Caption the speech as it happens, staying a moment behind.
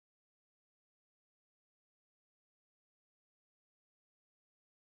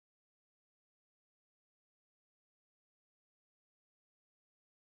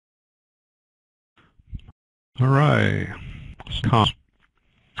Hooray! Start.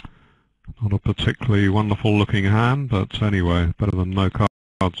 Not a particularly wonderful looking hand, but anyway, better than no cards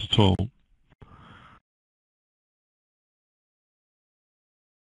at all.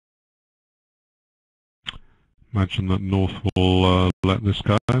 Imagine that North will let this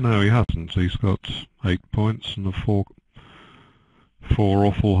go. No, he hasn't. He's got 8 points and four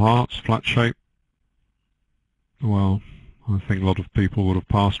awful hearts, flat shape. Well, I think a lot of people would have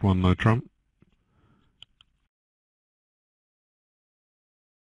passed one no trump.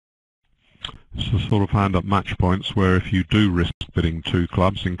 It's the sort of hand at match points where if you do risk bidding 2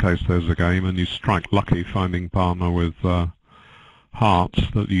 clubs in case there's a game and you strike lucky finding partner with hearts,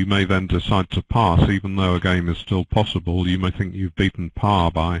 that you may then decide to pass even though a game is still possible. You may think you've beaten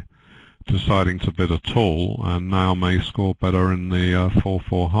par by deciding to bid at all and now may score better in the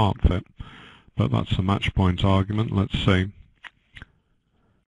 4-4 heart fit. But that's a match point argument. Let's see.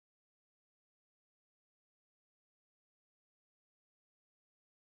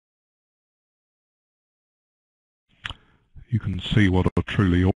 You can see what a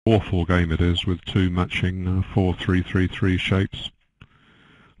truly awful game it is with 2 matching 4-3-3-3 shapes.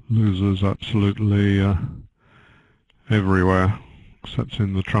 Losers absolutely everywhere, except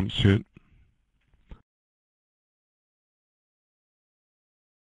in the trump suit.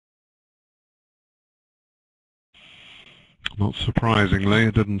 Not surprisingly,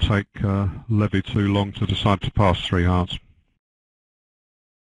 it didn't take Levy too long to decide to pass 3 hearts.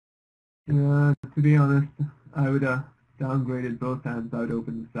 To be honest, I would have downgraded both hands. I would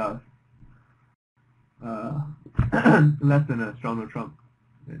open the south. Less than a stronger trump.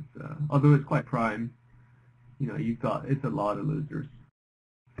 Although it's quite prime, you know, it's a lot of losers.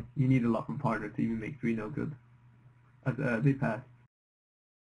 You need a lot from partner to even make 3 no good. They passed.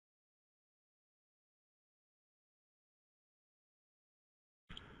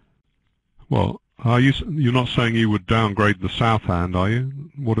 Well, you're not saying you would downgrade the south hand, are you?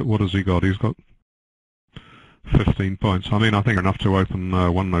 What has he got? He's got 15 points. I mean, I think enough to open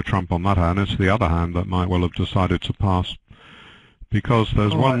 1 no trump on that hand. It's the other hand that might well have decided to pass, because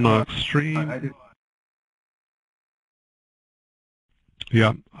there's one extreme.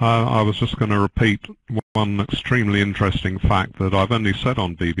 Yeah, I was just going to repeat one extremely interesting fact that I've only said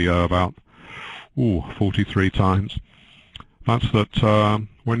on BBO about 43 times. That's that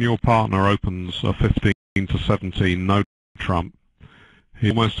when your partner opens a 15 to 17 no trump, he's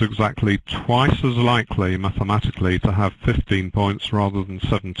almost exactly twice as likely mathematically to have 15 points rather than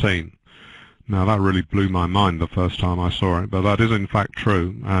 17. Now that really blew my mind the first time I saw it, but that is in fact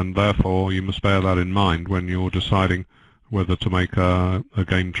true, and therefore you must bear that in mind when you're deciding whether to make a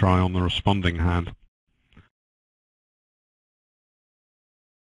game try on the responding hand.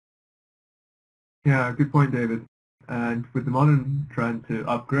 Yeah, good point, David. And with the modern trend to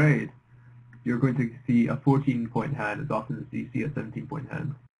upgrade, you're going to see a 14-point hand as often as you see a 17-point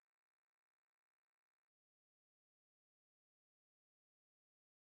hand.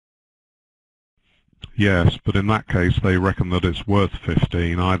 Yes, but in that case they reckon that it's worth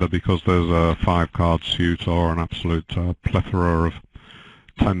 15, either because there's a 5-card suit or an absolute plethora of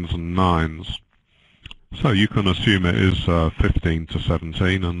 10s and 9s. So you can assume it is 15 to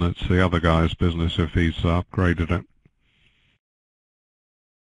 17, and it's the other guy's business if he's upgraded it.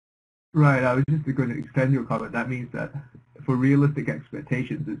 Right, I was just going to extend your comment. That means that for realistic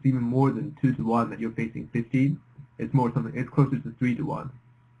expectations, it's even more than 2 to 1 that you're facing 15. It's more something. It's closer to 3 to 1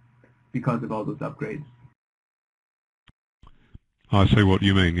 because of all those upgrades. I see what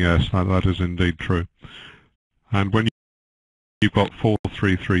you mean. Yes, that is indeed true. And when you've got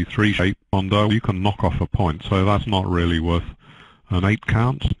 4-3-3-3 shape on dough, you can knock off a point. So that's not really worth an 8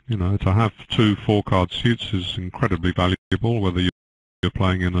 count. You know, to have 2 4-card suits is incredibly valuable, whether you're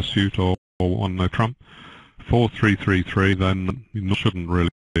playing in a suit or 1 no trump. 4-3-3-3, then you shouldn't really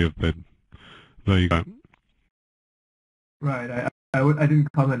have bid. There you go. Right. I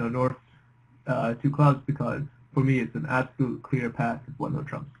didn't comment on North 2 clubs because for me it's an absolute clear pass with 1 no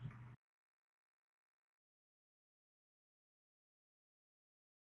trump.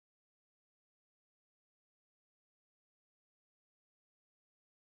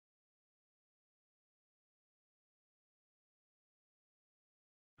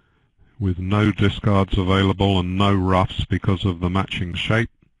 With no discards available and no roughs because of the matching shape.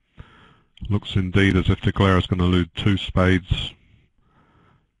 Looks indeed as if De Clare is going to lose 2 spades,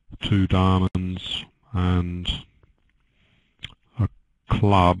 2 diamonds, and a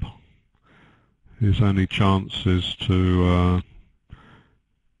club. His only chance is to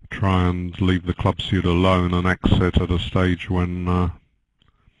try and leave the club suit alone and exit at a stage when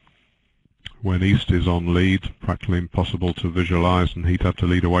East is on lead, practically impossible to visualize, and he'd have to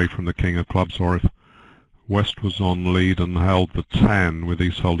lead away from the king of clubs, or if West was on lead and held the 10 with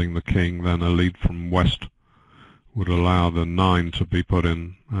East holding the king, then a lead from West would allow the 9 to be put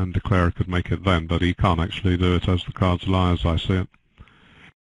in, and Declarer could make it then, but he can't actually do it as the cards lie as I see it.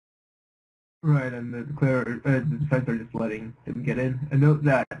 Right, and the defense are just letting him get in. And note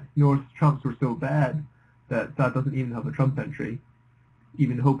that North's trumps were so bad that South doesn't even have a trump entry,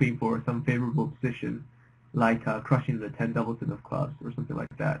 even hoping for some favorable position, like crushing the 10 doubleton of clubs or something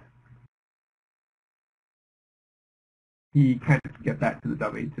like that. He can't get back to the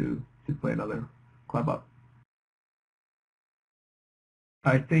dummy to play another club up.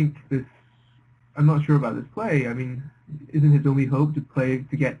 I think this, I'm not sure about this play. I mean, isn't his only hope to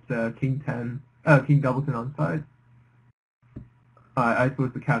get king doubleton on side? I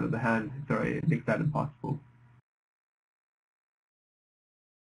suppose the count of the hand, sorry, it makes that impossible.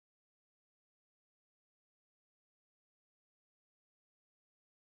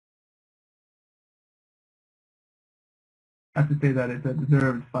 I have to say that it's a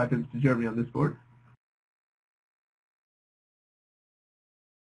deserved 5 pips to Germany on this board.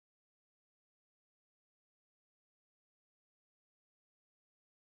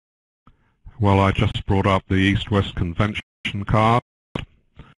 Well, I just brought up the East-West convention card.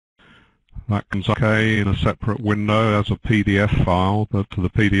 That comes okay in a separate window as a PDF file, but the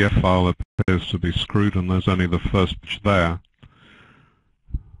PDF file appears to be screwed and there's only the first page there.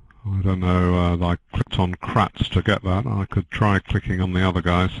 I don't know, I clicked on Kratz to get that. I could try clicking on the other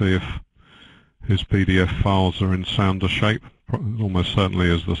guy, see if his PDF files are in sounder shape. It almost certainly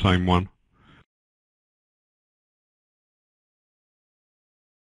is the same one.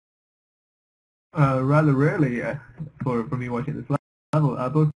 Rather rarely for me watching this level,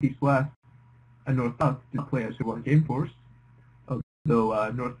 both East-West and North-South do play as one game force, although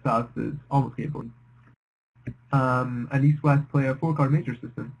North-South is almost game force. And East-West play a 4-card major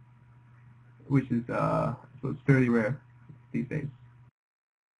system, which is so it's fairly rare these days.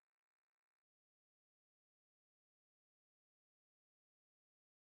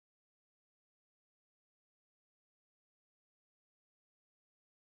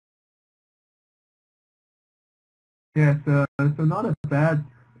 Yes, so not a bad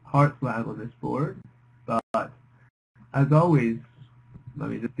heart slam on this board, but as always, I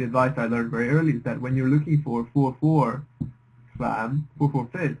mean, the advice I learned very early is that when you're looking for 4-4 slam,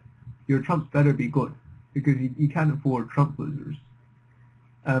 4-4 fit, your trumps better be good, because you can't afford trump losers.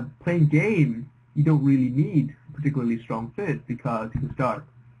 Playing game, you don't really need particularly strong fit, because you can start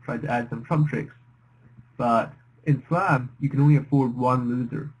trying to add some trump tricks. But in slam, you can only afford one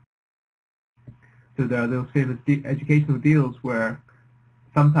loser. So there are those famous educational deals where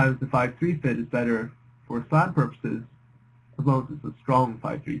sometimes the 5-3 fit is better for slam purposes, as long as it's a strong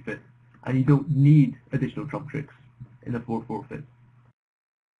 5-3 fit, and you don't need additional trump tricks in a 4-4 fit.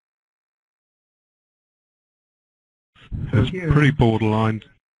 So It's here, pretty borderline.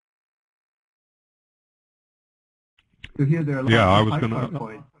 So here there are Yeah, I lots was of going high-card to.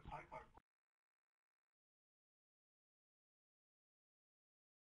 points.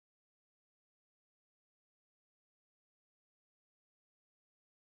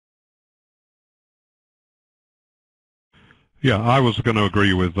 Yeah, I was going to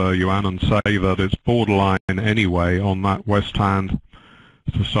agree with Yuan and say that it's borderline anyway on that West hand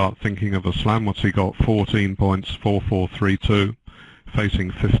to start thinking of a slam. What's he got? 14 points, 4-4-3-2,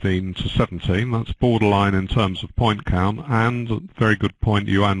 facing 15 to 17. That's borderline in terms of point count, and a very good point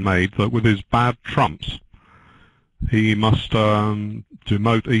Yuan made that with his bad trumps, he must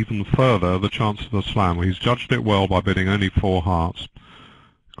demote even further the chance of a slam. He's judged it well by bidding only 4 hearts.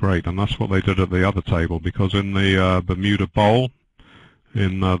 Great, and that's what they did at the other table, because in the Bermuda Bowl,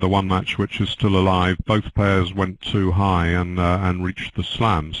 in the one match which is still alive, both pairs went too high and reached the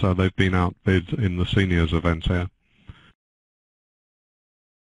slam, so they've been outbid in the seniors event here.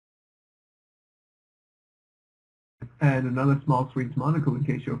 And another small swing to Monaco, in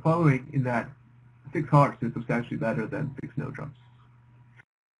case you're following, in that 6 hearts is substantially better than 6 no trumps.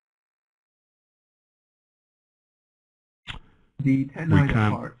 The 10-9 of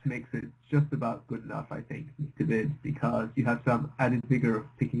hearts makes it just about good enough, I think, to bid, because you have some added vigor of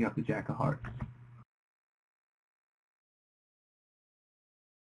picking up the jack of hearts.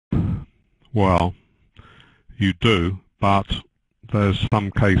 Well, you do, but there's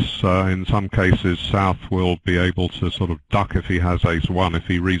some case, in some cases, South will be able to sort of duck if he has ace-1, if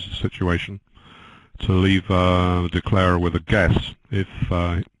he reads the situation, to leave Declarer with a guess if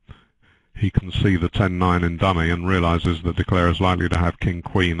he can see the 10-9 in dummy and realizes that Declarer is likely to have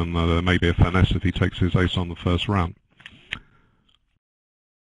king-queen, and there may be a finesse if he takes his ace on the first round.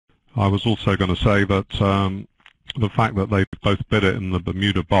 I was also going to say that the fact that they both bid it in the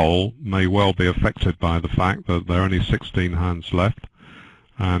Bermuda Bowl may well be affected by the fact that there are only 16 hands left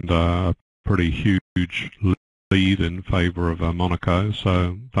and a pretty huge lead in favour of Monaco,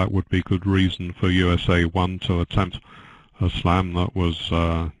 so that would be good reason for USA 1 to attempt a slam that was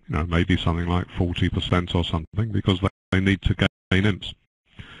maybe something like 40% or something, because they need to gain imps.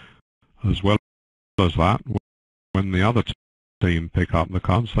 As well as that, when the other team pick up the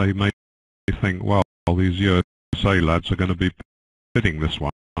cards, they may think, well, these USA lads are going to be bidding this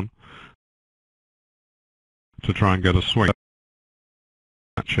one to try and get a swing.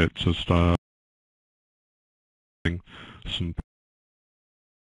 Match it to start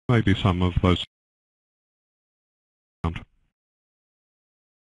maybe some of those.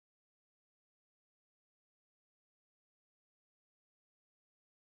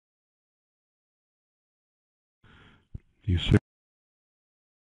 You see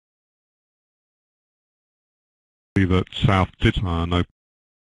that South did no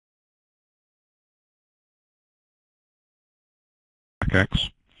X,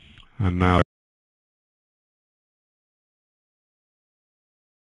 and now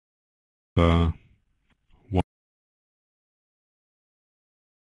what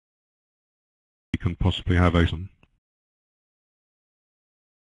you can possibly have a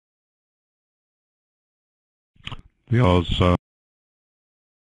the odds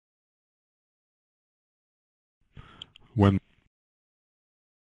when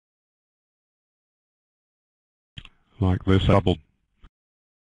like this double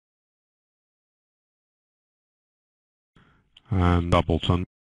and doubleton,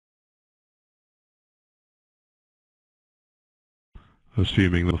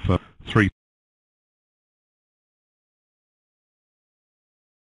 assuming that the three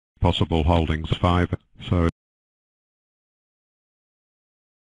possible holdings 5, so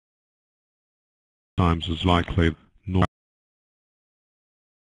times as likely not.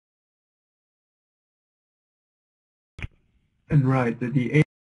 And right, the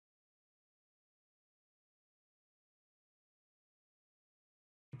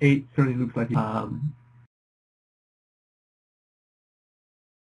 8 certainly looks like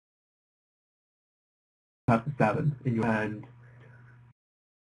have the 7 in your hand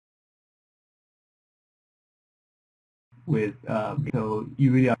with so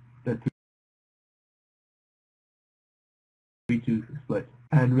you really are the 3-2 split.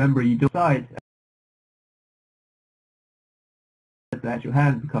 And remember, you don't decide at your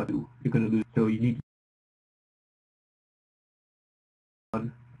hand because you're going to lose, so you need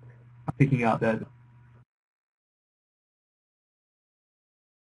to picking out that.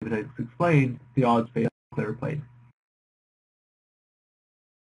 As I explained, the odds favor clear plane.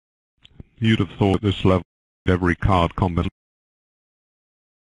 You'd have thought at this level every card combination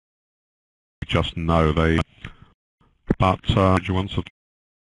just know they, but once or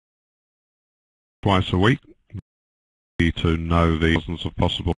twice a week to know the thousands of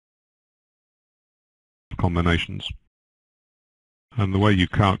possible combinations, and the way you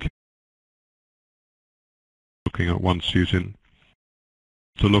calculate looking at one suit in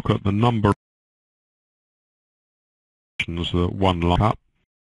to look at the number of that one lock up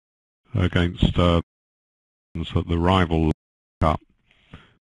against that the rival lock up.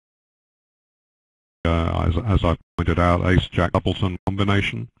 As I pointed out, ace-jack doubleton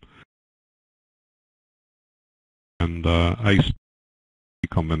combination and ace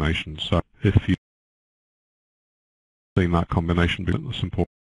combination. So if you've seen that combination, it's a simple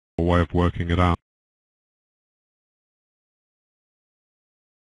way of working it out.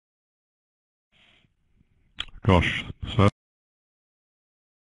 Gosh, so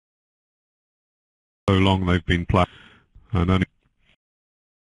long they've been playing, and only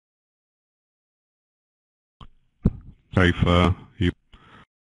for you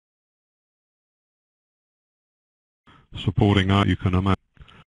supporting art, you can imagine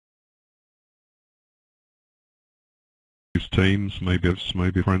these teams,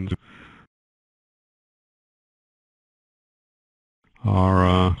 maybe friends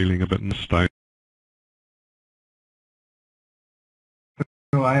are feeling a bit in the state.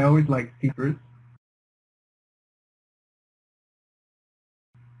 So I always like secrets.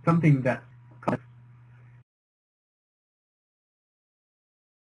 Something that's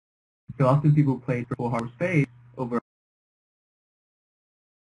so often people play for hard space over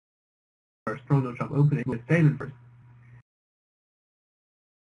Donald Trump opening with Salmon first.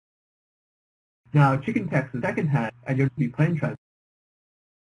 Now chicken takes the second hand and you're going to be playing transfers,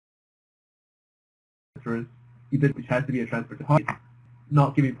 which has to be a transfer to hard,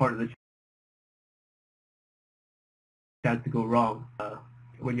 not giving part of the chance to go wrong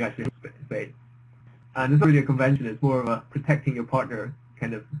when you actually spade. And it's not really a convention, it's more of a protecting your partner,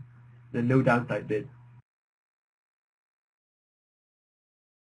 kind of the no downside bid.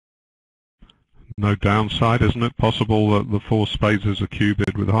 No downside, isn't it possible that the 4 spades is a cue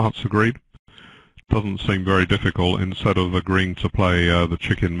bid with hearts agreed? Doesn't seem very difficult, instead of agreeing to play the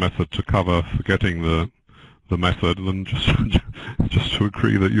chicken method to cover forgetting the method, than just to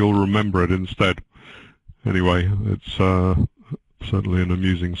agree that you'll remember it instead. Anyway, it's certainly an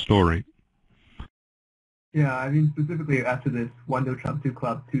amusing story. Yeah, I mean specifically after this 1-no trump, 2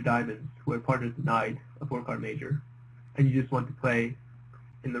 clubs, 2 diamonds, where partners denied a 4-card major, and you just want to play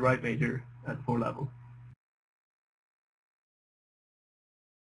in the right major at the 4 level.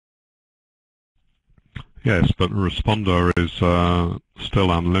 Yes, but the responder is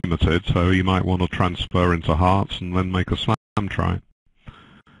still unlimited, so he might want to transfer into hearts and then make a slam try.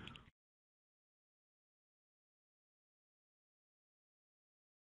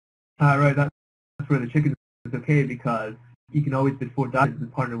 Right, that's where the chicken is okay, because you can always bid 4 diamonds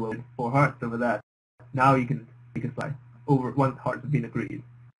and partner will bid 4 hearts over that. Now you can make a slide over once hearts have been agreed.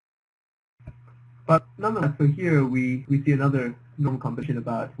 But nonetheless, so here we see another normal competition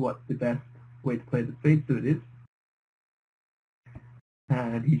about what the best way to play the spade suit is.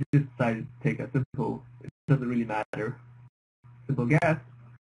 And he just decided to take a simple, it doesn't really matter, simple guess.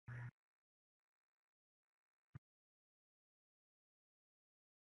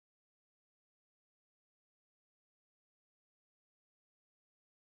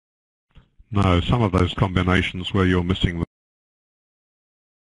 No, some of those combinations where you're missing the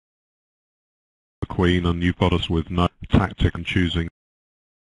queen and you've got us with no tactic and choosing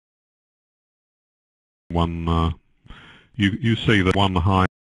one, you see that one high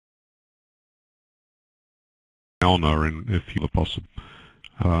honor in if you're possible.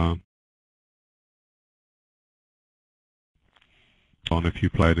 On if you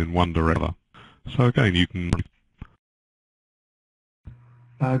play it in one direction. So again, you can.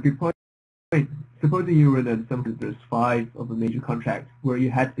 Good point. Supposing you were in some there's 5 of a major contract where you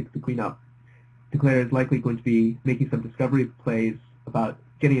had 6 to clean up, declarer is likely going to be making some discovery plays about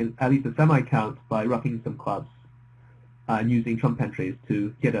getting at least a semi-count by ruffing some clubs and using trump entries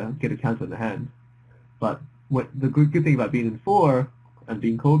to get a count in the hand. But what the good thing about being in 4 and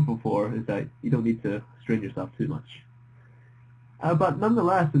being called for 4 is that you don't need to strain yourself too much. But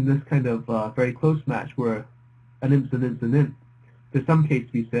nonetheless, in this kind of very close match where an imp's an imp's an imp, there's some case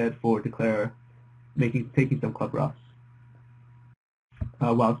to be said for declarer taking some club ruffs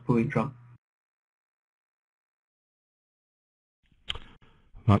whilst pulling trump.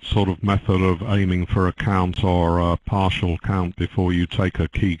 That sort of method of aiming for a count or a partial count before you take a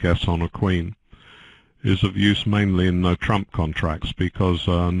key guess on a queen is of use mainly in no trump contracts, because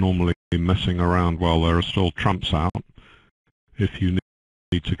normally messing around while there are still trumps out, if you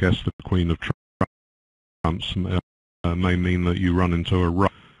need to guess the queen of trumps, may mean that you run into a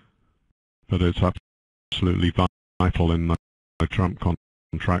ruff. But it's absolutely vital in no trump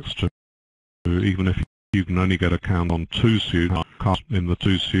contracts to, even if you can only get a count on 2 suits, in the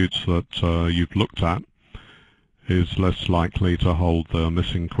 2 suits that you've looked at, is less likely to hold the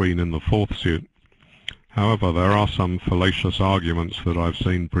missing queen in the 4th suit. However, there are some fallacious arguments that I've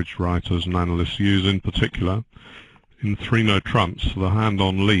seen bridge writers and analysts use. In particular, in 3-no trumps, the hand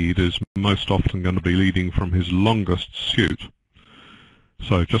on lead is most often going to be leading from his longest suit.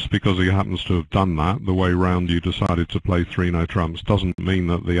 So just because he happens to have done that, the way round you decided to play 3-no trumps doesn't mean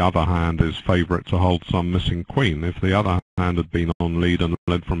that the other hand is favourite to hold some missing queen. If the other hand had been on lead and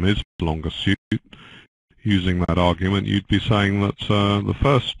led from his longest suit, using that argument, you'd be saying that the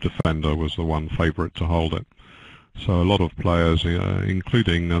first defender was the one favourite to hold it. So a lot of players,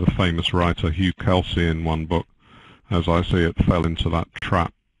 including the famous writer Hugh Kelsey in one book, as I see it, fell into that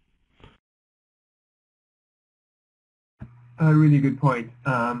trap. A really good point.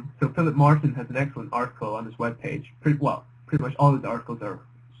 So Philip Martin has an excellent article on his webpage. Pretty much all his articles are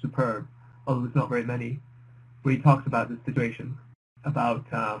superb, although there's not very many, where he talks about this situation, about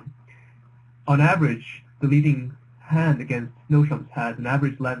on average, the leading hand against no trumps has an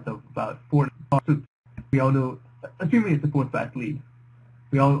average length of about 4 suits. We all know, assuming it's a 4th fast lead,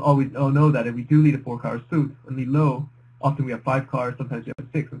 we all know that if we do lead a 4-card suit and lead low, often we have 5 cards, sometimes we have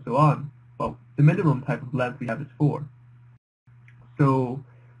 6, and so on. Well, the minimum type of length we have is 4. So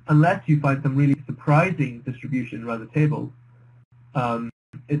unless you find some really surprising distribution around the table,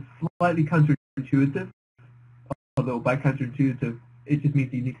 it's slightly counterintuitive, although by counterintuitive, it just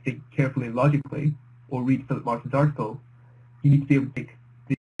means you need to think carefully and logically, or read Philip Martin's article. You need to be able to take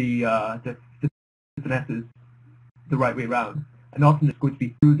the finesses the right way around, and often it's going to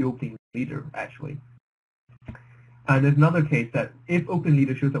be through the opening leader, actually. And there's another case that if opening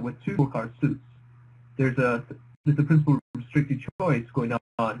leader shows up with 2 4-card suits, there's a principle of restricted choice going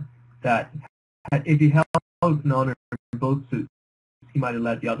on that if he held an honor in both suits, he might have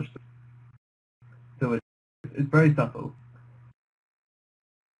led the other suit. So it's very subtle.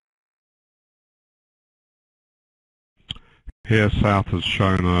 Here South has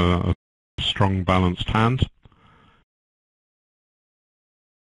shown a strong balanced hand.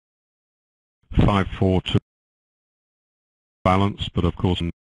 5-4 to balance, but of course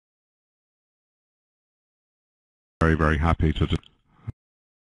I'm very, very happy to do.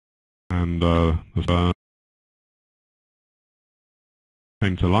 And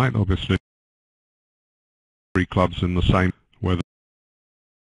came to light, obviously, 3 clubs in the same, whether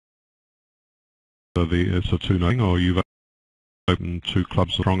it's a 2-0 or you've opened 2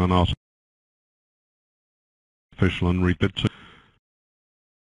 clubs strong and artificial and rebid 2.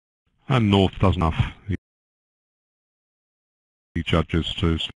 And North does enough. He judges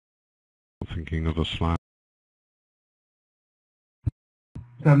to thinking of a slam.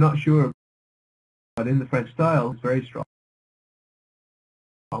 So I'm not sure, but in the French style, it's very strong.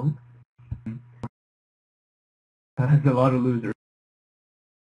 Has a lot of losers,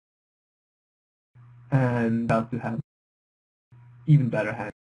 and about to have even better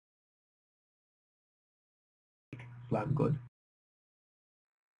hands. Slam good.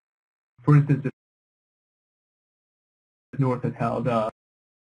 For instance, if North had held a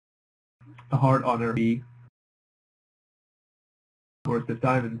hard honor B, or if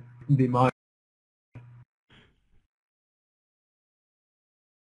diamond, they might.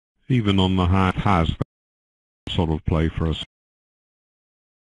 Even on the hand has that sort of play for us.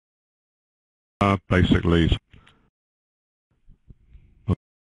 Basically,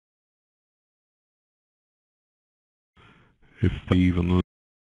 if evenly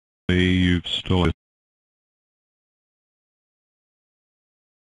you've still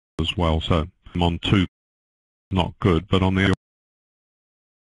as well. So I'm on 2, not good, but on the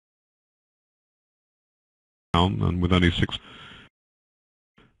down, and with only 6,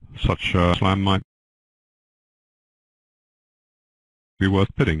 such a slam might be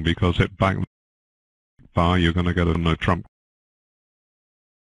worth bidding, because it back bar you're going to get a no trump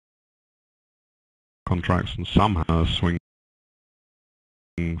contracts and somehow swing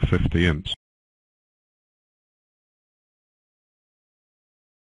 50 imps.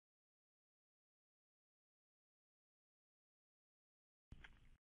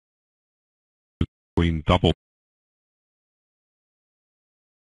 Queen double,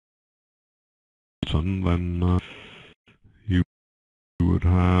 then you would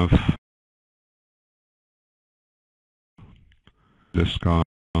have discards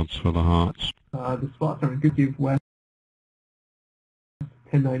for the hearts. The spots are good. Give West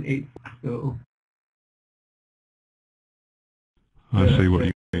 10-9-8. So I see what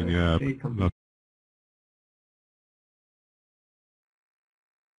you mean. Yeah,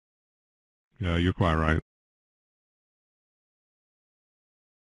 yeah, you're quite right.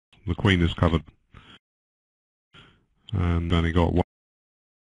 The queen is covered, and only got one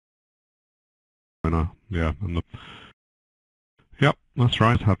winner. Yeah, and the yep, that's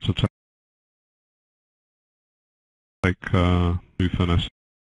right. Have to take 2 finishes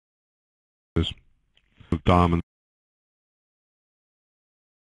with diamonds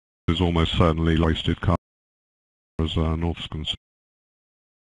is almost certainly wasted card as North's concerned.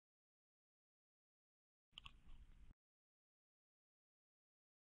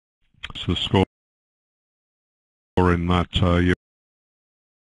 So the score in that year.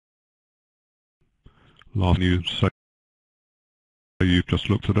 Last you say you've just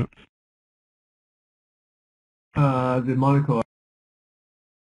looked at it. The Monaco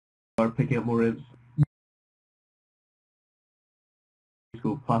are picking up more imps.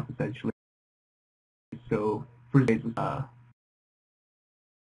 School plus essentially. So first base was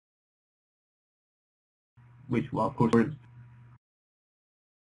which, well, of course, were imps.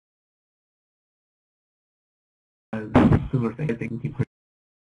 And similar thing. I think we can put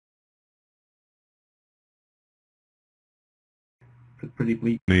pretty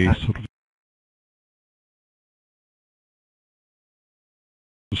bleak. Sort of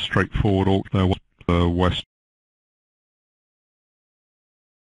straightforward orc there was West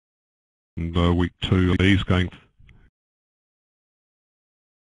and week 2 he's going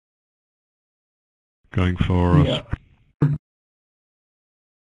for yeah.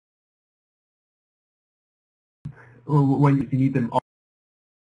 When you need them all.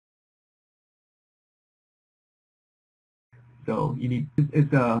 So you need it's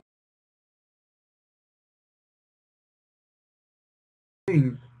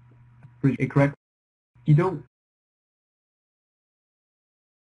things correct. You don't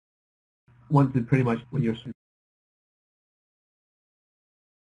once it pretty much when you're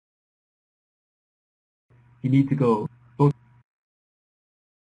you need to go both.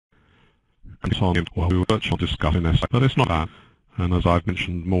 Well, we were virtually discussing this, but it's not that. And as I've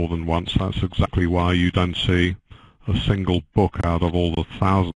mentioned more than once, that's exactly why you don't see a single book out of all the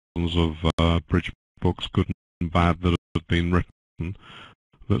thousands of bridge books, good and bad, that have been written,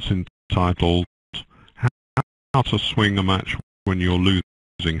 that's entitled How to Swing a Match When You're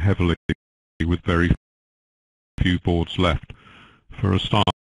Losing Heavily with Very Few Boards Left. For a start,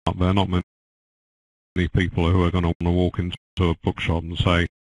 there are not many people who are going to want to walk into a bookshop and say,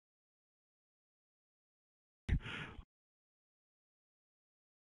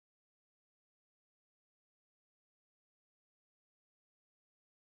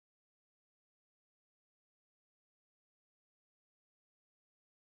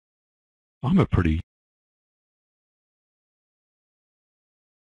 I'm a pretty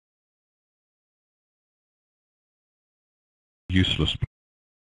useless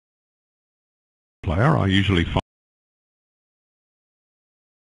player. I usually find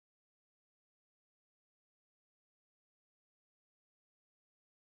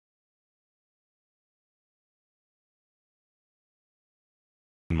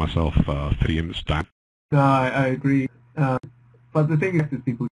myself 50 imps down. I agree. But the thing is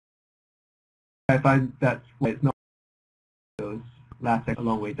people, I find that's why it's not those last a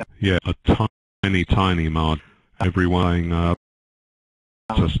long way down. Yeah, a tiny margin. Everyone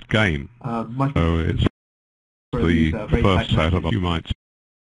just game. Much So it's the first set of, you might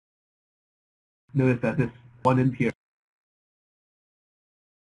notice that this one imp here,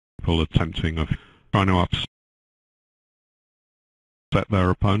 people attempting of trying to upset their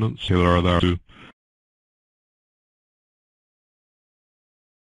opponents. Here are there to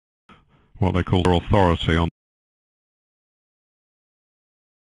what they call their authority on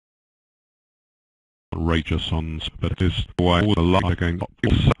outrageous on, but it is the way all the luck against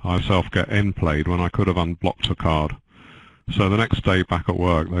I myself get end played when I could have unblocked a card. So the next day back at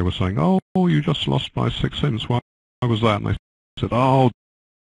work they were saying, oh, you just lost by 6 imps. Why was that? And they said, oh,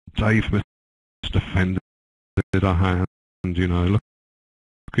 Dave misdefended a hand, you know, look,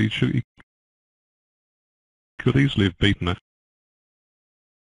 he could easily have beaten it.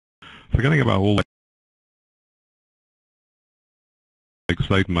 Forgetting about all the mistakes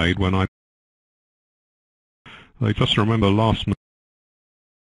they'd made when they just remember last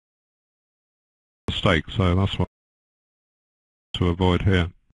mistake, so that's what to avoid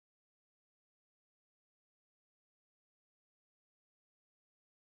here.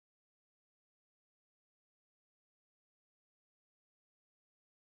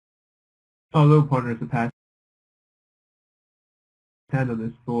 although partners have passed hand on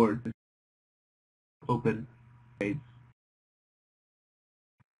this board, just open space,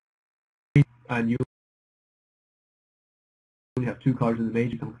 and you only have 2 cards in the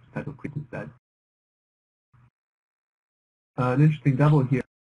major type of creep instead. An interesting double here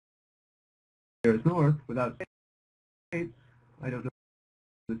is north without states. I don't know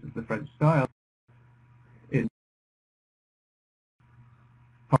if this is the French style.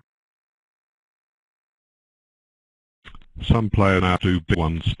 Some players now do big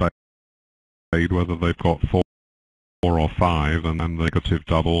one spade, whether they've got 4 or 5, and then the negative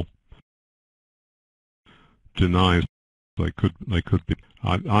double denies they could be.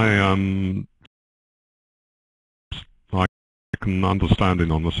 I can understand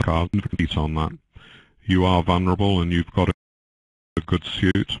it on this card on that. You are vulnerable and you've got a good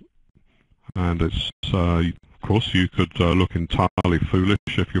suit, and it's of course you could look entirely foolish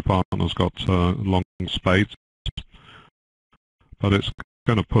if your partner's got long spades, but it's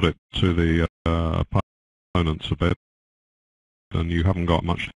going to put it to the opponents a bit, and you haven't got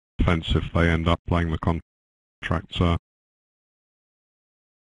much defense if they end up playing the contract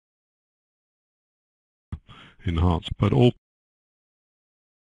in hearts. But all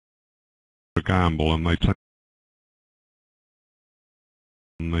a gamble, and they take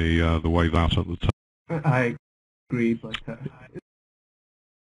the way out at the top. I agree, but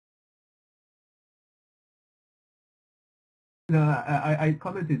no, I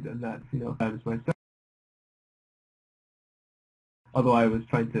commented on that, times myself. Although I was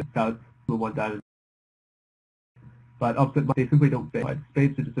trying to scout the one diamond, but opposite, they simply don't fit.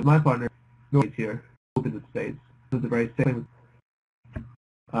 Spades, so my partner, no spades here, open the spades. So it's a very same.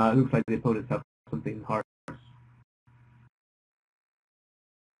 It looks like the opponents have something hard.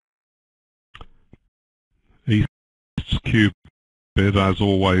 East's cube bid, as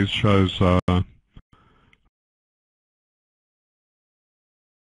always, shows a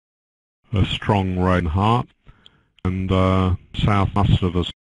strong red heart, and south must have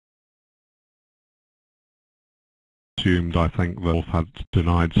assumed, I think, that Wolf had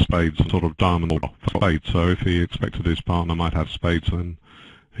denied spades and sort of diamond or spades. So if he expected his partner might have spades, then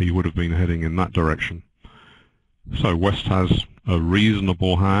he would have been heading in that direction. So West has a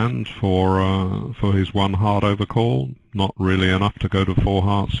reasonable hand for his one hard overcall. Not really enough to go to four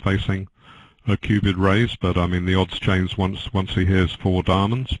hearts facing a cubed raise, but I mean the odds change once he hears four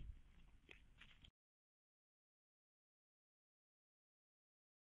diamonds.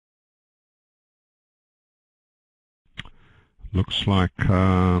 Looks like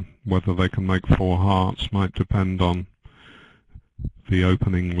whether they can make four hearts might depend on the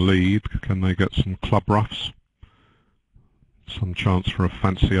opening lead. Can they get some club ruffs? Some chance for a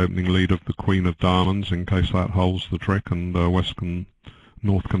fancy opening lead of the Queen of Diamonds in case that holds the trick, and North can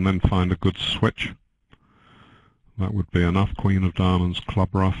then find a good switch. That would be enough. Queen of Diamonds,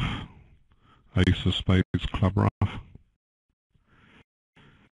 club ruff, Ace of Spades, club ruff.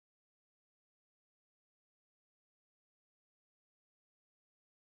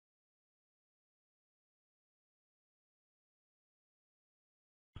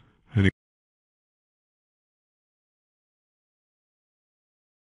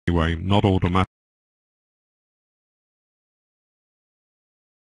 Anyway, not automatic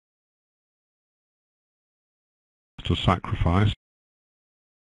to sacrifice.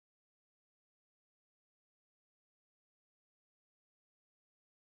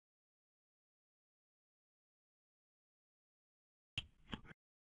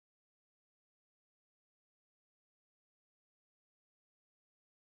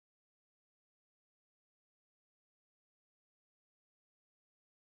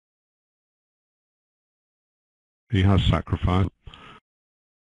 He has sacrificed. I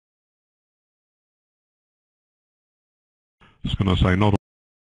was going to say not.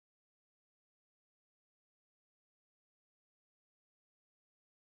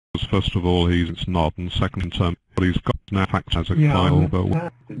 First of all, he's not, and second term, what he's got now facts as a final, but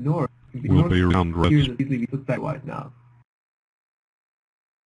will be around reds. Now.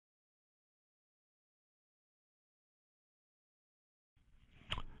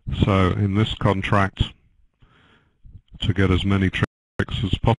 So in this contract, to get as many tricks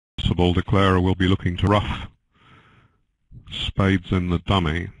as possible, declarer will be looking to ruff spades in the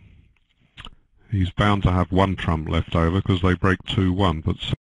dummy. He's bound to have one trump left over because they break 2-1, but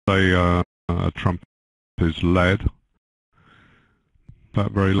say a trump is led. That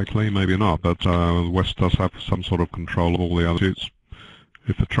very likely, maybe not, but West does have some sort of control of all the other suits.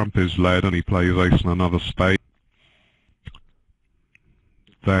 If a trump is led and he plays ace and another spade,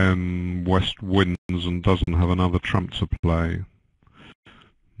 then West wins and doesn't have another trump to play.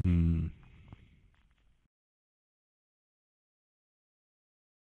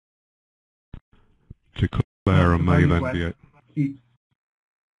 Declarer may then be it.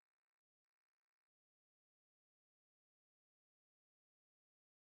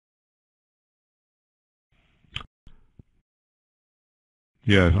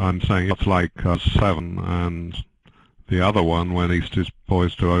 Yeah, I'm saying it's like 7, and the other one, when East is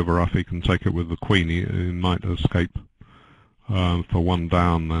poised to overruff, he can take it with the Queen. He might escape for one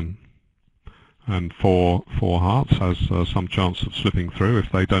down then. And four hearts has some chance of slipping through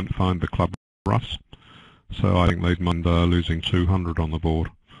if they don't find the club ruffs. So I think they'd mind losing 200 on the board.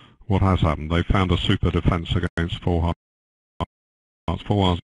 What has happened? They found a super defense against four hearts. Four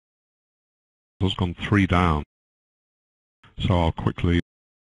hearts has gone 3 down. So I'll quickly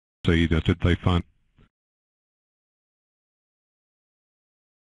see, did they find...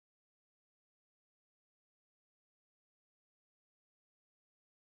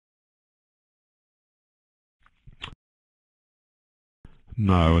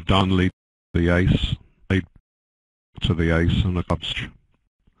 No, a done lead to the ace, lead to the ace and a GABSI.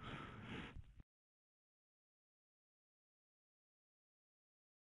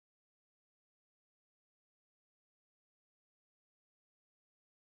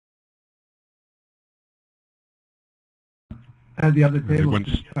 At the other table,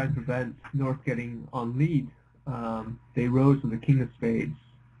 to try and prevent North getting on lead, they rose with the King of Spades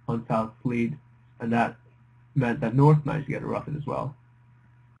on South's lead, and that meant that North managed to get a ruff in as well.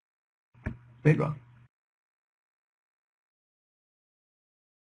 Spade ruff.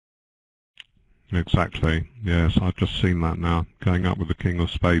 Exactly, yes, I've just seen that now. Going up with the King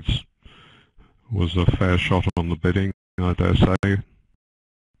of Spades was a fair shot on the bidding, I dare say.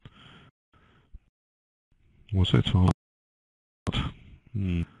 Was it or not?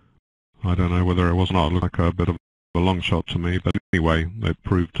 I don't know whether it was or not. It looked like a bit of a long shot to me, but anyway, it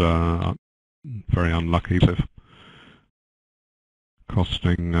proved very unlucky,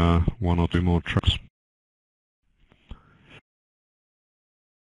 costing 1 or 2 more tricks.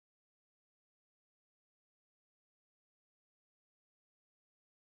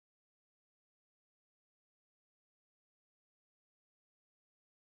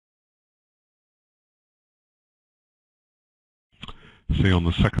 See, on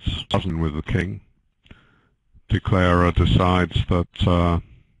the second dozen with the king, declarer decides that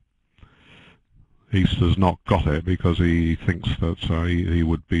East has not got it because he thinks that he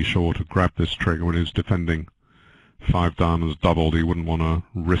would be sure to grab this trigger when he's defending 5 diamonds doubled. He wouldn't want to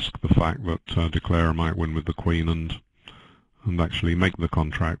risk the fact that declarer might win with the queen and actually make the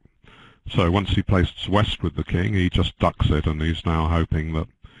contract. So once he places West with the king, he just ducks it, and he's now hoping that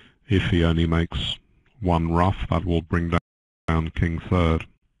if he only makes one ruff, that will bring down king third.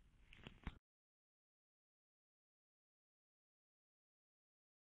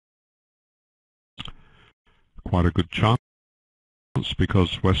 Quite a good chance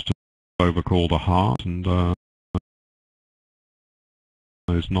because West has overcalled a heart and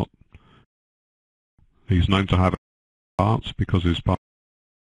he's known to have hearts because his part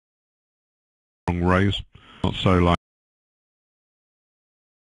wrong raise. Not so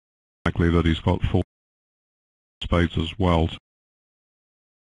likely that he's got 4 spades as well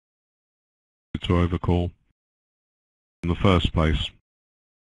to overcall in the first place.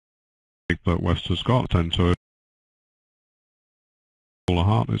 That West has got tend to call a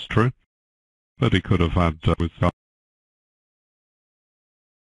heart, it's true, but he could have had with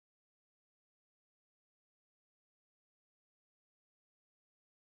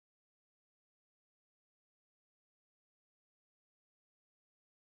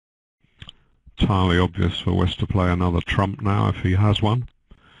entirely obvious for West to play another trump now if he has one.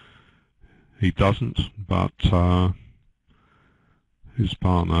 He doesn't, but his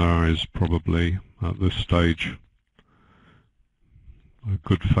partner is probably at this stage a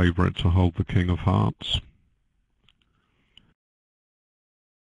good favourite to hold the king of hearts.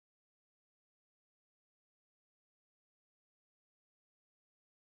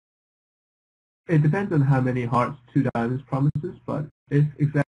 It depends on how many hearts 2 diamonds promises, but if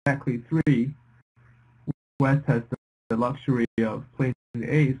exactly 3, West has the luxury of playing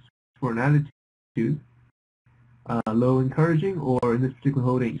the ace for an attitude, low encouraging, or in this particular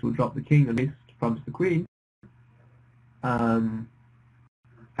holding, it will drop the king and ace to promise the queen. And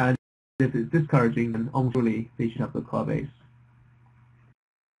if it's discouraging, then almost surely they should have the club ace.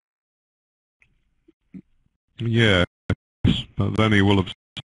 Yes, but then he will have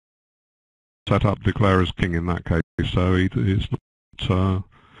set up declarer's king in that case, so it's not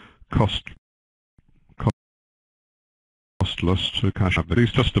costless to cash up. But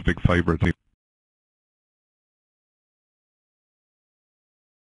he's just a big favourite.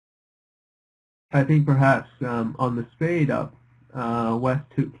 I think perhaps on the spade up, West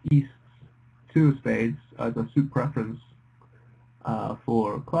took East's 2 of spades as a suit preference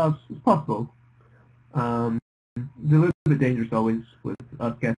for clubs. It's possible. It's a little bit dangerous always with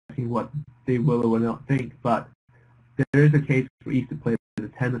us guessing what they will or will not think, but there is a case for East to play the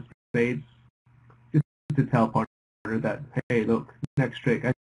 10 of spades just to tell partner that, hey, look, next trick,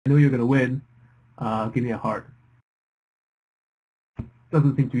 I know you're going to win, give me a heart.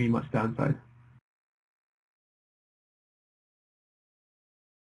 Doesn't seem to be much downside.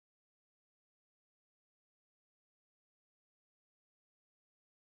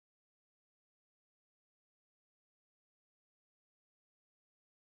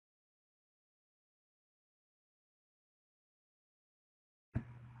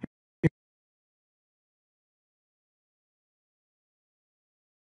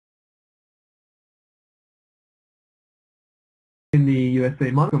 In the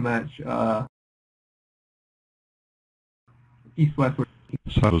USA Monaco match, East-West were...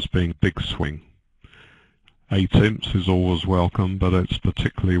 So as being big swing. 8 imps is always welcome, but it's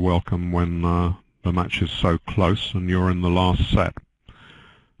particularly welcome when the match is so close and you're in the last set.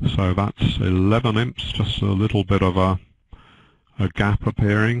 So that's 11 imps, just a little bit of a gap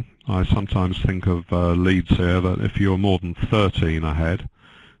appearing. I sometimes think of leads here that if you're more than 13 ahead,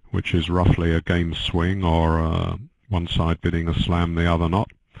 which is roughly a game swing or one side bidding a slam, the other not,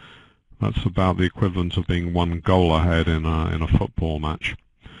 that's about the equivalent of being 1 goal ahead in a football match.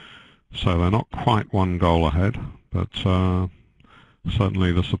 So they're not quite 1 goal ahead, but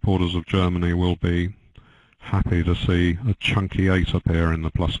certainly the supporters of Germany will be happy to see a chunky 8 appear in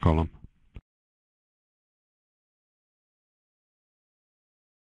the plus column.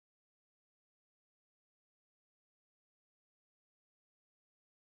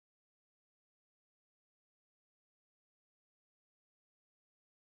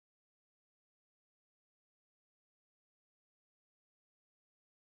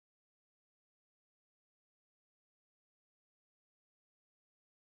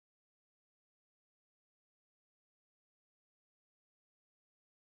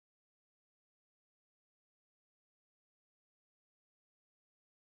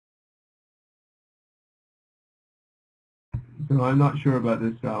 So I'm not sure about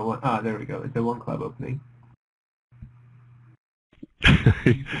this one. There we go. It's a one club opening.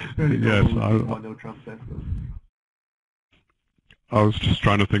 Fairly Yes, normal with one no trumps, I suppose. I was just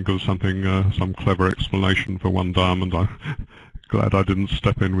trying to think of something, some clever explanation for one diamond. I'm glad I didn't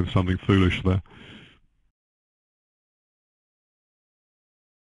step in with something foolish there.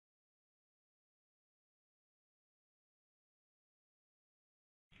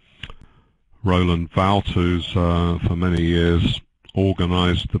 Roland Valt, who's for many years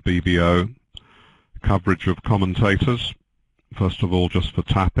organised the BBO coverage of commentators, first of all just for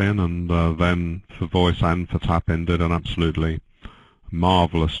tap-in and then for voice and for tap-in, did an absolutely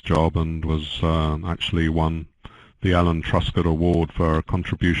marvellous job and was actually won the Alan Truscott Award for a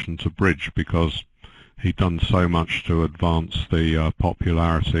contribution to Bridge because he'd done so much to advance the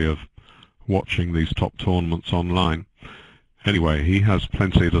popularity of watching these top tournaments online. Anyway, he has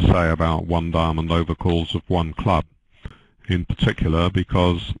plenty to say about one diamond overcalls of one club, in particular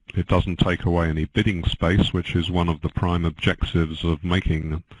because it doesn't take away any bidding space, which is one of the prime objectives of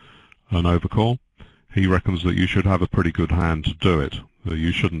making an overcall. He reckons that you should have a pretty good hand to do it.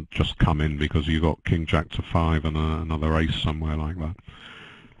 You shouldn't just come in because you got King Jack to 5 and another ace somewhere like that.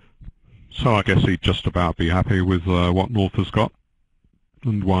 So I guess he'd just about be happy with what North has got,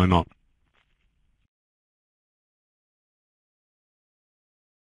 and why not?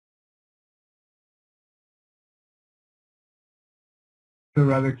 So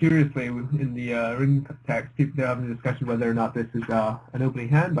rather curiously, in the ring text, people are having a discussion whether or not this is an opening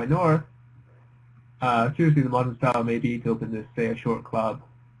hand by North. Curiously, the modern style may be to open this, say, a short club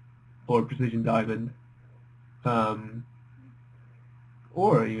or precision diamond,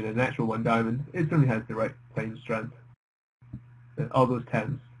 or even a natural one diamond. It certainly has the right playing strength. All those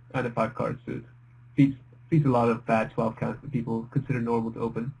 10s and a 5-card suit. Beats a lot of bad 12 counts that people consider normal to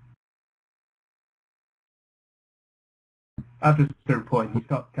open. After a certain point, you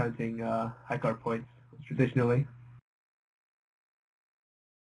stop counting high card points traditionally.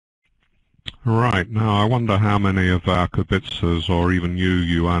 Right, now I wonder how many of our kibitzers, or even you,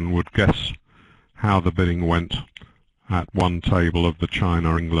 Yuan, would guess how the bidding went at one table of the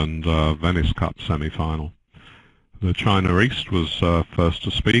China-England Venice Cup semi-final. The China East was first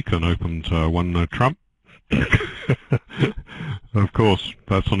to speak and opened one no trump. Of course,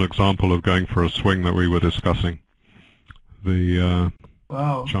 that's an example of going for a swing that we were discussing. The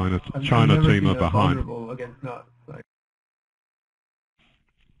wow. China I've team are behind. Vulnerable against nuts.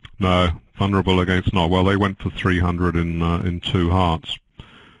 No, vulnerable against not. Well, they went for 300 in 2 hearts,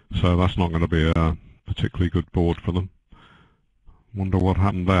 so that's not going to be a particularly good board for them. Wonder what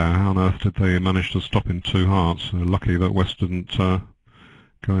happened there. How on earth did they manage to stop in 2 hearts? They're lucky that West didn't go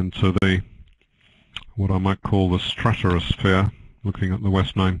into the what I might call the stratosphere, looking at the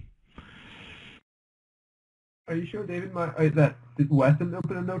West name. Are you sure, David, that West didn't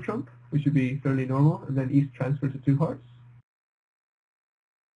open a no trump, which would be fairly normal, and then East transferred to 2 hearts?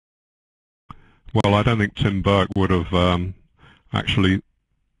 Well, I don't think Tim Burke would have actually...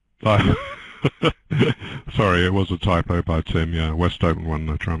 Sorry, it was a typo by Tim, yeah. West opened one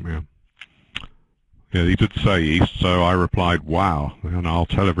no trump, yeah. Yeah, he did say East, so I replied, wow, and I'll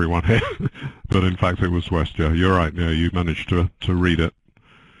tell everyone here. But in fact, it was West, yeah. You're right, yeah, you managed to read it.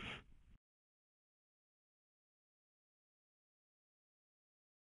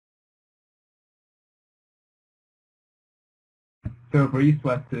 So for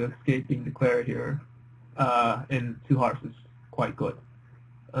East-West to escape being declared here in 2 hearts is quite good.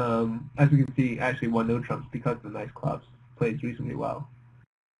 As we can see, actually one no trumps because of the nice clubs plays reasonably well.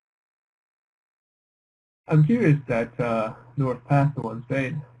 I'm curious that North passed the one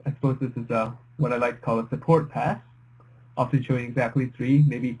spade. I suppose this is what I like to call a support pass, often showing exactly 3,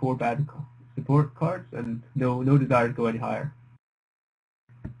 maybe 4 bad support cards, and no desire to go any higher.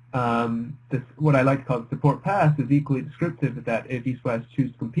 What I like to call the support pass is equally descriptive that if East-West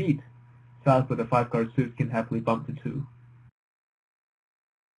choose to compete, South with a 5-card suit can happily bump to 2.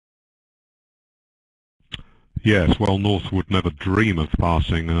 Yes, well, North would never dream of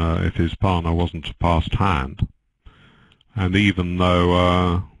passing if his partner wasn't a passed hand. And even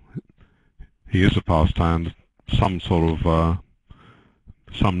though he is a passed hand, some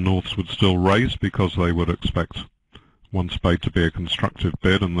Norths would still raise because they would expect 1 spade to be a constructive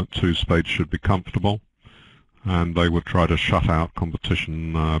bid and that 2 spades should be comfortable. And they would try to shut out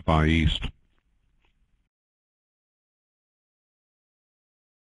competition by East.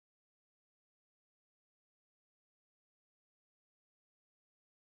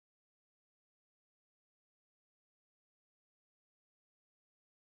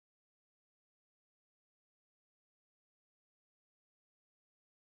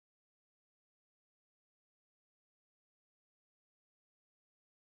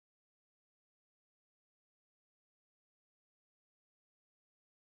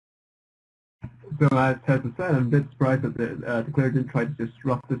 So as Tesla said, I'm a bit surprised that the player didn't try to just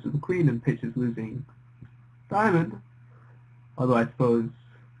rough this with the queen and pitch his losing diamond. Although I suppose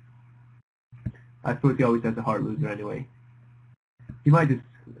he always has a hard loser anyway. He might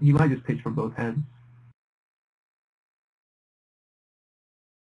just pitch from both hands.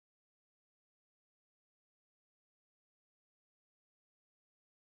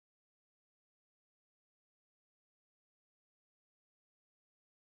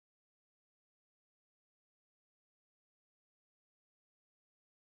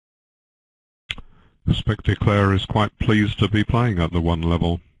 The Spectaculaire is quite pleased to be playing at the 1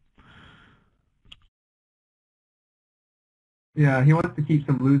 level. Yeah, he wants to keep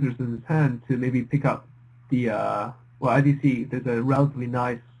some losers in his hand to maybe pick up the, well, as you see, there's a relatively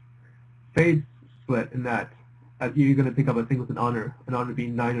nice fade split in that you're going to pick up a thing with an honor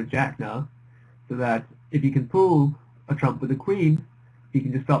being 9 or jack now, so that if you can pull a trump with a queen, you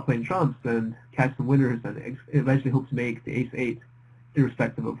can just stop playing trumps and catch some winners and eventually hope to make the ace-8,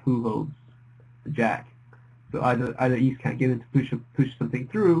 irrespective of who holds the jack. So either East can't get in to push something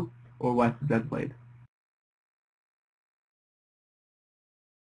through, or West is then played.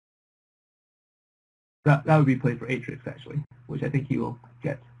 That would be played for 8 tricks, actually, which I think he will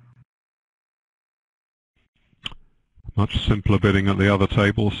get. Much simpler bidding at the other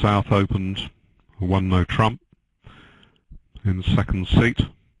table. South opened 1 no trump in second seat,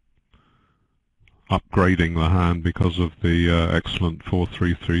 upgrading the hand because of the excellent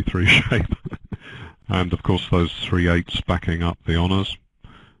 4-3-3-3 shape. And of course those 3 8s backing up the honours.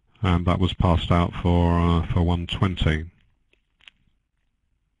 And that was passed out for 120.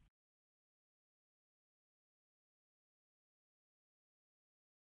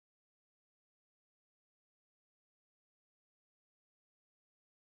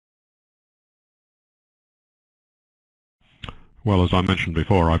 Well, as I mentioned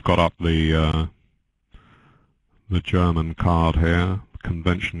before, I've got up the German card here,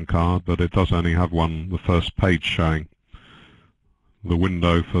 convention card, but it does only have the first page showing. The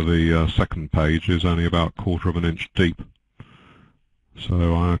window for the second page is only about 1/4 of an inch deep.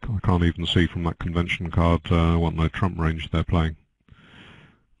 So I can't even see from that convention card what no trump range they're playing.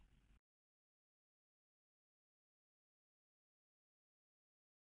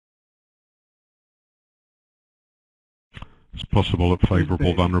 It's possible at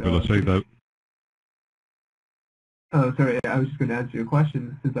favourable vulnerability, though. Oh, sorry, I was just going to answer your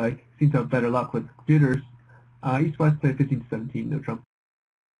question, since I seem to have better luck with computers. East-West played 15-17, no trump.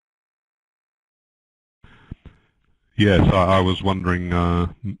 Yes, I was wondering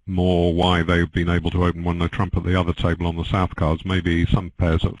more why they've been able to open 1 no trump at the other table on the south cards. Maybe some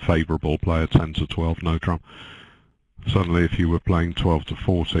pairs at favourable play a 10-12 no trump. Certainly if you were playing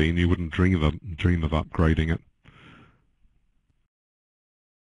 12-14, you wouldn't dream of upgrading it.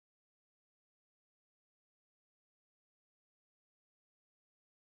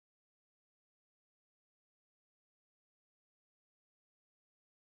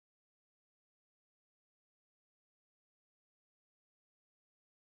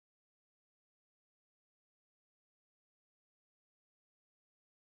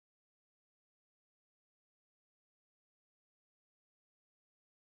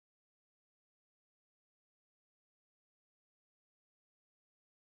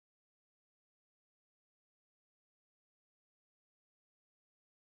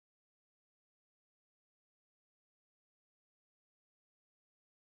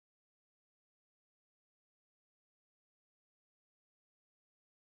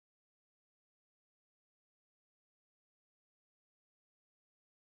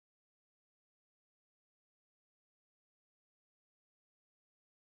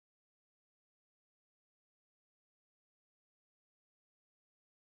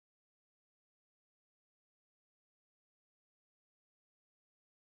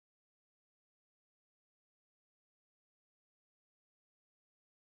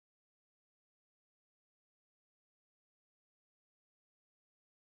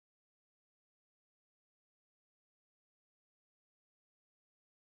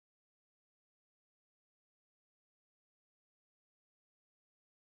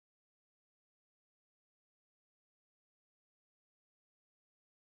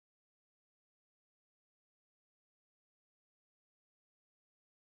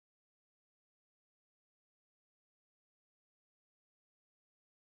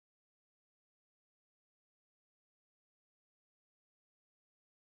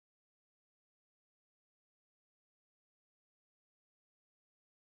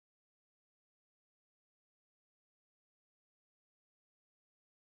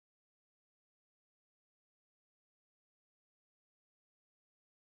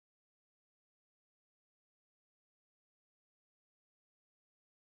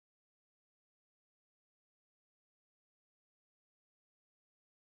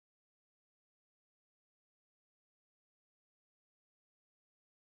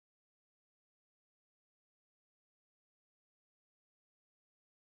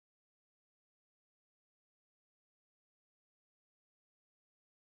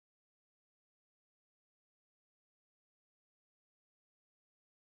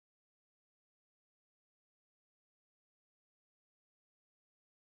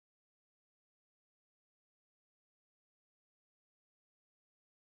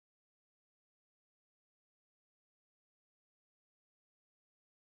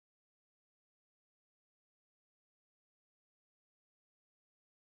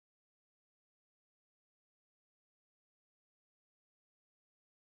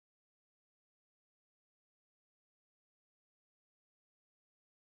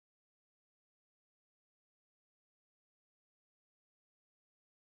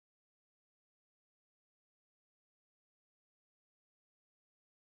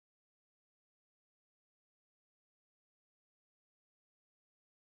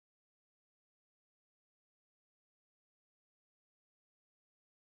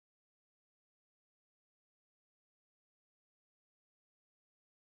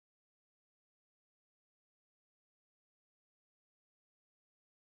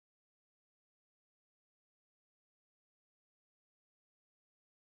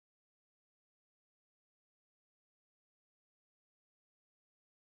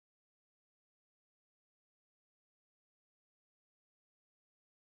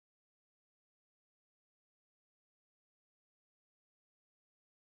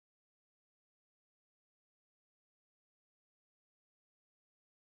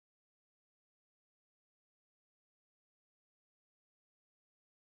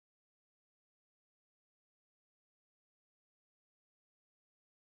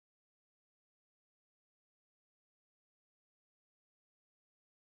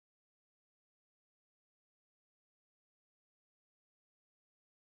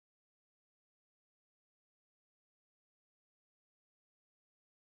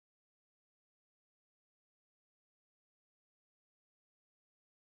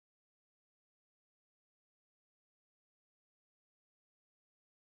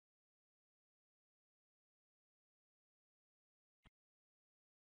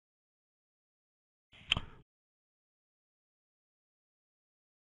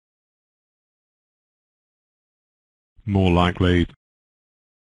 more likely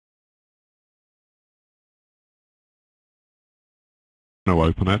to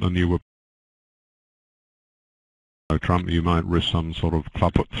open it, and you were Trump, you might risk some sort of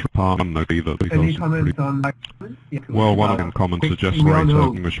club put through part. No, either because Any comments on that? Yeah, well, one of them comments suggests rate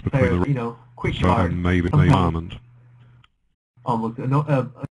English between the quick so maybe environment. Almost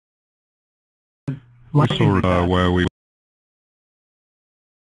We saw where we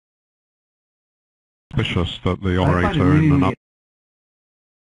suspicious that the operator in another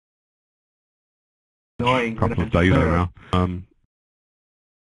couple of days ago now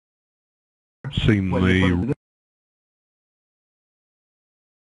seen the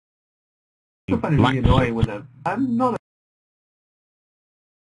I find it really annoying when I'm not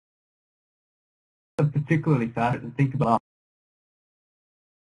particularly sad to think about.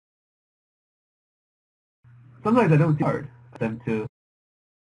 Sometimes I don't see hard for them to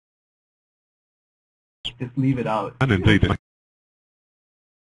just leave it out. and indeed it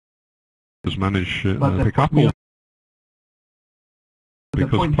has managed to pick up all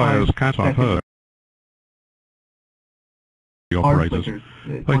because players can't have heard the operators.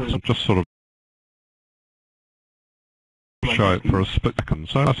 They just sort of show it for a split second.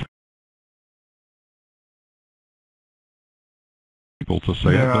 So that's people to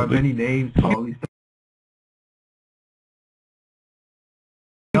see there it. Are many names for all these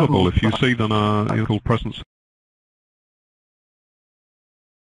if you see them equal presence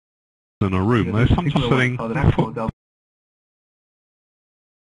in a room, they're sometimes sitting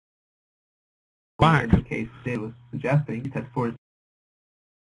back. In the case Dave was suggesting, that for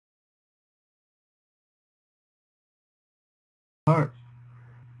parts,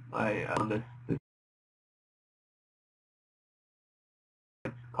 on this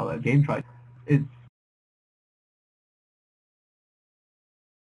call it game try. It's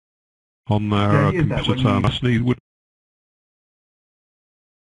on their computer term, would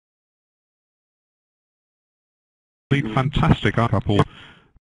need fantastic couple.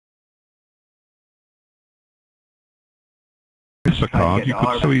 It's a card you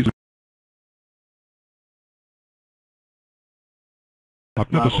could so easily.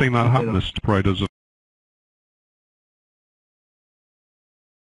 I've never seen that happen. As operators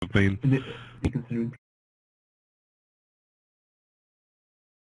have been.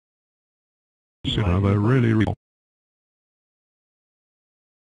 You know, they're really, really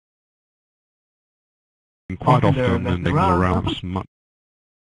quite often in the around much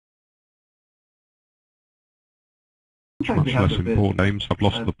less important games. I've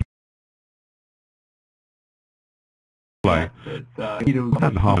lost the play.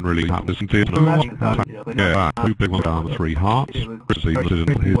 And Harman really happens indeed. Yeah, 2 big ones down, 3 hearts. Chrissy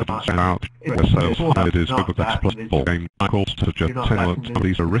didn't hit out. Sales it is good, but that's possible. Game calls to just tell that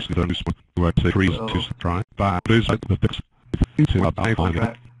these are risky. Don't where to freeze to try. But it is the big to I find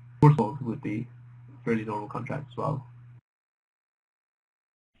it. Would be fairly normal contract as well.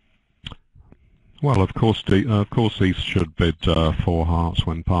 Well, of course, he should bid 4 hearts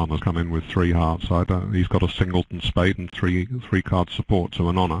when partners come in with 3 hearts. He's got a singleton spade and 3 card support to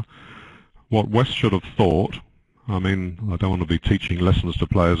an honour. What West should have thought, I mean, I don't want to be teaching lessons to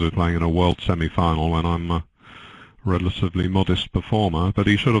players who are playing in a world semi-final when I'm a relatively modest performer, but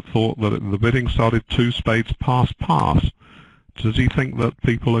he should have thought that the bidding started 2 spades pass. Does he think that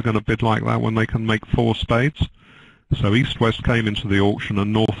people are going to bid like that when they can make 4 spades? So East-West came into the auction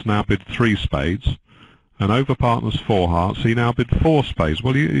and North now bid 3 spades, and over partners 4 hearts, he now bid 4 spades.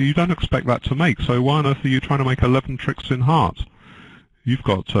 Well, you don't expect that to make, so why on earth are you trying to make 11 tricks in hearts? You've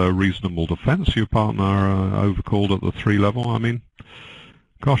got reasonable defence. Your partner overcalled at the 3 level. I mean,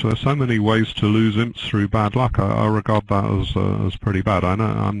 gosh, there's so many ways to lose imps through bad luck. I regard that as pretty bad. I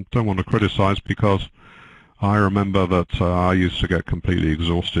don't want to criticise because I remember that I used to get completely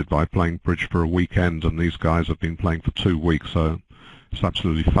exhausted by playing bridge for a weekend, and these guys have been playing for 2 weeks, so it's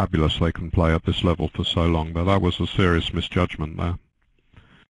absolutely fabulous they can play at this level for so long. But that was a serious misjudgment there.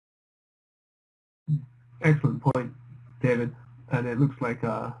 Excellent point, David. And it looks like,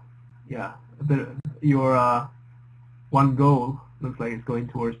 yeah, your one goal looks like it's going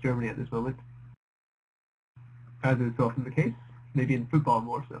towards Germany at this moment, as is often the case, maybe in football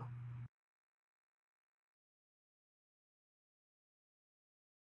more so.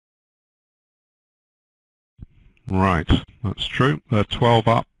 Right, that's true. They're 12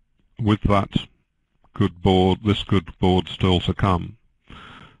 up with that good board, this good board still to come.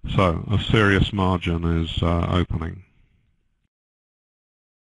 So a serious margin is opening.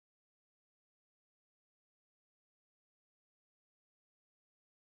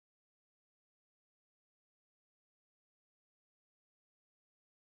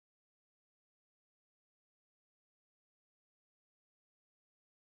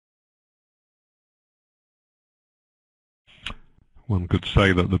 one could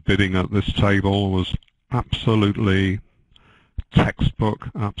say that the bidding at this table was absolutely textbook,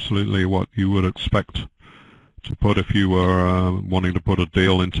 absolutely what you would expect to put if you were wanting to put a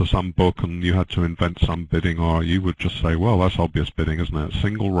deal into some book and you had to invent some bidding, or you would just say, well, that's obvious bidding, isn't it?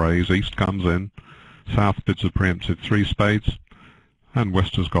 Single raise, East comes in, South bids a preemptive 3 spades, and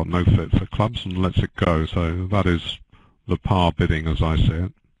West has got no fit for clubs and lets it go. So that is the par bidding as I see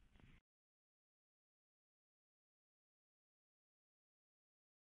it.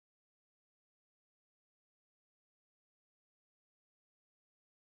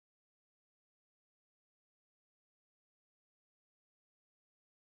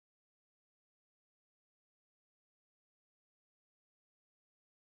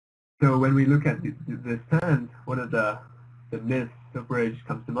 So when we look at this hand, one of the myths of bridge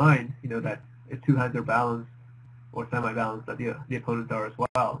comes to mind, that if two hands are balanced or semi-balanced, that the opponents are as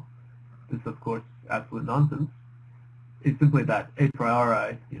well. This is, of course, absolute nonsense. It's simply that a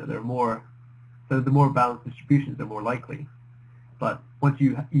priori, there are more, so the more balanced distributions are more likely. But once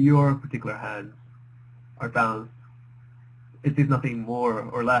your particular hands are balanced, it is nothing more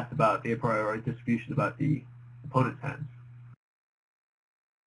or less about the a priori distribution about the opponent's hands.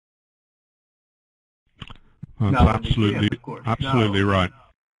 That's Now, absolutely, of course. absolutely right.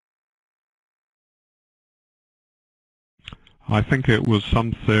 I think it was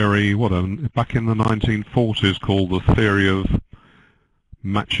some theory, back in the 1940s, called the theory of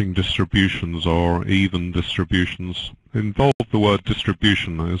matching distributions or even distributions. It involved the word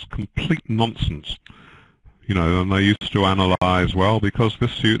distribution. It was complete nonsense. And they used to analyze, well, because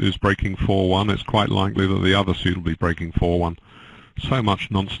this suit is breaking 4-1, it's quite likely that the other suit will be breaking 4-1. So much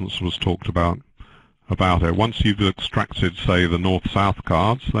nonsense was talked about it. Once you've extracted, say, the north-south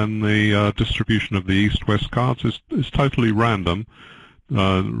cards, then the distribution of the east-west cards is totally random,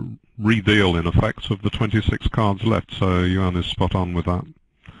 redeal, in effect, of the 26 cards left. So Yuan is spot on with that.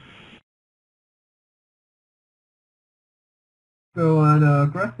 So an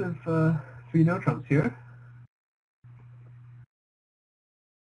aggressive 3 no trumps here.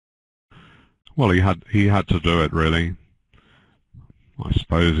 Well, he had to do it, really. I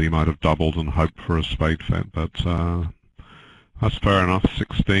suppose he might have doubled and hoped for a spade fit, but that's fair enough.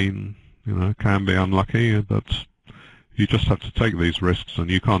 16, can be unlucky, but you just have to take these risks,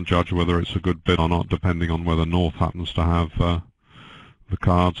 and you can't judge whether it's a good bid or not, depending on whether North happens to have the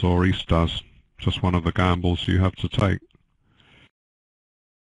cards or East does. Just one of the gambles you have to take.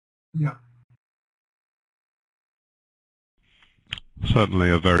 Yeah. Certainly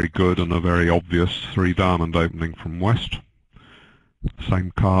a very good and a very obvious 3-diamond opening from West.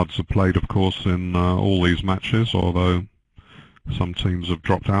 Same cards are played, of course, in all these matches, although some teams have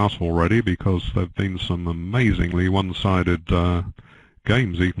dropped out already because there have been some amazingly one-sided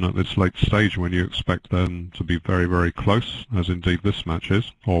games, even at this late stage, when you expect them to be very, very close, as indeed this match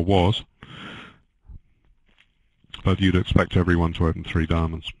is, or was. But you'd expect everyone to open 3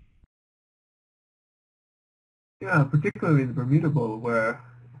 diamonds. Yeah, particularly in the Bermuda Bowl, where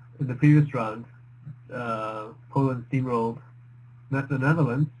in the previous round, Poland steamrolled the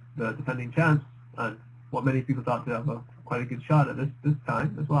Netherlands, the defending champs, and what many people thought to have quite a good shot at this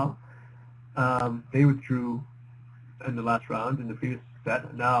time as well. They withdrew in the last round in the previous set,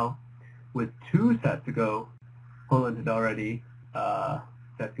 and now with 2 sets to go, Poland had already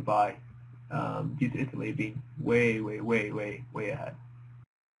said goodbye due to Italy being way, way, way, way, way ahead.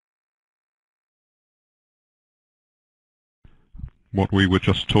 What we were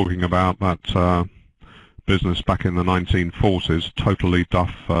just talking about, that business back in the 1940s, totally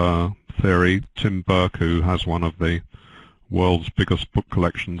duff theory. Tim Burke, who has one of the world's biggest book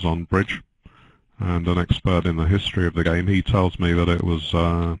collections on bridge and an expert in the history of the game, he tells me that it was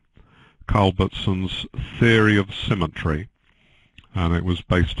Culbertson's theory of symmetry, and it was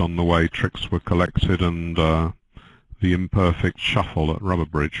based on the way tricks were collected and the imperfect shuffle at rubber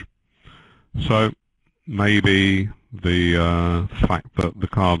bridge. So maybe the fact that the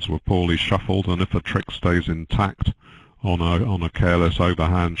cards were poorly shuffled, and if a trick stays intact on a careless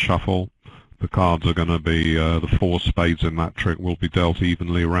overhand shuffle, the cards are going to be the 4 spades in that trick will be dealt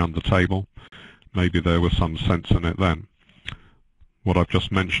evenly around the table. Maybe there was some sense in it then. What I've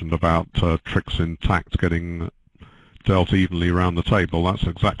just mentioned about tricks intact getting dealt evenly around the table, that's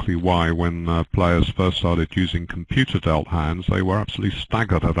exactly why when players first started using computer dealt hands, they were absolutely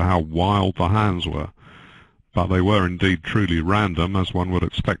staggered at how wild the hands were. But they were indeed truly random, as one would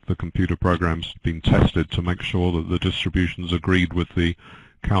expect. The computer programs had been tested to make sure that the distributions agreed with the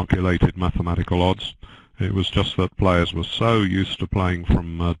calculated mathematical odds. It was just that players were so used to playing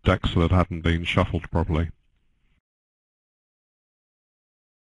from decks that hadn't been shuffled properly.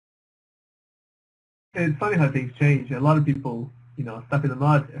 It's funny how things change. A lot of people, stuck in the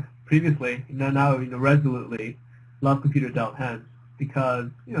mud previously. Now resolutely love computer dealt hands because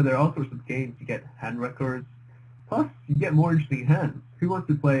there are all sorts of games. You get hand records, plus you get more interesting hands. Who wants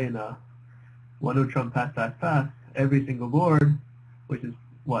to play in a 1-0 trump pass every single board, which is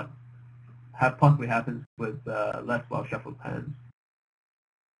what possibly happens with less well shuffled hands.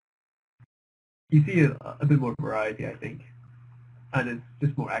 You see a bit more variety, I think, and it's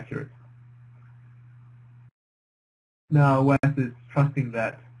just more accurate. Now West is trusting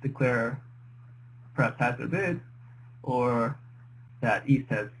that Declare perhaps has their bid, or that East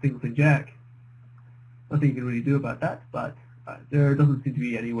has singleton jack. Nothing you can really do about that, but there doesn't seem to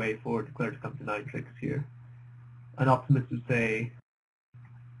be any way for Declare to come to 9 tricks here. An optimist would say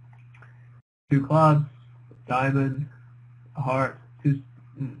 2 clubs, diamond, a heart,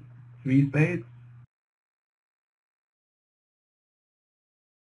 3 spades.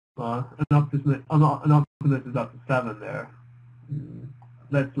 An optimist is up to 7 there.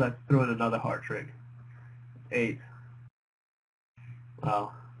 Let's throw in another heart trick. 8.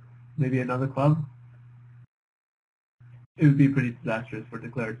 Well, maybe another club. It would be pretty disastrous for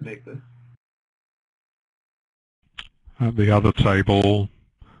Declare to make this. At the other table,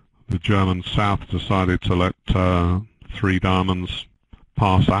 the German South decided to let 3 diamonds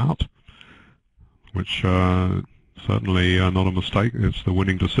pass out, which certainly not a mistake. It's the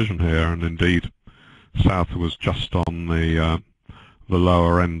winning decision here, and indeed South was just on the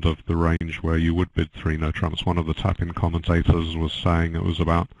lower end of the range where you would bid 3 no trumps. One of the tap-in commentators was saying it was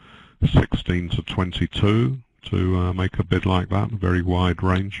about 16 to 22 to make a bid like that, a very wide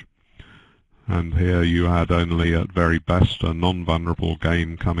range. And here you had only at very best a non-vulnerable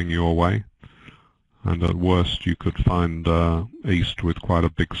game coming your way, and at worst you could find East with quite a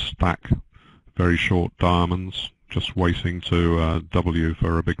big stack, very short diamonds, just waiting to W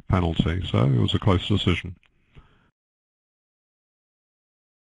for a big penalty. So it was a close decision.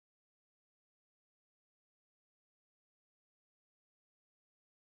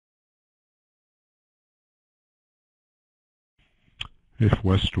 If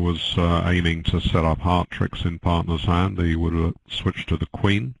West was aiming to set up heart tricks in partner's hand, he would have switched to the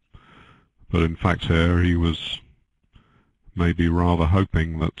queen. But in fact here he was maybe rather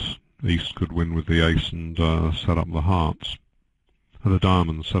hoping that East could win with the ace and set up the hearts. The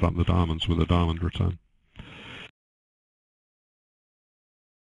diamonds, set up the diamonds with a diamond return.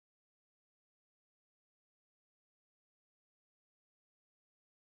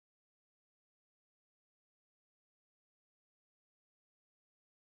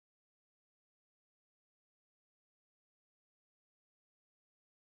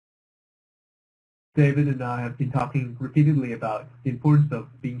 David and I have been talking repeatedly about the importance of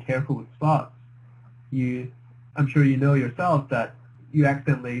being careful with spots. I'm sure you know yourself that you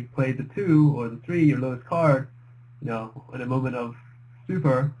accidentally played the 2 or the 3, your lowest card, in a moment of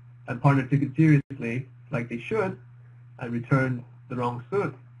stupor, and partner took it seriously, like they should, and returned the wrong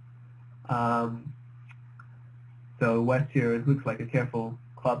suit. So West here, it looks like a careful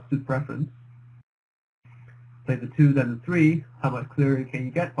club suit preference. Play the 2, then the 3. How much clearer can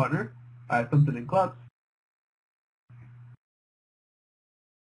you get, partner? I have something in clubs.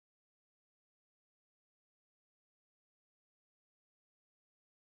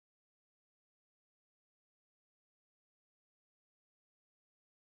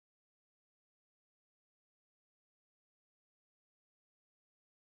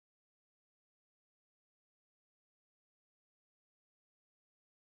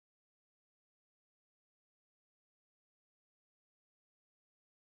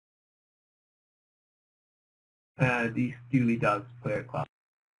 And East duly does play a club.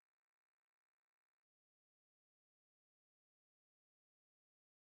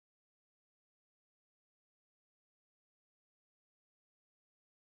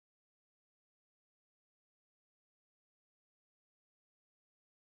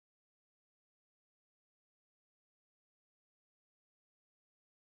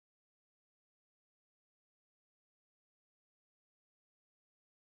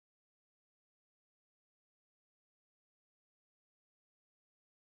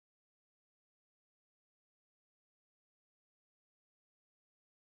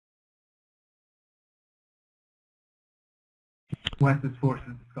 West is forced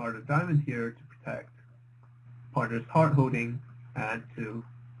to discard a diamond here to protect partner's heart holding and to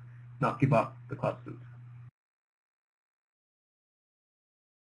not give up the club suit.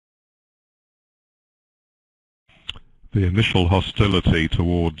 The initial hostility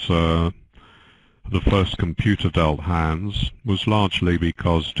towards the first computer dealt hands was largely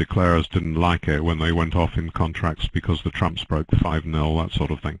because declarers didn't like it when they went off in contracts because the trumps broke 5-0, that sort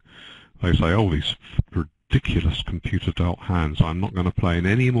of thing. They say, oh, these ridiculous computer dealt hands. I'm not going to play in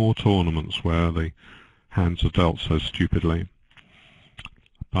any more tournaments where the hands are dealt so stupidly.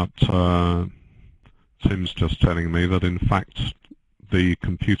 But Tim's just telling me that in fact the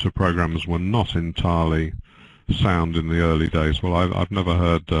computer programs were not entirely sound in the early days. Well, I've never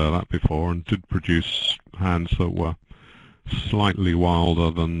heard that before, and did produce hands that were slightly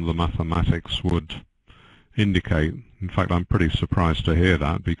wilder than the mathematics would indicate. In fact, I'm pretty surprised to hear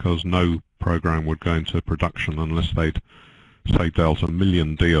that, because no program would go into production unless they'd, say, dealt 1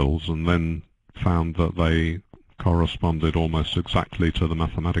 million deals and then found that they corresponded almost exactly to the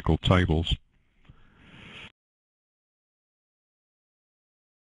mathematical tables.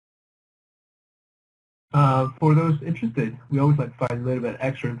 For those interested, we always like to find a little bit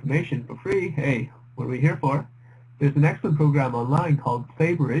extra information for free. Hey, what are we here for? There's an excellent program online called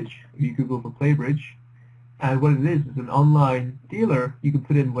PlayBridge, if you Google for PlayBridge. And what it is an online dealer. You can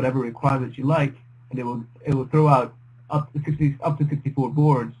put in whatever requirements you like, and it will throw out up to 64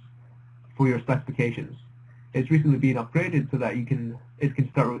 boards for your specifications. It's recently been upgraded so that it can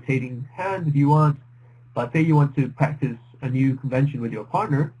start rotating hands if you want. But say you want to practice a new convention with your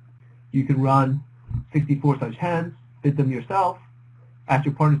partner, you can run 64 such hands, bid them yourself, ask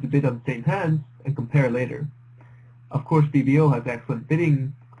your partner to bid on the same hands, and compare later. Of course, BBO has excellent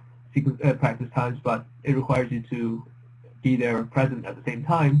bidding practice times, but it requires you to be there present at the same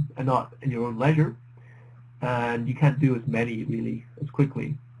time and not in your own leisure. And you can't do as many really as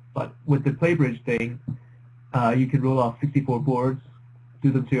quickly. But with the PlayBridge thing, you can roll off 64 boards,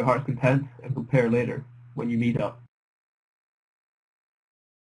 do them to your heart's content, and compare later when you meet up.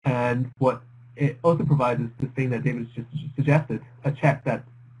 And what it also provides is the thing that David just suggested, a check that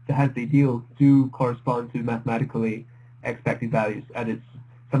the hands they deal do correspond to mathematically expected values, and it's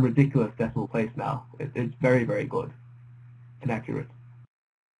some ridiculous decimal place now. It's very, very good and accurate.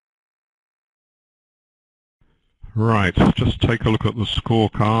 Right, just take a look at the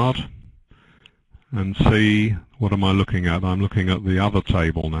scorecard and see, what am I looking at? I'm looking at the other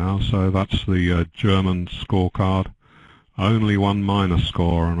table now, so that's the German scorecard. Only one minus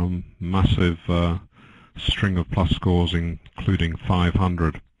score and a massive string of plus scores, including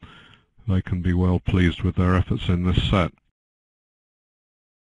 500. They can be well pleased with their efforts in this set.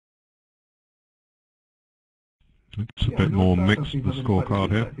 It's a bit more mixed, the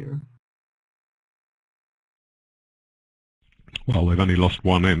scorecard here. Well, they've only lost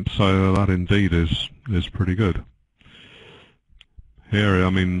 1 imp, so that indeed is pretty good. Here, I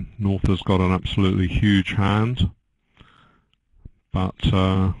mean, North has got an absolutely huge hand, but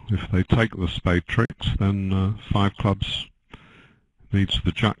if they take the spade tricks, then 5 clubs needs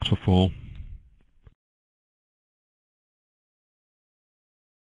the jack to fall.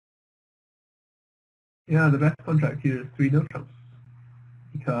 Yeah, the best contract here is 3 no trumps,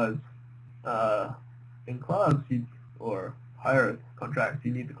 because in clubs or higher contracts,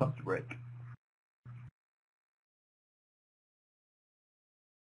 you need the clubs to break.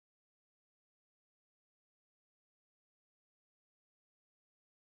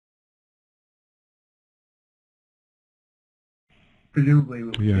 Presumably,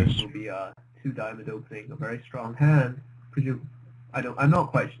 yes, will be a 2 diamond opening, a very strong hand. I'm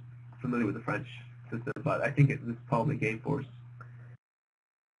not quite familiar with the French system, but I think this is probably game force.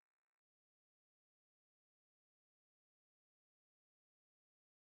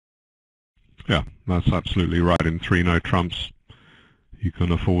 Yeah, that's absolutely right. In 3 no trumps, you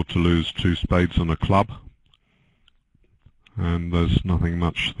can afford to lose 2 spades and a club, and there's nothing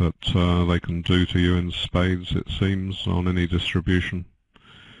much that they can do to you in spades, it seems, on any distribution.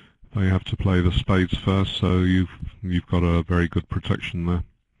 They have to play the spades first, so you've got a very good protection there.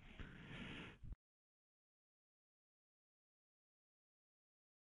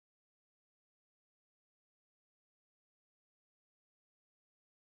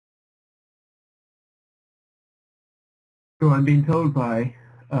 So I'm being told by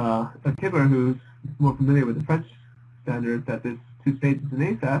a kibber who's more familiar with the French standards that this 2 spades is an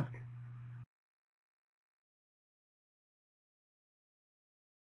ace-ask.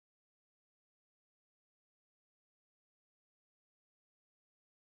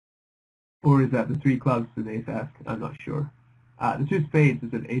 Or is that the 3 clubs is an ace-ask? I'm not sure. The 2 spades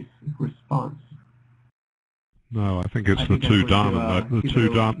is an ace response. No, I think it's the 2 diamond.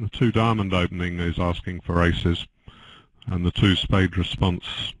 The 2 diamond opening is asking for aces, and the 2 spade response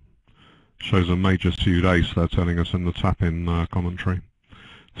shows a major suited ace. They're telling us in the tap-in commentary.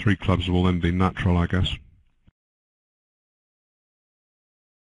 3 clubs will then be natural, I guess.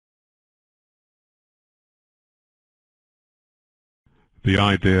 The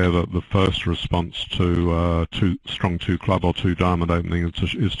idea that the first response to strong 2 club or 2 diamond opening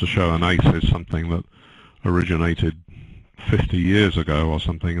is to show an ace is something that originated 50 years ago or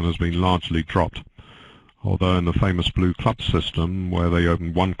something and has been largely dropped. Although in the famous blue club system, where they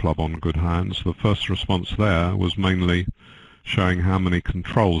opened one club on good hands, the first response there was mainly showing how many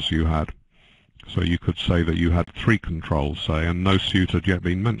controls you had. So you could say that you had 3 controls, say, and no suit had yet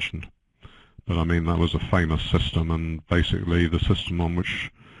been mentioned. But I mean, that was a famous system, and basically the system on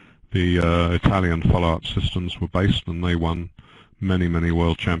which the Italian follow-up systems were based, and they won many, many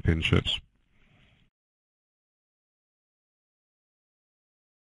world championships.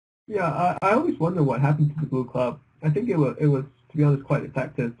 Yeah, I always wonder what happened to the blue club. I think it was, to be honest, quite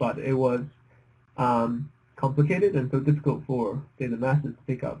effective, but it was complicated and so difficult for, say, the masses to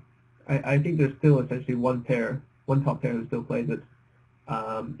pick up. I think there's still essentially one top pair who still plays it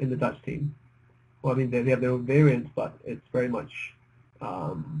in the Dutch team. Well, I mean, they have their own variants, but it's very much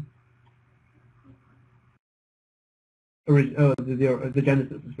the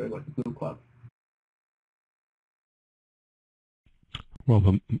genesis is very much the blue club. Well,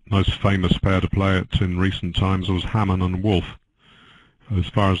 the most famous pair to play it in recent times was Hammond and Wolf. As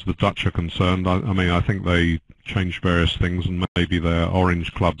far as the Dutch are concerned, I mean, I think they changed various things, and maybe their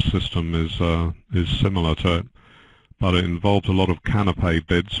orange club system is similar to it. But it involved a lot of canapé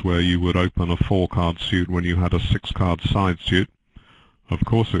bids where you would open a 4-card suit when you had a 6-card side suit. Of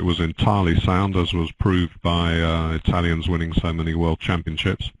course, it was entirely sound, as was proved by Italians winning so many world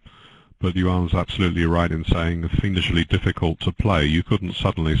championships. But you are absolutely right in saying fiendishly difficult to play. You couldn't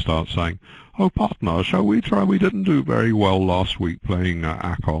suddenly start saying, "Oh, partner, shall we try? We didn't do very well last week playing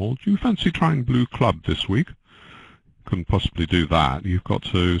Acol. Do you fancy trying blue club this week?" Couldn't possibly do that. You've got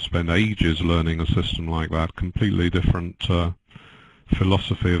to spend ages learning a system like that. Completely different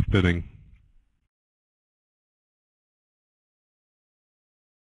philosophy of bidding.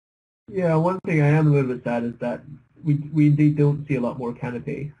 Yeah, one thing I am a little bit sad is that we indeed don't see a lot more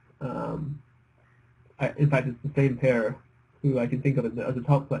canapé. In fact, it's the same pair who I can think of as a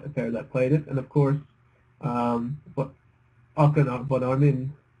top pair that played it, and of course, but Ocken von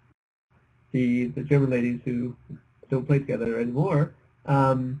Armin, the German ladies who don't play together anymore,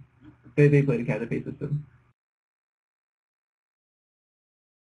 they played a canapé system.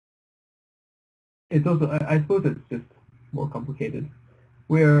 It's also, I suppose, it's just more complicated.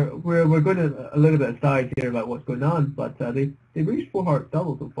 We're going to a little bit aside here about what's going on, but they've reached 4-heart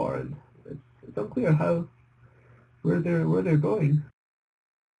double so far, and it's unclear where they're going.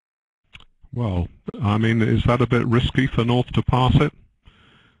 Well, I mean, is that a bit risky for North to pass it?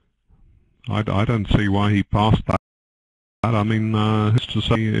 I don't see why he passed that. I mean, who's to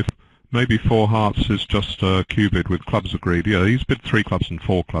say if maybe 4 hearts is just a cubid with clubs agreed. Yeah, he's bid 3 clubs and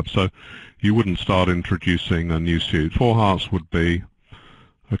 4 clubs, so you wouldn't start introducing a new suit. 4 hearts would be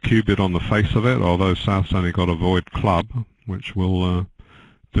a cubid on the face of it, although South's only got a void club, which will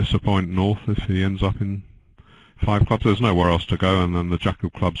disappoint North if he ends up in 5 clubs. There's nowhere else to go, and then the jack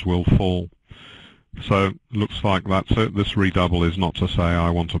of clubs will fall. So looks like that's it. This redouble is not to say I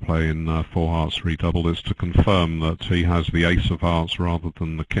want to play in 4 hearts redouble. It's to confirm that he has the ace of hearts rather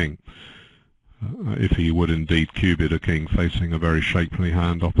than the king. If he would indeed cubid a king facing a very shapely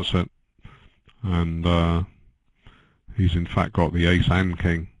hand opposite. And he's in fact got the ace and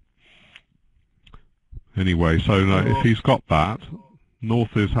king. Anyway, so if he's got that,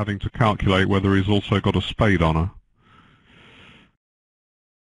 North is having to calculate whether he's also got a spade on her.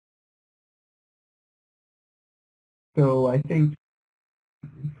 So I think,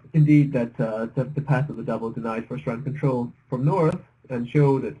 indeed, that the path of the double denied first round control from North and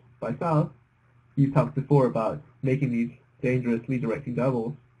showed it by South. You've talked before about making these dangerous lead-directing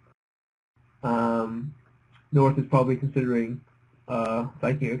doubles. North is probably considering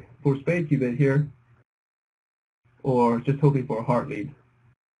liking a 4-spade cubid here, or just hoping for a heart lead.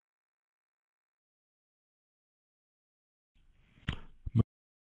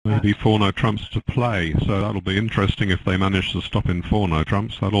 Maybe 4-no trumps to play, so that'll be interesting if they manage to stop in 4-no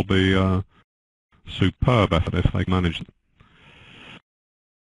trumps. That'll be a superb effort if they manage.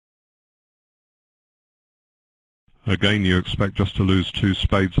 Again, you expect just to lose 2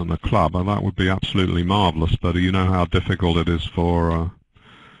 spades and a club, and that would be absolutely marvellous, but you know how difficult it is for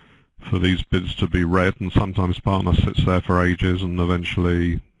these bids to be read, and sometimes partner sits there for ages and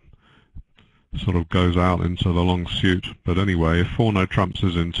eventually sort of goes out into the long suit. But anyway, if 4-no trumps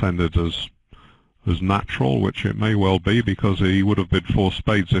is intended as natural, which it may well be, because he would have bid 4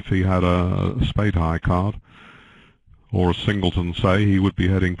 spades if he had a spade high card, or a singleton, say, he would be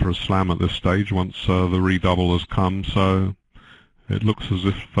heading for a slam at this stage once the redouble has come. So it looks as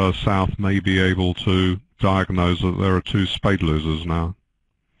if South may be able to diagnose that there are 2 spade losers now.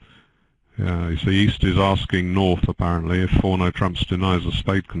 Yeah, you see, East is asking North, apparently, if 4-no trumps denies a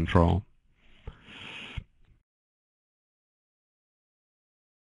spade control.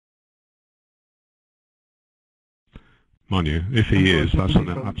 Mind you, if he is, that's an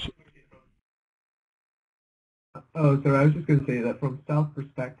absolute... Oh, sorry, I was just going to say that from South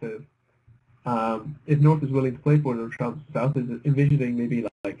perspective, if North is willing to play for no trumps, South is envisioning maybe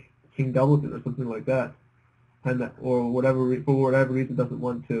like King Doubleton or something like that, and that, or for whatever reason doesn't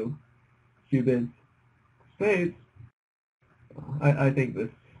want to cube in spades. I think this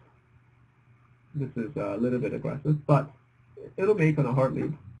is a little bit aggressive, but it'll make on a hard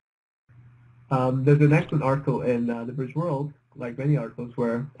lead. There's an excellent article in the British World, like many articles,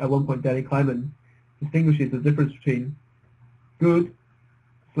 where at one point Danny Kleiman distinguishes the difference between good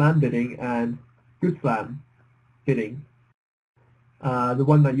slam bidding and good slam bidding. The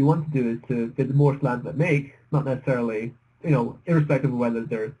one that you want to do is to bid the more slams that make, not necessarily, irrespective of whether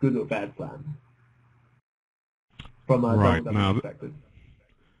they're good or bad slams. From a double perspective.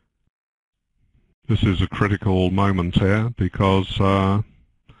 This is a critical moment here because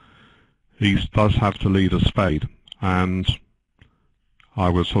East does have to lead a spade, and I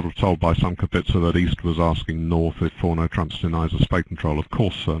was sort of told by some Kapitza that East was asking North if 4-no trumps denies a spade control. Of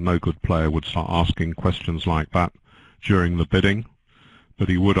course, no good player would start asking questions like that during the bidding, but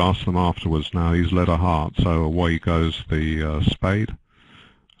he would ask them afterwards. Now he's led a heart, so away goes the spade,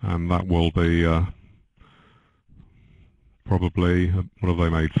 and that will be probably, what have they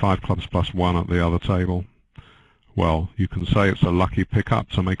made, 5 clubs plus 1 at the other table. Well, you can say it's a lucky pickup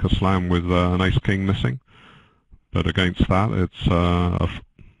to make a slam with an ace-king missing, but against that it's a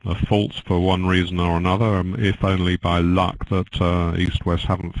fault for one reason or another, if only by luck that East-West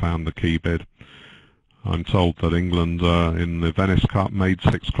haven't found the key bid. I'm told that England in the Venice Cup made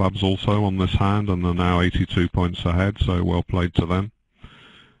 6 clubs also on this hand and are now 82 points ahead, so well played to them.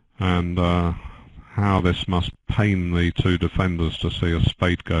 And how this must pain the two defenders to see a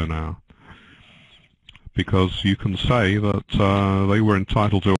spade go now. Because you can say that they were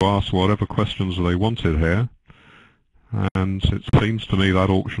entitled to ask whatever questions they wanted here, and it seems to me that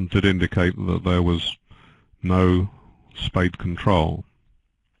auction did indicate that there was no spade control.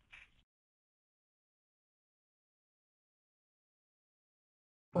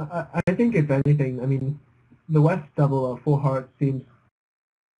 I think if anything, I mean, the West double of 4 hearts seems,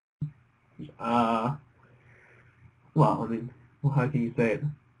 well, I mean, how can you say it?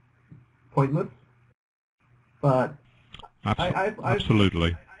 Pointless. But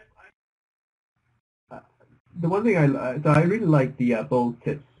absolutely. The one thing I really like the bold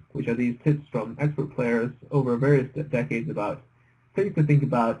tips, which are these tips from expert players over various decades about things to think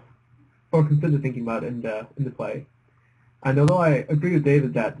about or consider thinking about in the play. And although I agree with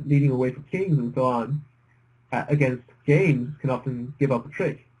David that leading away for kings and so on against games can often give up a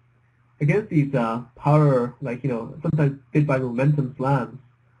trick, against these power, like, sometimes bid by momentum slams,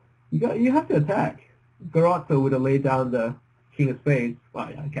 you have to attack. Garazzo would have laid down the king of spades. Well,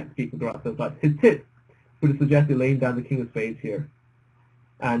 I can't speak for Garazzo, but his tip would have suggested laying down the king of spades here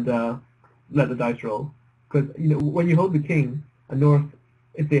and let the dice roll. Because when you hold the king, a North,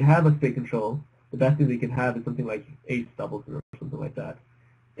 if they have a spade control, the best thing they can have is something like ace doubles or something like that.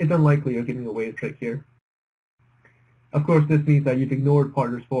 It's unlikely you're giving away a trick here. Of course, this means that you've ignored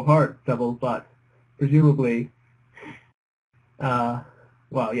partner's 4-heart double, but presumably, well,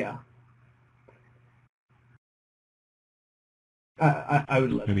 yeah. I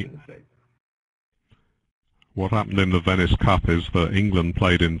would let it stay. What happened in the Venice Cup is that England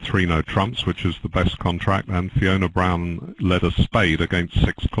played in 3-no trumps, which is the best contract, and Fiona Brown led a spade against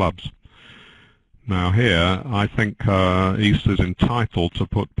 6 clubs. Now here, I think East is entitled to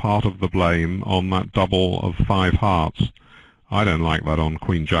put part of the blame on that double of 5 hearts. I don't like that on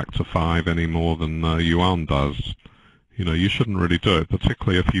Queen Jack to 5 any more than Yuan does. You shouldn't really do it,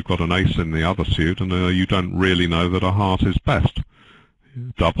 particularly if you've got an ace in the other suit and you don't really know that a heart is best.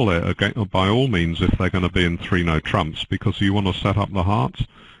 Double it again, by all means, if they're going to be in 3-no trumps, because you want to set up the hearts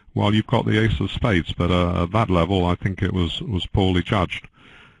while you've got the ace of spades. But at that level, I think it was poorly judged.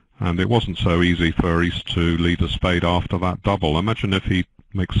 And it wasn't so easy for East to lead a spade after that double. Imagine if he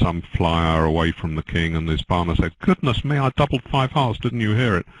makes some flyer away from the king and his partner said, "Goodness me, I doubled 5 hearts, didn't you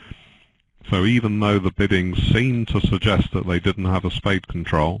hear it?" So even though the bidding seemed to suggest that they didn't have a spade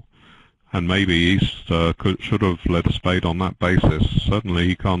control, and maybe East should have led a spade on that basis, certainly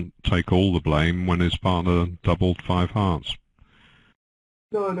he can't take all the blame when his partner doubled 5 hearts.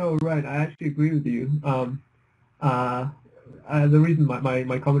 No, right. I actually agree with you. The reason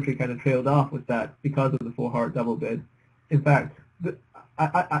my commentary kind of trailed off was that because of the 4-heart double bid. In fact,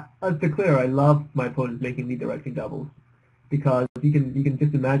 I'll declare I love my opponents making lead directing doubles, because you can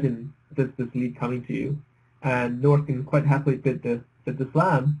just imagine this lead coming to you, and North can quite happily bid the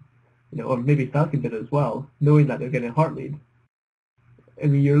slam, or maybe South can bid it as well, knowing that they're getting a heart lead. I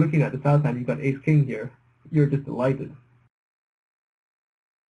mean, you're looking at the South hand, you've got ace king here. You're just delighted.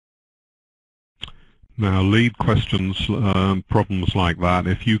 Now, lead questions, problems like that,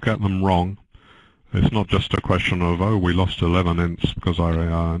 if you get them wrong, it's not just a question of, oh, we lost 11 imps because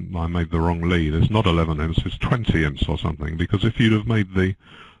I made the wrong lead. It's not 11 imps, it's 20 imps or something, because if you'd have made the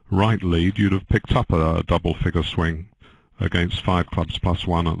right lead, you'd have picked up a double figure swing against 5 clubs plus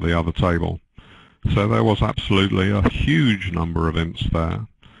 1 at the other table. So there was absolutely a huge number of imps there.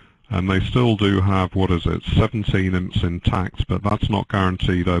 And they still do have, 17 imps intact, but that's not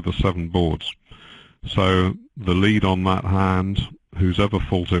guaranteed over 7 boards. So the lead on that hand, whosever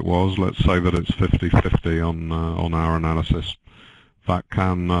fault it was, let's say that it's 50-50 on our analysis, that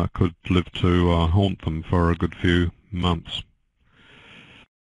could live to haunt them for a good few months.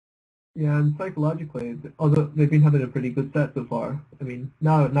 Yeah, and psychologically, although they've been having a pretty good set so far, I mean,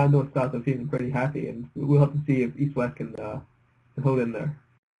 now North South are feeling pretty happy, and we'll have to see if East West can hold in there.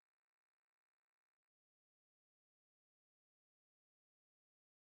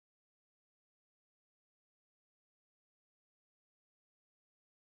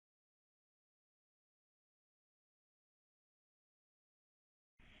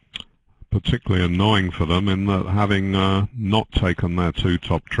 Particularly annoying for them in that having not taken their 2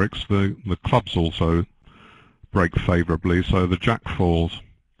 top tricks, the clubs also break favourably, so the jack falls.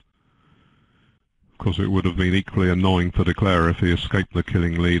 Of course, it would have been equally annoying for Declare if he escaped the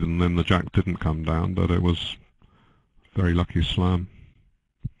killing lead and then the jack didn't come down, but it was a very lucky slam.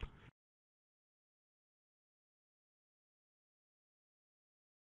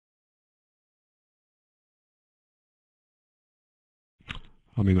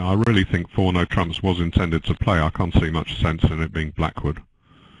 I mean, I really think 4 no trumps was intended to play. I can't see much sense in it being Blackwood,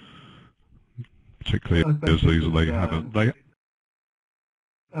 particularly as they haven't.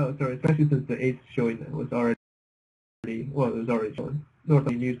 Oh, sorry, especially since the ace showing was already, well, it was already showing. North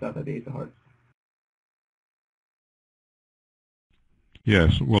knew stuff at the ace of hearts.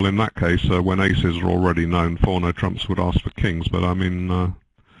 Yes, well, in that case, when aces are already known, 4 no trumps would ask for kings, but I mean,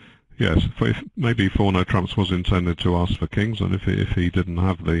 yes, if maybe 4 no trumps was intended to ask for kings, and if he didn't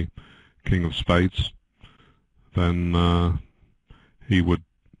have the king of spades, then he would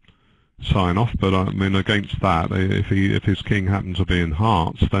sign off. But I mean, against that, if his king happened to be in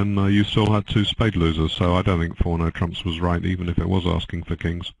hearts, then you still had 2 spade losers. So I don't think 4 no trumps was right, even if it was asking for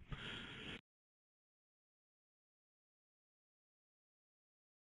kings.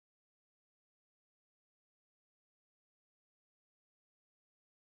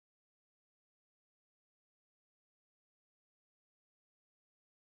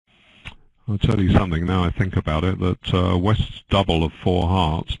 I'll tell you something now I think about it, that West's double of 4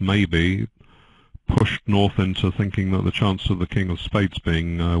 hearts maybe pushed North into thinking that the chance of the king of spades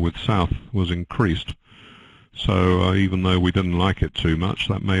being with South was increased. So even though we didn't like it too much,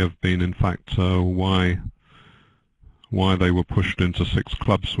 that may have been in fact why they were pushed into 6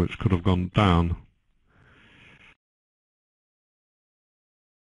 clubs, which could have gone down.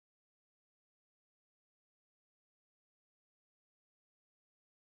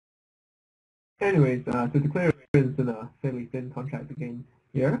 Anyways, to declare is in a fairly thin contract again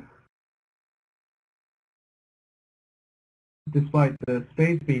here. Despite the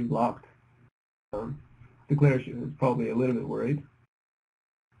spades being blocked, Declare is probably a little bit worried.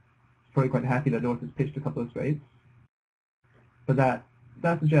 He's probably quite happy that North has pitched a couple of spades. But that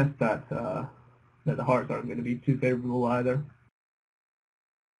suggests that that the hearts aren't going to be too favorable either.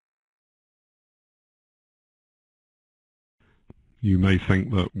 You may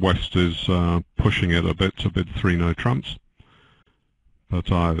think that West is pushing it a bit to bid 3 no trumps,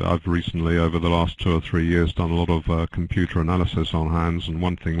 but I've recently, over the last 2 or 3 years, done a lot of computer analysis on hands, and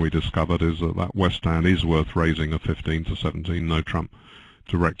one thing we discovered is that West hand is worth raising a 15 to 17 no trump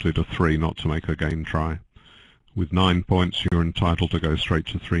directly to 3, not to make a game try. With 9 points, you're entitled to go straight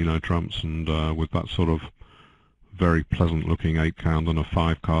to 3 no trumps, and with that sort of very pleasant looking 8 count and a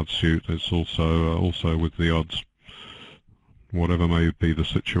 5 card suit, it's also with the odds. Whatever may be the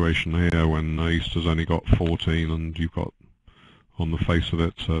situation here, when East has only got 14 and you've got, on the face of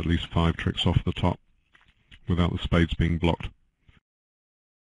it, at least 5 tricks off the top without the spades being blocked.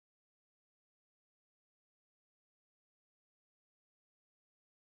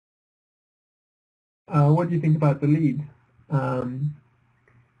 What do you think about the lead?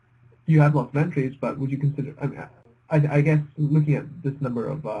 You have lots of entries, but would you consider, I guess looking at this number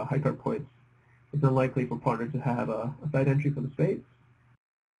of high card points, it's unlikely for partner to have a side entry for the spades?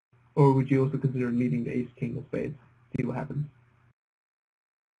 Or would you also consider leading the ace-king of spades? See what happens.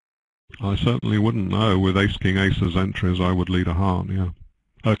 I certainly wouldn't know. With ace-king aces entries, I would lead a heart, yeah.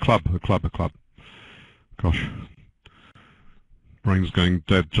 A club. Gosh. brain's going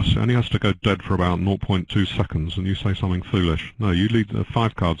dead. Just only has to go dead for about 0.2 seconds, and you say something foolish. No, you lead a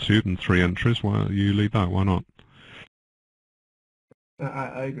 5-card suit and 3 entries. Why you lead that? Why not?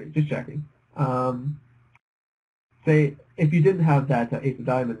 I agree. Just checking. Say if you didn't have that ace of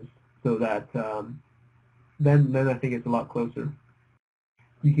diamonds, so that then I think it's a lot closer.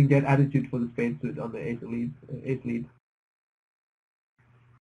 You can get attitude for the spade suit on the ace lead.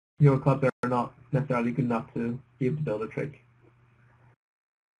 Your clubs are not necessarily good enough to be able to build a trick.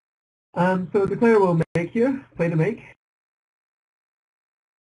 So the player will make here, play to make.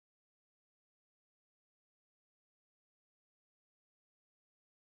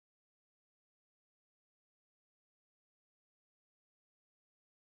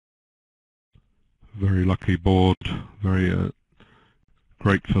 Very lucky board. Very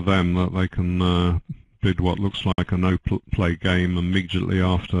great for them that they can bid what looks like a no-play game immediately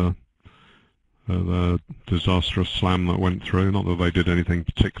after the disastrous slam that went through. Not that they did anything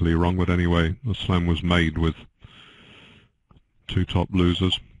particularly wrong, but anyway, the slam was made with 2 top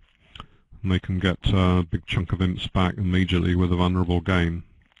losers. And they can get a big chunk of imps back immediately with a vulnerable game.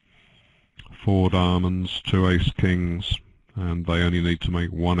 4 diamonds, 2 ace kings, and they only need to make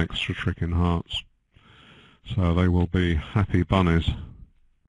 1 extra trick in hearts. So they will be happy bunnies.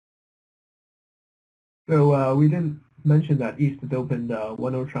 So we didn't mention that East had opened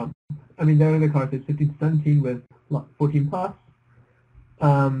 1-0 trump. I mean, there are the cards at 15-17 with 14 plus.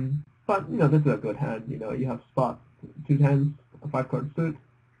 But, this is a good hand. You have spot 2 tens, a 5-card suit.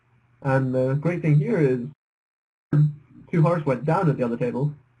 And the great thing here is 2 hearts went down at the other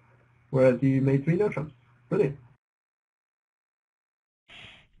table, whereas you made 3 no trumps. Brilliant.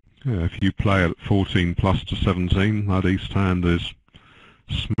 Yeah, if you play at 14 plus to 17, that East hand is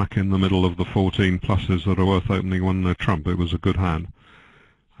smack in the middle of the 14 pluses that are worth opening 1 no trump. It was a good hand.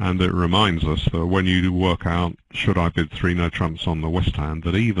 And it reminds us that when you work out, should I bid 3 no trumps on the West hand,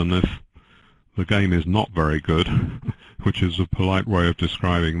 that even if the game is not very good, which is a polite way of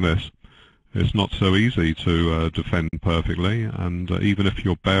describing this, it's not so easy to defend perfectly, and even if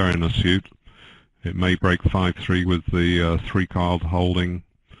you're bare in a suit, it may break 5-3 with the 3-card holding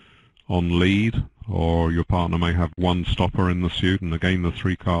on lead, or your partner may have 1 stopper in the suit, and again the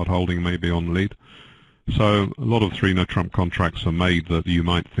 3-card holding may be on lead. So a lot of 3 no trump contracts are made that you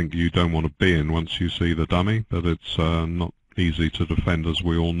might think you don't want to be in once you see the dummy, but it's not easy to defend, as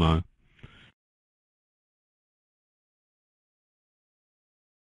we all know.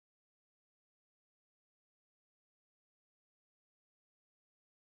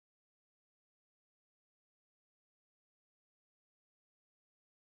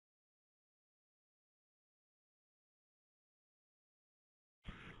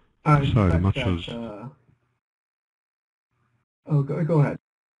 So much as... go ahead.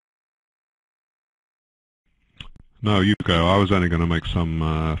 No, you go. I was only going to make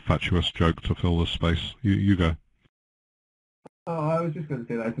some fatuous joke to fill the space. You go. Oh, I was just going to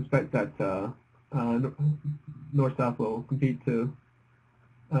say that I suspect that North-South will compete to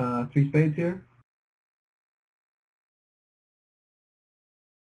 3 spades here.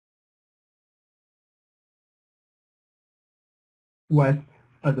 West,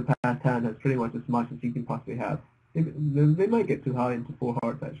 as a past hand, has pretty much as much as you can possibly have. They might get too high into 4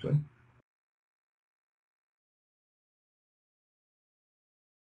 hearts, actually.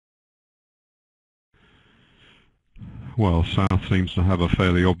 Well, South seems to have a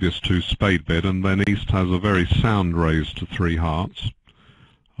fairly obvious 2 spade bid, and then East has a very sound raise to 3 hearts.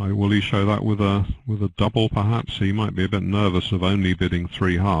 Will he show that with a double, perhaps? He might be a bit nervous of only bidding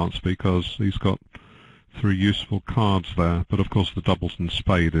 3 hearts because he's got 3 useful cards there. But of course the doubles and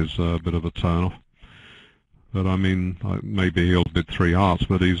spade is a bit of a turn-off. But I mean, maybe he'll bid 3 hearts,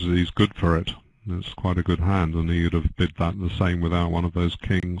 but he's good for it. It's quite a good hand, and he would have bid that the same without one of those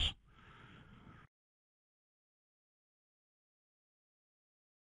kings.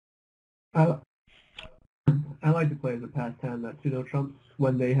 I like to play as a past hand that 2 no trumps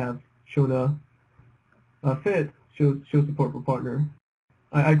when they have shown a fit, show support for partner.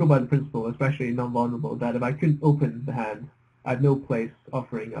 I go by the principle, especially non-vulnerable, that if I couldn't open the hand, I have no place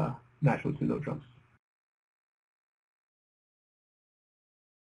offering a natural 2 no trumps.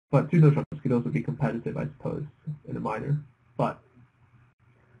 But 2 no trumps could also be competitive, I suppose, in a minor. But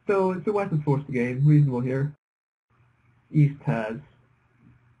so West is forced to game, reasonable here. East has,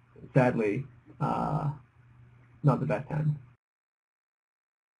 sadly, not the best hand.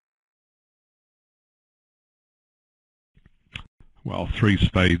 Well, 3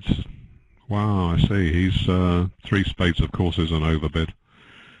 spades. Wow, I see. He's 3 spades, of course, is an overbid.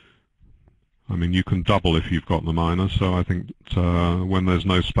 I mean, you can double if you've got the minor, so I think when there's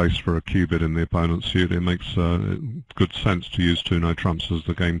no space for a cubit in the opponent's suit, it makes good sense to use 2 no trumps as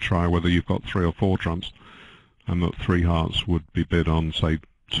the game try, whether you've got 3 or 4 trumps, and that 3 hearts would be bid on, say,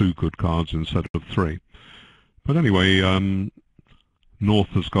 2 good cards instead of 3. But anyway, North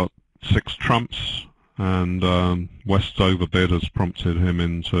has got 6 trumps, and West's overbid has prompted him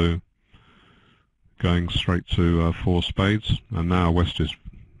into going straight to 4 spades, and now West is...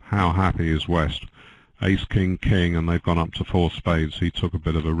 How happy is West? Ace, King, King, and they've gone up to 4 spades. He took a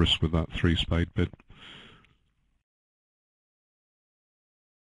bit of a risk with that 3 spade bid.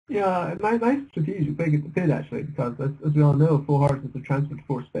 Yeah, nice strategic bid actually, because as we all know, 4 hearts is a transfer to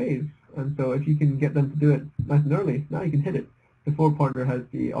 4 spades, and so if you can get them to do it nice and early, now you can hit it before partner has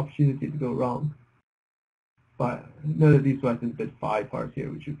the opportunity to go wrong. But none of these West bid 5 hearts here,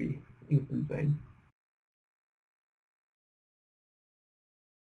 which would be insane.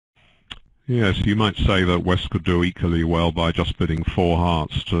 Yes, you might say that West could do equally well by just bidding 4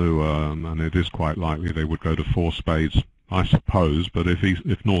 hearts too, and it is quite likely they would go to 4 spades, I suppose. But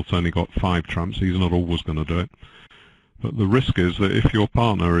if North's only got 5 trumps, he's not always going to do it. But the risk is that if your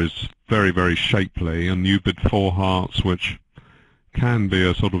partner is very, very shapely and you bid 4 hearts, which can be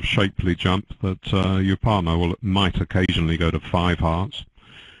a sort of shapely jump, that your partner might occasionally go to 5 hearts.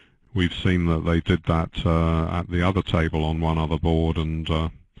 We've seen that they did that at the other table on one other board,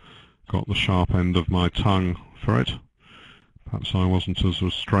 and got the sharp end of my tongue for it. Perhaps I wasn't as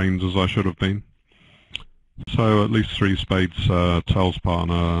restrained as I should have been. So at least 3 spades tells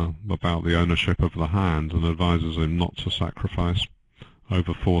partner about the ownership of the hand and advises him not to sacrifice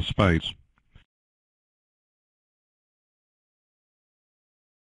over 4 spades.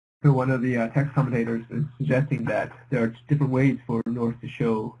 So one of the text commentators is suggesting that there are different ways for North to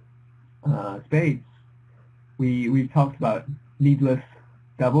show spades. We've talked about needless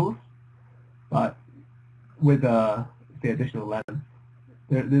doubles, but with the additional length,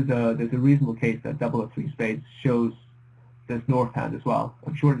 there's a reasonable case that double of 3 spades shows this North hand as well.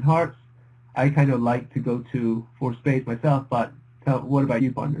 On shorted hearts, I kind of like to go to 4 spades myself, but what about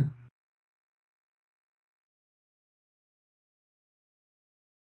you, partner?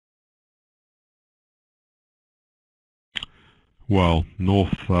 Well,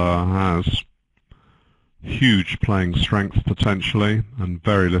 North has huge playing strength potentially and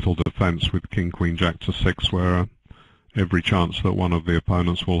very little defence with King, Queen, Jack to 6, where every chance that one of the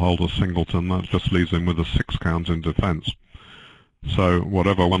opponents will hold a singleton, that just leaves him with a 6 count in defence. So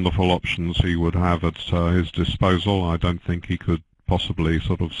whatever wonderful options he would have at his disposal, I don't think he could possibly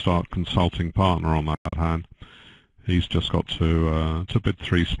sort of start consulting partner on that hand. He's just got to bid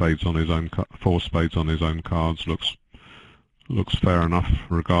 3 spades on his own, 4 spades on his own cards. Looks fair enough,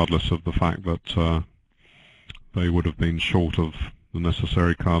 regardless of the fact that they would have been short of the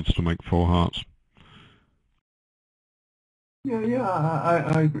necessary cards to make 4 hearts. Yeah,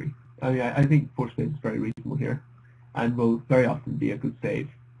 I agree. I mean, I think 4 spades is very reasonable here, and will very often be a good save,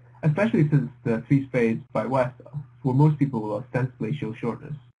 especially since the 3 spades by West, for most people, will ostensibly show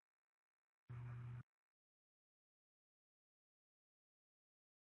shortness.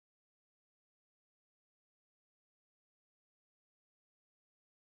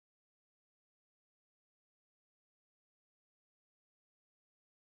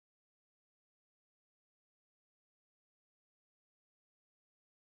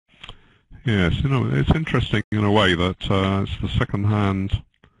 Yes, you know, it's interesting in a way that it's the second hand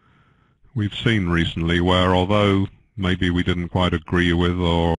we've seen recently where, although maybe we didn't quite agree with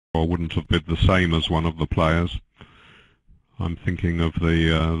or wouldn't have bid the same as one of the players, I'm thinking of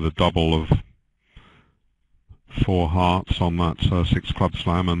the double of 4 hearts on that 6 club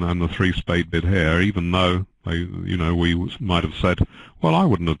slam and the 3 spade bid here, even though we might have said, well, I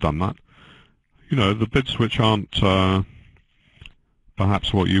wouldn't have done that. You know, the bids which aren't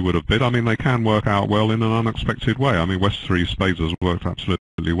perhaps what you would have bid, I mean, they can work out well in an unexpected way. I mean, West 3 spades has worked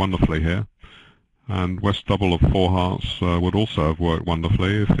absolutely wonderfully here, and West double of 4 hearts would also have worked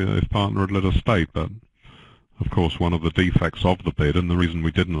wonderfully if partner had led a spade. But of course, one of the defects of the bid, and the reason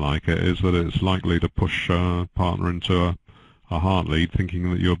we didn't like it, is that it's likely to push partner into a heart lead,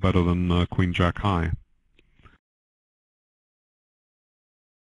 thinking that you're better than Queen Jack high.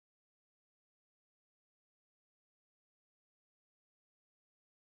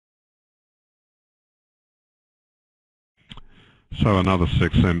 So another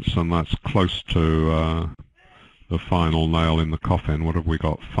 6 imps, and that's close to the final nail in the coffin. What have we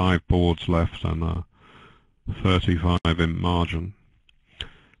got? 5 boards left and a 35 imp margin.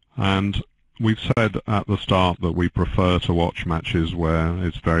 And we've said at the start that we prefer to watch matches where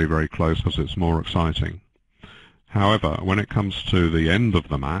it's very, very close because it's more exciting. However, when it comes to the end of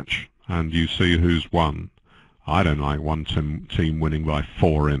the match and you see who's won. I don't like one team winning by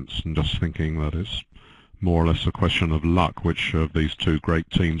 4 imps and just thinking that it's more or less a question of luck which of these two great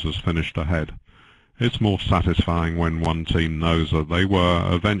teams has finished ahead. It's more satisfying when one team knows that they were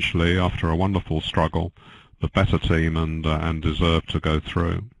eventually, after a wonderful struggle, the better team and deserved to go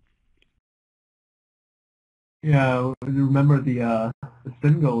through. Yeah, I remember the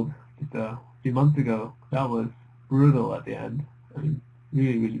Spin Gold just a few months ago. That was brutal at the end. I mean,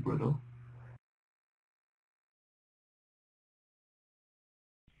 really, really brutal.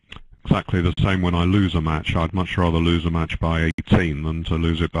 Exactly the same when I lose a match. I'd much rather lose a match by 18 than to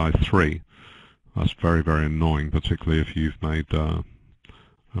lose it by 3. That's very, very annoying, particularly if you've made a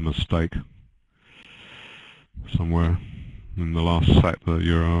mistake somewhere in the last set that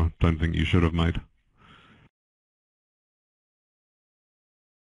you don't think you should have made.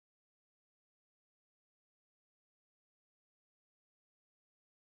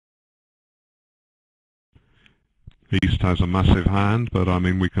 East has a massive hand, but I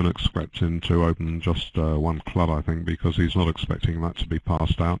mean we can expect him to open just one club, I think, because he's not expecting that to be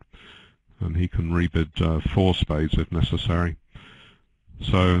passed out, and he can rebid 4 spades if necessary.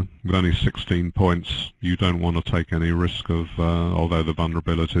 So with only 16 points, you don't want to take any risk of, although the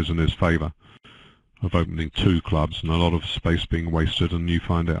vulnerability is in his favour, of opening 2 clubs and a lot of space being wasted, and you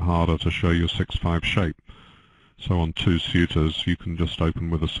find it harder to show your 6-5 shape. So on 2 suitors, you can just open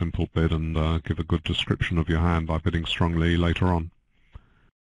with a simple bid and give a good description of your hand by bidding strongly later on.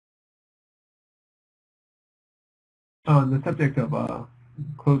 On the subject of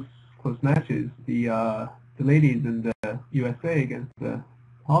close matches, the ladies in the USA against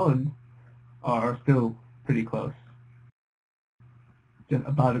Holland are still pretty close. Just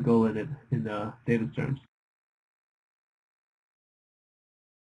about a goal in it in Davis terms.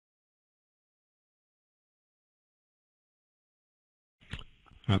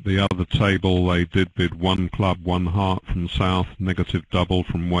 At the other table, they did bid 1 club, 1 heart from south, negative double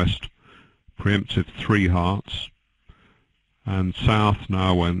from west, preemptive 3 hearts, and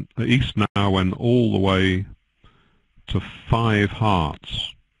east now went all the way to 5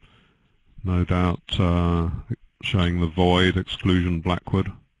 hearts. No doubt showing the void, exclusion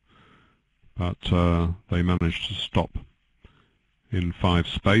Blackwood, but they managed to stop in 5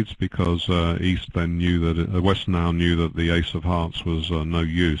 spades because East then knew that West now knew that the ace of hearts was no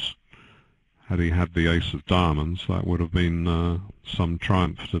use. Had he had the ace of diamonds, that would have been some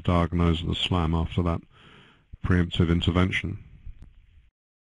triumph to diagnose the slam after that preemptive intervention.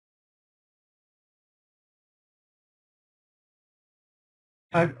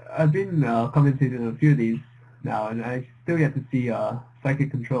 I've been commentating a few of these now, and I still yet to see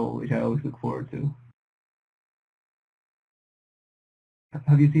Psychic Control, which I always look forward to.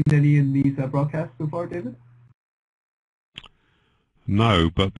 Have you seen any in these broadcasts so far, David? No,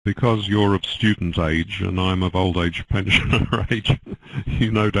 but because you're of student age and I'm of old age pensioner age, you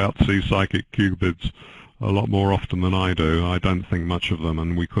no doubt see psychic cupids a lot more often than I do. I don't think much of them,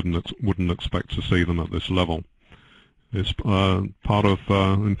 and we wouldn't expect to see them at this level. It's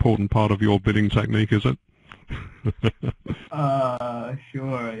important part of your bidding technique, is it?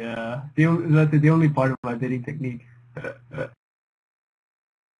 Sure, yeah. That's the only part of my bidding technique.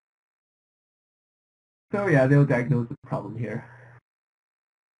 So yeah, they'll diagnose the problem here.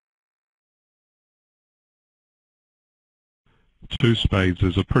 Two spades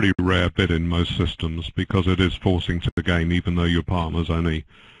is a pretty rare bid in most systems because it is forcing to the game even though your partners only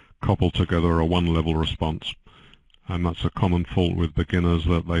cobble together a 1-level response. And that's a common fault with beginners,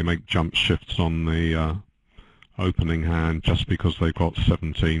 that they make jump shifts on the opening hand just because they've got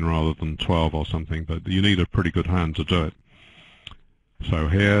 17 rather than 12 or something, but you need a pretty good hand to do it. So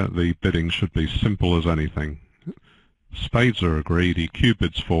here the bidding should be simple as anything. Spades are agreed, he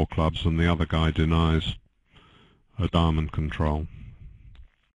cupids 4 clubs and the other guy denies a diamond control.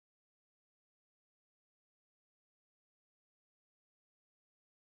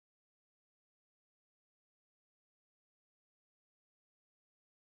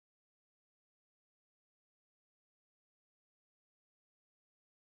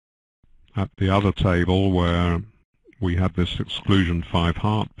 At the other table, where we had this exclusion 5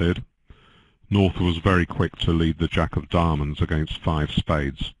 heart bid, North was very quick to lead the jack of diamonds against 5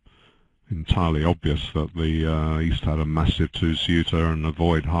 spades. Entirely obvious that the East had a massive 2-suitor and a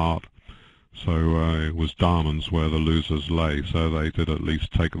void heart, so it was diamonds where the losers lay, so they did at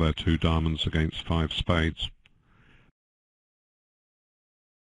least take their 2 diamonds against 5 spades.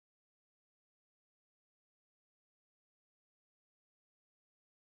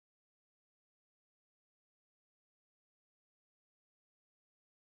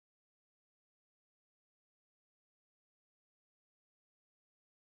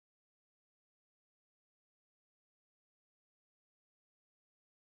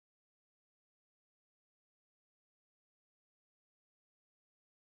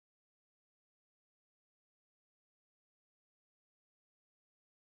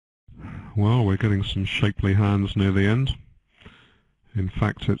 Well, we're getting some shapely hands near the end. In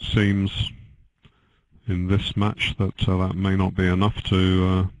fact, it seems in this match that that may not be enough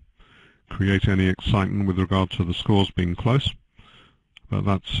to create any excitement with regard to the scores being close. But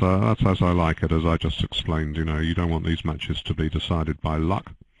that's as I like it, as I just explained. You know, you don't want these matches to be decided by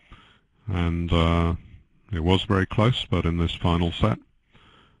luck. And it was very close, but in this final set,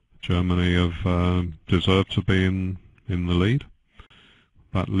 Germany have deserved to be in the lead.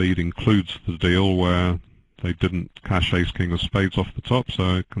 That lead includes the deal where they didn't cash ace-king of spades off the top,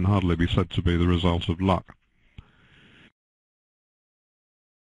 so it can hardly be said to be the result of luck.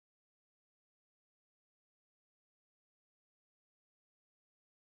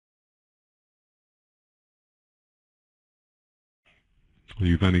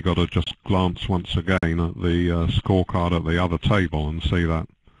 You've only got to just glance once again at the scorecard at the other table and see that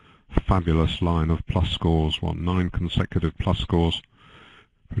fabulous line of plus scores, 9 consecutive plus scores,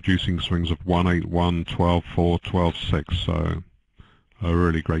 producing swings of 1-8-1, 12-4, 12-6, so a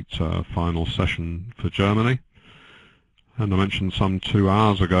really great final session for Germany. And I mentioned some 2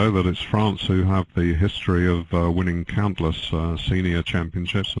 hours ago that it's France who have the history of winning countless senior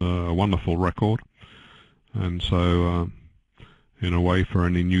championships, a wonderful record. And so, in a way, for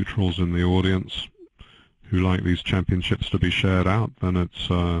any neutrals in the audience who like these championships to be shared out, then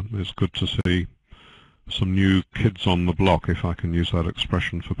it's good to see some new kids on the block, if I can use that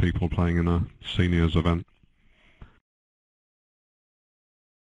expression for people playing in a seniors event.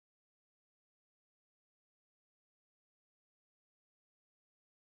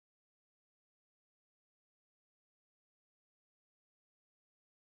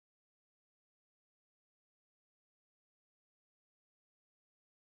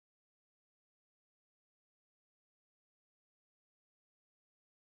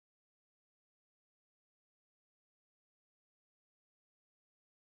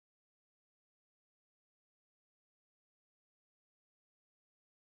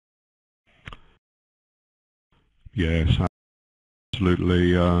 Yes,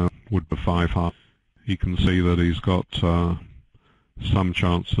 absolutely would be 5 hearts. He can see that he's got some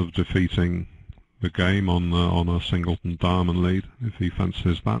chance of defeating the game on a singleton diamond lead if he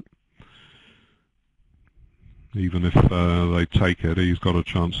fancies that. Even if they take it, he's got a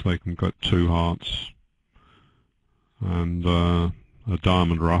chance they can get 2 hearts and a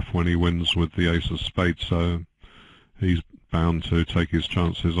diamond ruff when he wins with the ace of spades, so he's bound to take his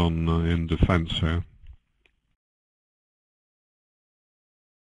chances on in defence here.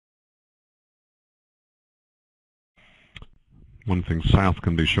 One thing South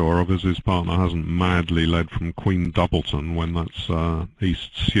can be sure of is his partner hasn't madly led from Queen Doubleton when that's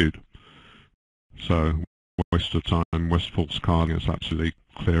East suit. So, waste of time, Westfall's carding, it's absolutely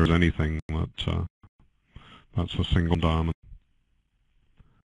clear as anything that that's a single diamond.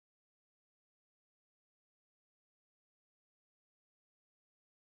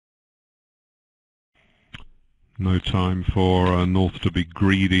 No time for North to be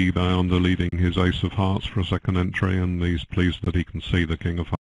greedy by underleading his ace of hearts for a second entry, and he's pleased that he can see the king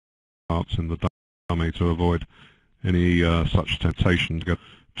of hearts in the dummy to avoid any such temptation to get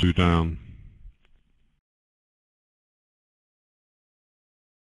 2 down.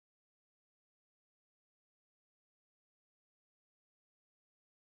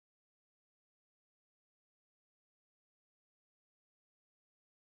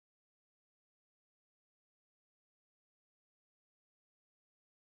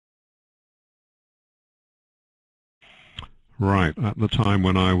 Right, at the time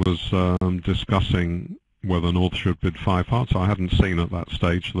when I was discussing whether North should bid 5 hearts, I hadn't seen at that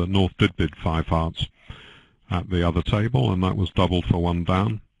stage that North did bid 5 hearts at the other table, and that was doubled for 1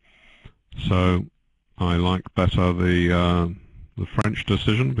 down. So I like better the French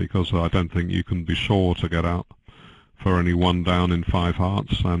decision, because I don't think you can be sure to get out for only 1 down in 5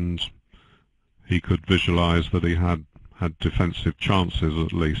 hearts, and he could visualize that he had defensive chances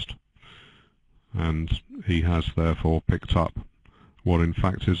at least. And he has therefore picked up what in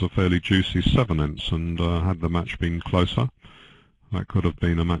fact is a fairly juicy 7-inch, and had the match been closer, that could have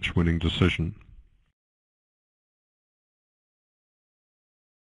been a match-winning decision.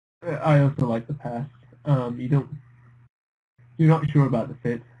 I also like the pass. You're not sure about the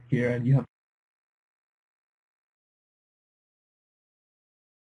fit here, and you have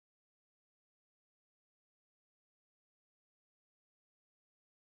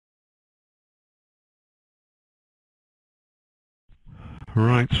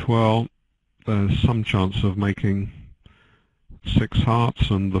Right, well, there's some chance of making 6 hearts,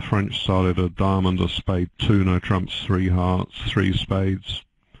 and the French started a diamond, a spade, 2 no trumps, 3 hearts, 3 spades,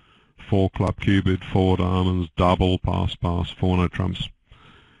 4 club cupid, 4 diamonds, double, pass, 4 no trumps.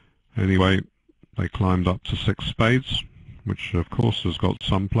 Anyway, they climbed up to 6 spades, which of course has got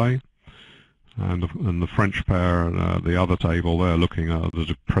some play. And the French pair at the other table, they're looking at the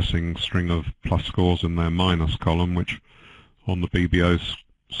depressing string of plus scores in their minus column, which on the BBO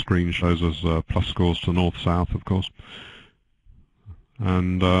screen shows as plus scores to north-south, of course.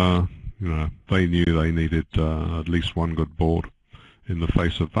 And you know, they knew they needed at least one good board in the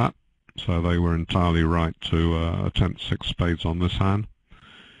face of that, so they were entirely right to attempt 6 spades on this hand.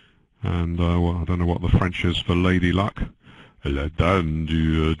 And well, I don't know what the French is for lady luck. La dame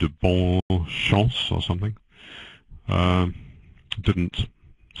de bon chance or something. Didn't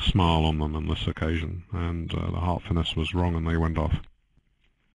smile on them on this occasion, and the heart finesse was wrong and they went off.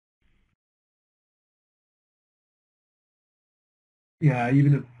 Yeah,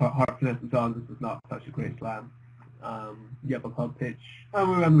 even if heart finesse is on, this is not such a great slam. You have a club pitch.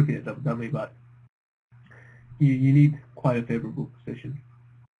 I'm looking at double dummy, but you need quite a favorable position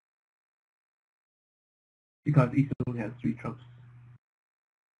because East only has 3 trumps.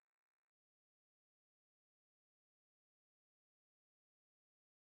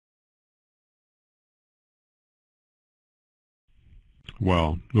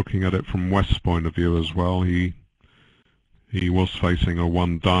 Well, looking at it from West's point of view as well, he was facing a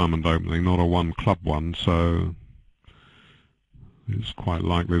 1 diamond opening, not a 1 club one, so it's quite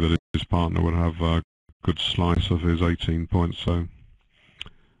likely that his partner would have a good slice of his 18 points, so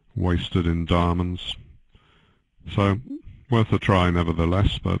wasted in diamonds. So worth a try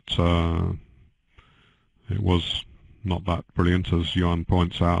nevertheless, but it was not that brilliant as Yuan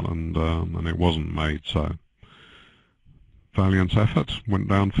points out, and it wasn't made, so valiant effort, went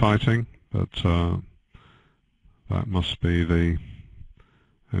down fighting, but that must be the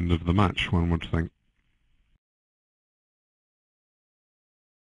end of the match, one would think.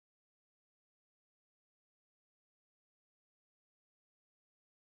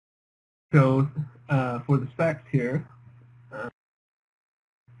 So for the specs here,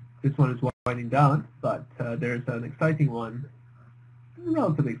 this one is winding down, but there's an exciting one, a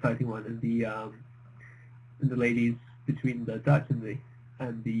relatively exciting one in the ladies between the Dutch and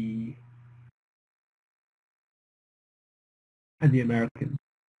the Americans.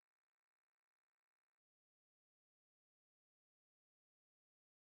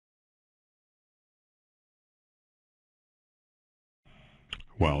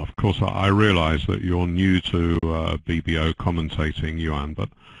 Well, of course, I realise that you're new to BBO commentating, Yuan, but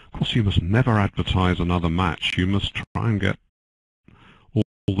of course you must never advertise another match. You must try and get all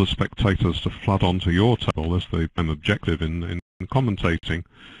the spectators to flood onto your table. That's the objective in commentating.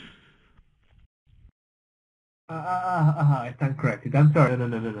 I stand corrected. I'm sorry.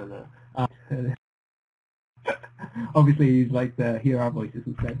 No. Obviously, you'd like to hear our voices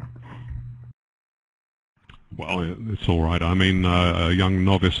instead. Well, it's all right. I mean, a young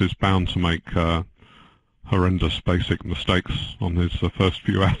novice is bound to make horrendous basic mistakes on his first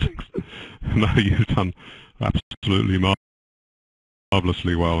few outings. No, you've done absolutely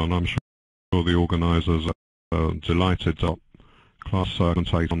marvellously well, and I'm sure the organisers are delighted to class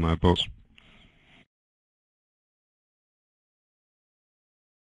commentate on their books.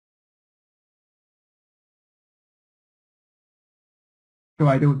 So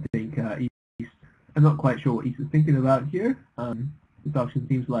I don't think East. I'm not quite sure what East is thinking about here. This option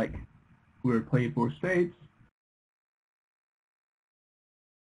seems like we're playing 4 spades.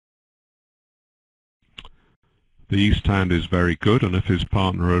 The East hand is very good, and if his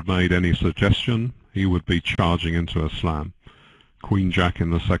partner had made any suggestion, he would be charging into a slam. Queen-Jack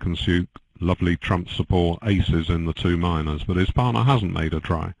in the second suit, lovely trump support, aces in the 2 minors, but his partner hasn't made a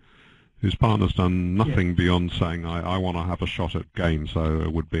try. His partner's done nothing beyond saying, I want to have a shot at game, so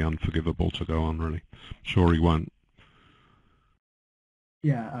it would be unforgivable to go on, really. Sure he won't.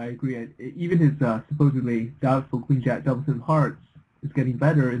 Yeah, I agree. Even his supposedly doubtful Queen-Jack Doubleton hearts is getting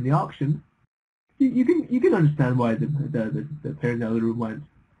better in the auction. You can understand why the pair in the other room went.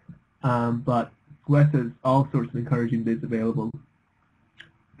 But West has all sorts of encouraging bids available.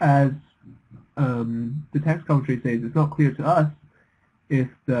 As the text commentary says, it's not clear to us if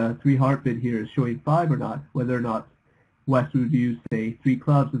the 3 heart bid here is showing 5 or not, whether or not West would use, say, 3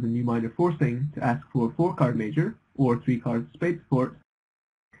 clubs as a new minor forcing to ask for a 4-card major, or 3 cards spade support.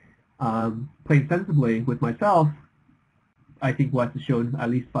 Playing sensibly with myself, I think West has shown at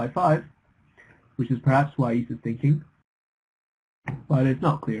least 5-5, which is perhaps why East is thinking, but it's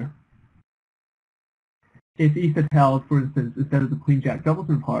not clear. If East had held, for instance, instead of the Queen-Jack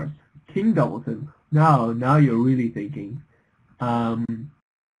Doubleton hearts, King Doubleton, now you're really thinking.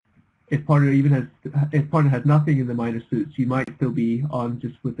 If partner has nothing in the minor suits, you might still be on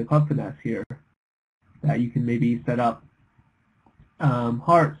just with the club finesse here, that you can maybe set up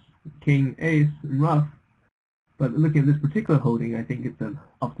hearts king ace and rough. But looking at this particular holding, I think it's an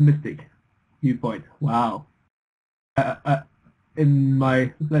optimistic viewpoint. Wow. In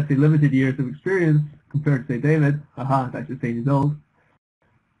my, let's say, limited years of experience, compared to, say, David, that's just saying he's old,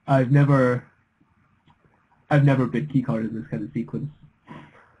 I've never bid keycard in this kind of sequence.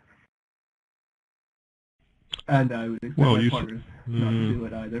 And I would expect my partners not to do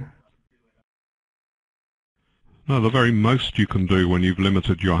it either. No, the very most you can do when you've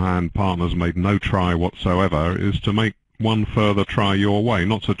limited your hand, partners made no try whatsoever, is to make one further try your way,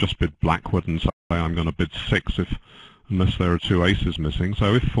 not to just bid blackward and say I'm going to bid 6 unless there are 2 aces missing.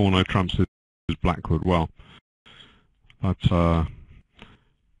 So if 4 no trumps is blackward, well, that's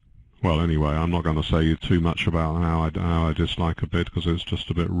well, anyway, I'm not going to say too much about how I dislike a bid, because it's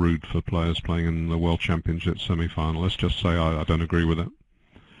just a bit rude for players playing in the World Championship semi-final. Let's just say I don't agree with it.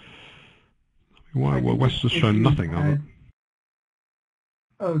 Well, West has shown nothing of it.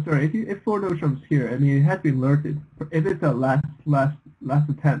 Oh, sorry. If 4 no trumps here, I mean, it has been alerted. If it's a last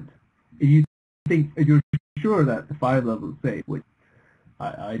attempt, if you think, if you're sure that the 5 level is safe, which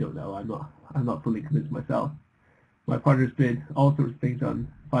I don't know, I'm not fully convinced myself. My partner's bid all sorts of things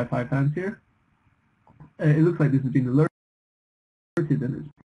on 5-5 hands here. It looks like this has been alerted, and it's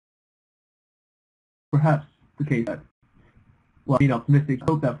perhaps the case that, well, being optimistic,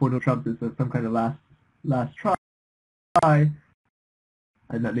 hope that 4 no trumps is some kind of last try, and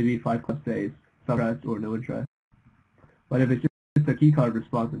that maybe 5 club stays, some interest or no interest. But if it's just a keycard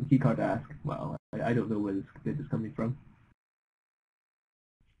response and keycard ask, well, I don't know where this bid is coming from.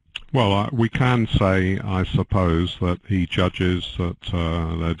 Well, we can say, I suppose, that he judges that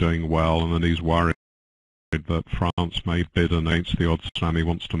they're doing well, and that he's worried that France may bid against the odds slam. He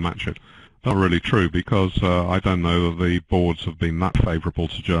wants to match it. Not really true, because I don't know that the boards have been that favourable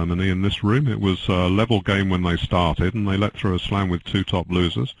to Germany in this room. It was a level game when they started, and they let through a slam with 2 top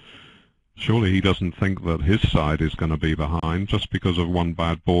losers. Surely he doesn't think that his side is going to be behind just because of one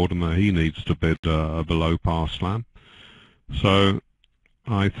bad board and that he needs to bid a below par slam. So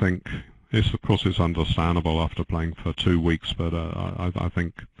I think, of course it's understandable after playing for 2 weeks, but I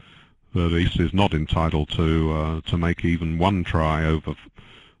think that East is not entitled to make even one try over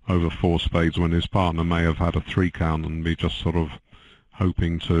 4 spades when his partner may have had a 3 count and be just sort of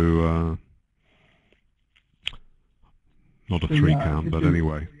hoping to not a 3 count, but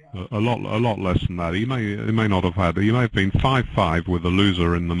anyway, a lot less than that. He may not have had. He may have been 5-5 with a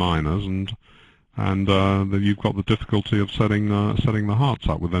loser in the minors, and you've got the difficulty of setting the hearts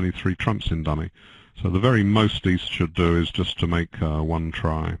up with only 3 trumps in dummy. So the very most East should do is just to make one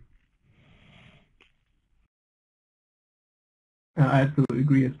try. I absolutely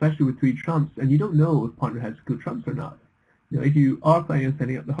agree, especially with 3 trumps, and you don't know if partner has good trumps or not. You know, if you are planning on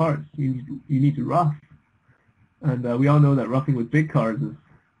setting up the hearts, you need to rough, and we all know that roughing with big cards is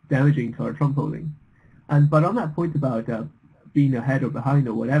damaging to our trump holding. But on that point about being ahead or behind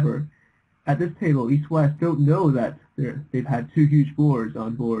or whatever, at this table, East-West don't know that they've had 2 huge boards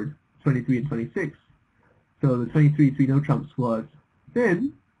on board 23 and 26. So the 23 3 no trumps was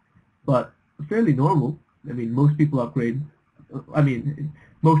thin, but fairly normal. I mean, most people upgrade. I mean,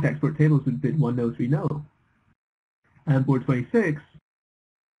 most expert tables would bid 1 no 3 no. And board 26.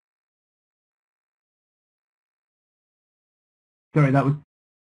 Sorry, that was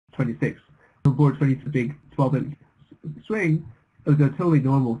 26. So board 26, big 12-inch swing. It was a totally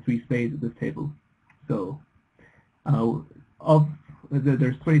normal 3 spades at this table. So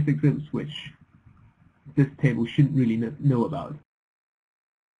there's 26 imps which this table shouldn't really know about.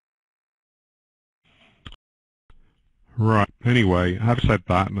 Right. Anyway, having said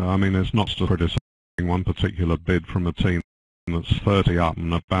that, I mean, it's not to criticizing one particular bid from a team that's 30 up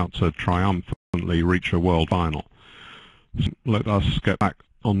and about to triumphantly reach a world final. So let us get back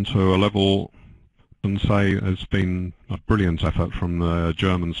onto a level and say it's been a brilliant effort from the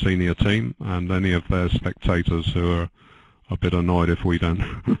German senior team and any of their spectators who are a bit annoyed if we don't,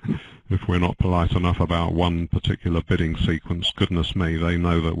 if we're not polite enough about one particular bidding sequence. Goodness me, they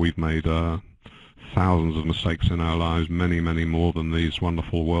know that we've made thousands of mistakes in our lives, many, many more than these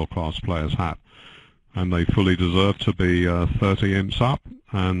wonderful world-class players had. And they fully deserve to be 30 imps up,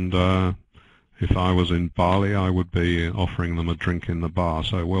 and if I was in Bali, I would be offering them a drink in the bar,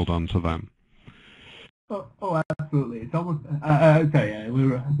 so well done to them. Oh, absolutely. It's almost, I'll tell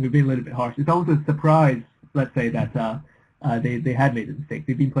you, we're being a little bit harsh. It's almost a surprise, let's say, that they had made a mistake.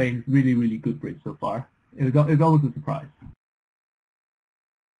 They've been playing really, really good bridge so far. It was almost a surprise.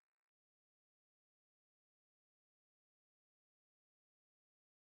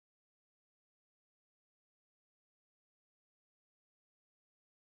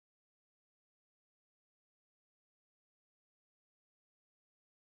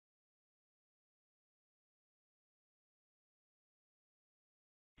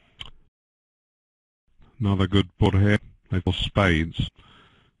 Another good board here. They draw spades,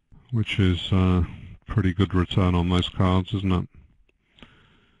 which is pretty good return on those cards, isn't it?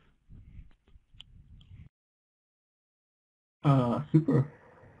 Super.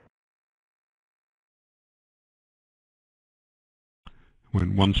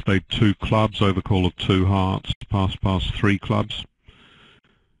 Went one spade, two clubs, overcall of two hearts, pass 3 clubs.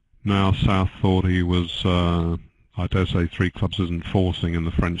 Now South thought he was, I dare say 3 clubs isn't forcing in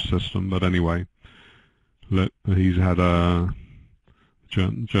the French system, but anyway, he's had a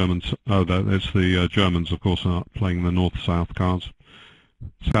Germans, it's the Germans, of course, are playing the North-South cards.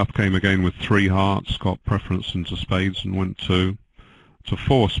 South came again with 3 hearts, got preference into spades, and went to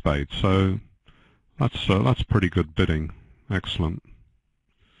 4 spades. So that's pretty good bidding. Excellent.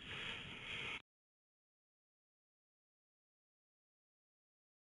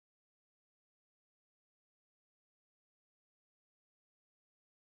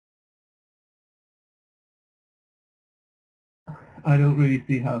 I don't really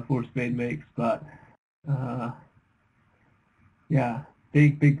see how 4 spade makes, but yeah,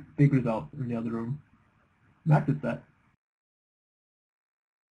 big result in the other room. Massive set.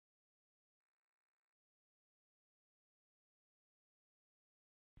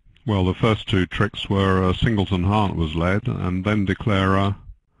 Well, the first 2 tricks were Singleton Heart was led, and then Declarer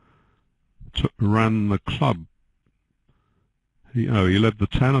ran the club. He led the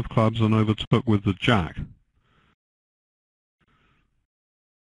 10 of clubs and overtook with the Jack.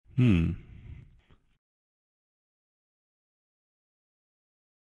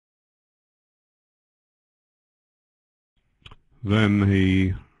 Then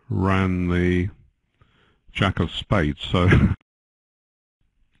he ran the Jack of Spades, so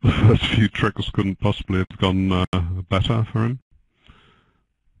the first few tricks couldn't possibly have gone better for him.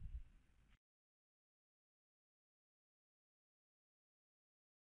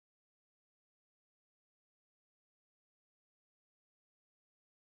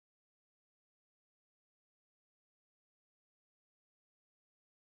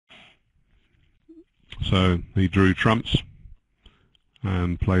 So he drew trumps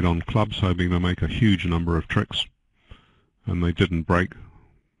and played on clubs, hoping to make a huge number of tricks, and they didn't break.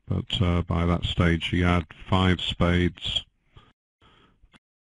 But by that stage he had 5 spades,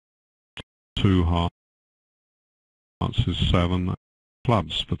 2 hearts, is 7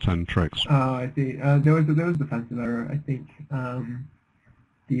 clubs for 10 tricks. Oh, I see. There was a defensive error. I think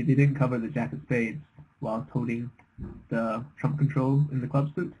they didn't cover the Jack of Spades whilst holding the trump control in the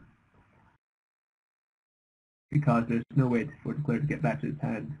club suit, because there's no way for the player to get back to his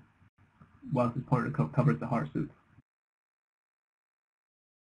hand whilst his partner covers the heart suit.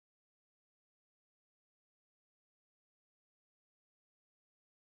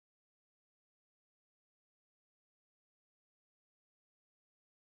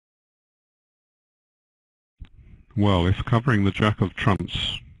 Well, if covering the Jack of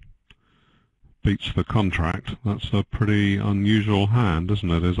Trumps beats the contract, that's a pretty unusual hand,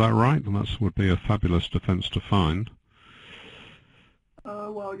 isn't it? Is that right? And that would be a fabulous defense to find.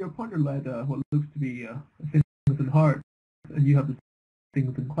 Well, your partner led what looks to be a Singleton Heart, and you have the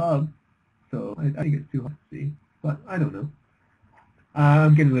Singleton Club, so I think it's too hard to see. But I don't know.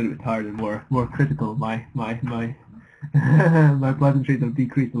 I'm getting a little bit tired and more critical. My my pleasantries have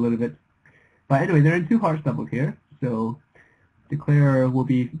decreased a little bit. But anyway, they're in 2 hearts double here, so Declarer will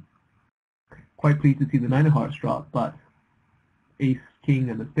be quite pleased to see the 9 of hearts drop, but Ace, King,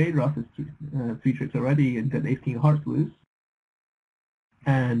 and the Spade Ruff is 3 tricks already, and then Ace, King of Hearts to lose,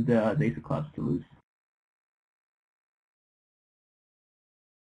 and the Ace of Clubs to lose.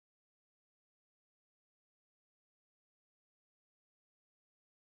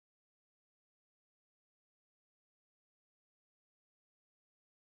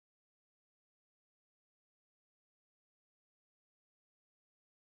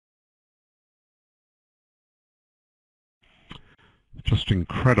 Just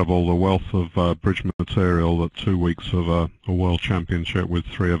incredible, the wealth of bridge material that 2 weeks of a World Championship with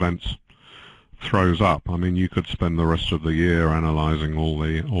 3 events throws up. I mean, you could spend the rest of the year analysing all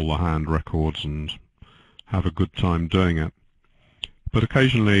the hand records and have a good time doing it. But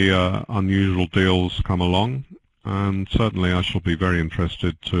occasionally unusual deals come along, and certainly I shall be very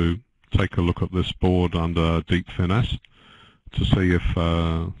interested to take a look at this board under deep finesse to see if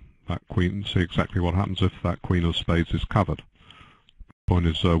see exactly what happens if that Queen of Spades is covered. Point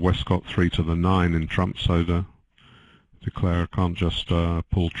is Westcott 3 to the 9 in trumps, so the Declarer can't just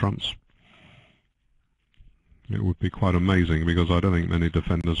pull trumps. It would be quite amazing, because I don't think many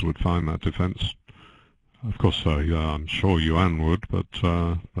defenders would find that defence. Of course, yeah, I'm sure Yuan would, but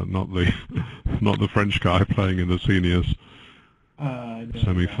not the not the French guy playing in the seniors. No,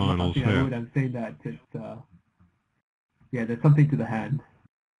 semi-finals yeah, here. I'm saying that it's, yeah, there's something to the hand.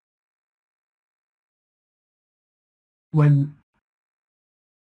 When,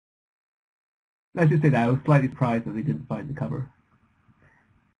 let's just say that I was slightly surprised that they didn't find the cover.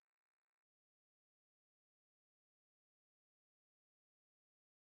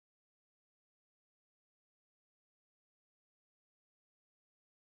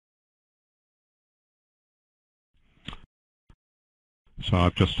 So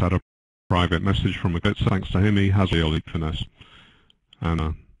I've just had a private message from a good, thanks to him, he has a elite finesse.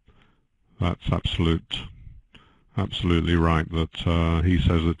 And that's absolutely right, that he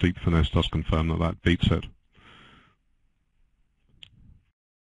says that deep finesse does confirm that that beats it.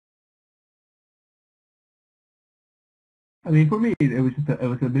 I mean, for me, it was just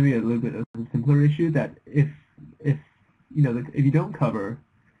maybe a little bit of a simpler issue that if you know, if you don't cover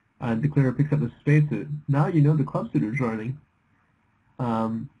and declarer picks up the spade suit, now you know the club suit is running.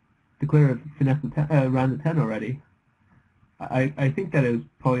 Declarer finessed ran the 10 already. I think that it was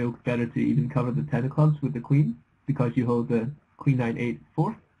probably better to even cover the 10 of clubs with the queen because you hold the queen 9-8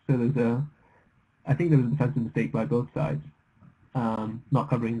 fourth. So I think there was a defensive mistake by both sides, not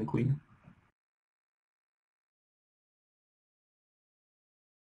covering the queen.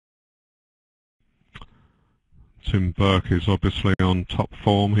 Tim Burke is obviously on top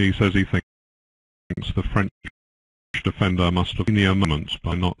form. He says he thinks the French defender must have been the moment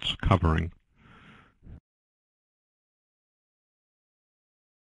by not covering.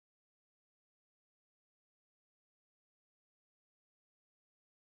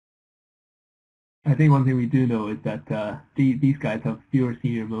 I think one thing we do know is that these guys have fewer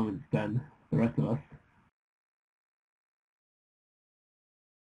senior moments than the rest of us.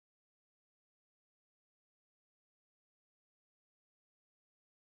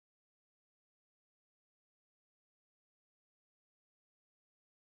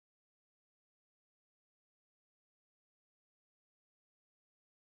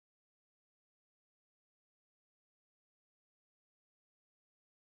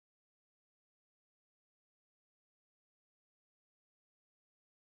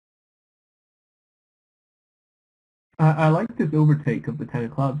 I like this overtake of the 10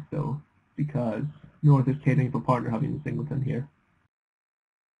 of clubs, though, because North is catering for partner having a singleton here.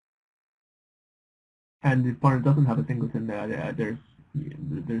 And if partner doesn't have a singleton,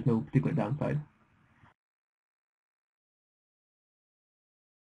 there's no particular downside.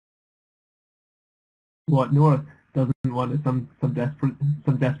 What North doesn't want is some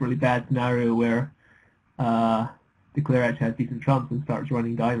desperately bad scenario where declare edge has decent trumps and starts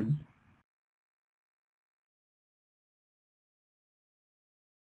running diamonds.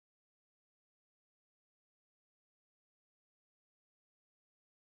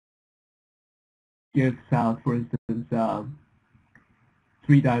 Give South, for instance,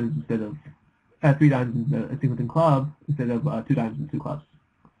 3 diamonds instead of 3 diamonds in a singleton club instead of 2 diamonds in 2 clubs.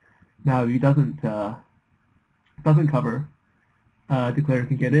 Now, if he doesn't cover, declare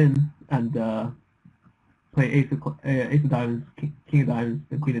can get in and play ace of diamonds, king of diamonds,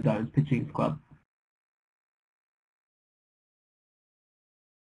 and queen of diamonds, pitching his club.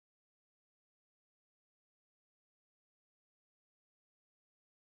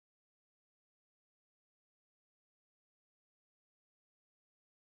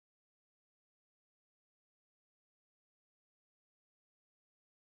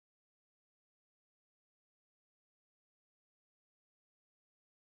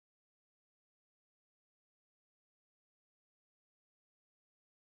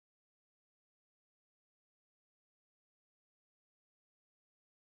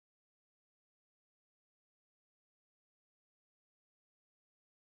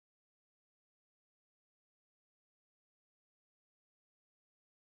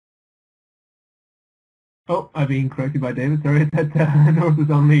 Oh, I'm being corrected by David. Sorry, that North is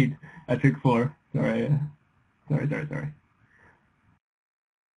on lead at trick 4. Sorry.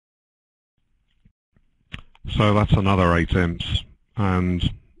 So that's another 8 imps,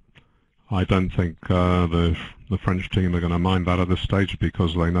 and I don't think the French team are going to mind that at this stage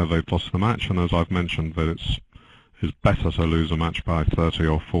because they know they've lost the match, and as I've mentioned, that it's better to lose a match by 30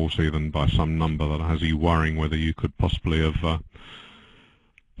 or 40 than by some number that has you worrying whether you could possibly have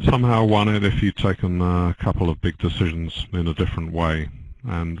somehow won it if you'd taken a couple of big decisions in a different way.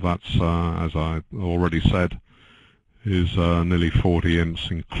 And that's, as I already said, is nearly 40 imps,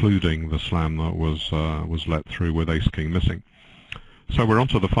 including the slam that was let through with ace-king missing. So we're on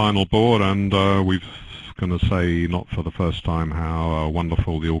to the final board, and we've going to say not for the first time how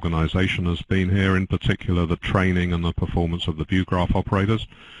wonderful the organisation has been here, in particular the training and the performance of the view graph operators.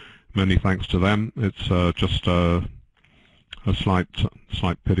 Many thanks to them. It's just a slight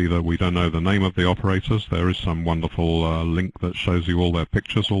pity that we don't know the name of the operators. There is some wonderful link that shows you all their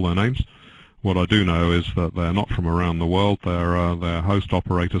pictures, all their names. What I do know is that they're not from around the world. They're host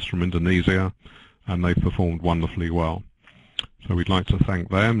operators from Indonesia, and they've performed wonderfully well. So we'd like to thank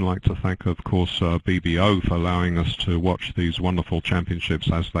them. Like to thank, of course, BBO for allowing us to watch these wonderful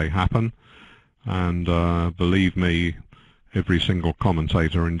championships as they happen. And believe me, every single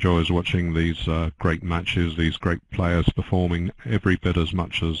commentator enjoys watching these great matches, these great players performing every bit as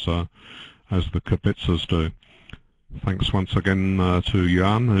much as the Kibitzers do. Thanks once again to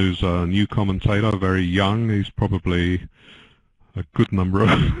Jan, who's a new commentator, very young. He's probably a good number of,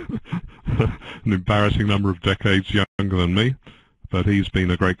 an embarrassing number of decades younger than me. But he's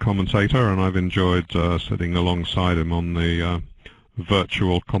been a great commentator, and I've enjoyed sitting alongside him on the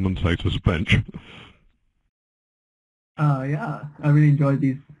virtual commentator's bench. Yeah, I really enjoyed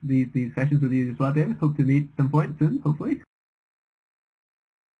these sessions with you as well, David. Hope to meet some point soon, hopefully.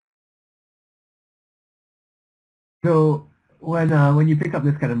 So when you pick up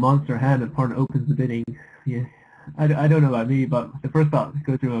this kind of monster hand and partner opens the bidding, yeah, I don't know about me, but the first thought that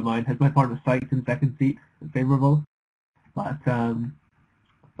goes through my mind, has my partner psyched in second seat, favorable? But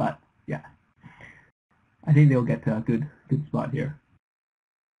yeah, I think they'll get to a good spot here.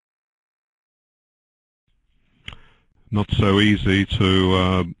 Not so easy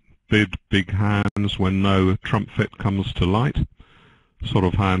to bid big hands when no trump fit comes to light. Sort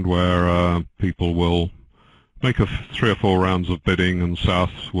of hand where people will make 3 or 4 rounds of bidding, and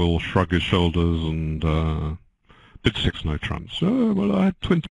South will shrug his shoulders and bid 6 no trumps. Well, I had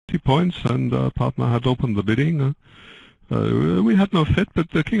 20 points, and partner had opened the bidding. We had no fit,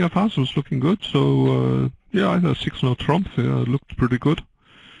 but the King of Hearts was looking good, so yeah, I had 6 no trump. It looked pretty good.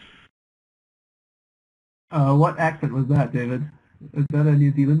 What accent was that, David? Is that a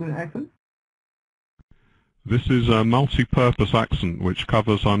New Zealand accent? This is a multi-purpose accent which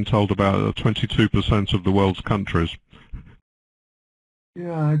covers, I'm told, about 22% of the world's countries.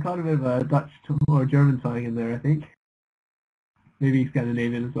 Yeah, I caught a bit of a Dutch or German slang in there, I think. Maybe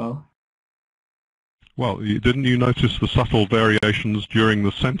Scandinavian as well. Well, didn't you notice the subtle variations during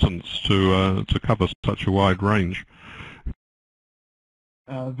the sentence to cover such a wide range?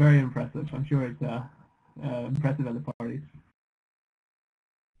 Very impressive. I'm sure it's impressive at the parties.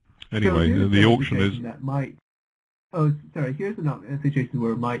 Anyway, so the auction is... That might, oh, sorry, here's a situation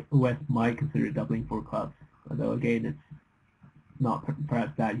where OS might consider doubling 4 clubs, although again, it's not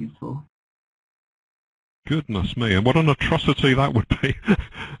perhaps that useful. Goodness me, and what an atrocity that would be.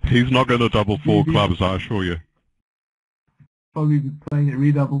 He's not going to double 4 clubs, I assure you. Probably be playing it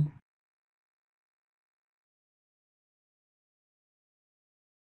redoubled.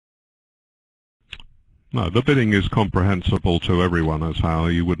 No, the bidding is comprehensible to everyone as how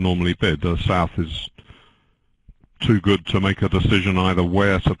you would normally bid. South is too good to make a decision either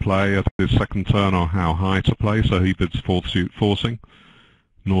where to play at his second turn or how high to play, so he bids 4th suit forcing.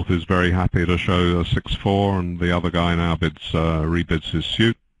 North is very happy to show a 6-4, and the other guy now rebids his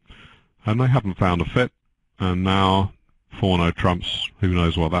suit. And they haven't found a fit, and now 4 no trumps. Who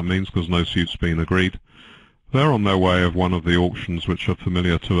knows what that means, because no suit's been agreed. They're on their way of one of the auctions which are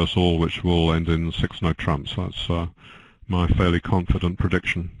familiar to us all, which will end in 6 no trumps. That's my fairly confident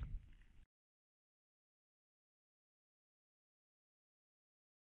prediction.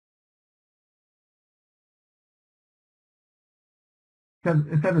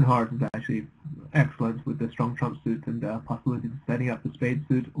 Seven hearts is actually excellent with the strong trump suit and the possibility of setting up the spade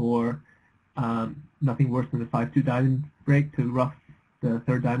suit, or nothing worse than the 5-2 diamond break to ruff the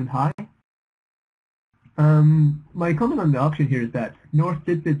 3rd diamond high. My comment on the option here is that North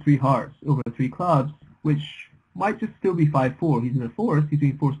did bid 3 hearts over 3 clubs, which might just still be 5-4. He's in a force, he's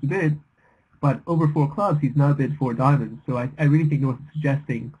being forced to bid, but over 4 clubs he's now bid 4 diamonds. So I really think North is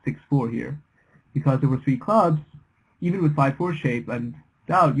suggesting 6-4 here, because over 3 clubs, even with 5-4 shape and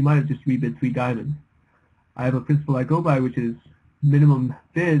doubt, you might have just rebid 3 diamonds. I have a principle I go by, which is minimum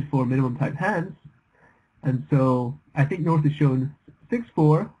bid for minimum type hands, and so I think North has shown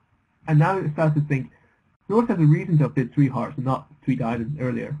 6-4, and now it starts to think North has a reason to have bid 3 hearts and not 3 diamonds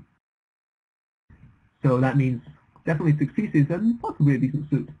earlier. So that means definitely 6 pieces and possibly a decent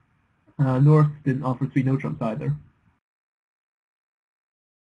suit. North didn't offer 3 no trumps either.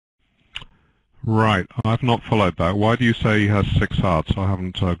 Right, I've not followed that. Why do you say he has 6 hearts? I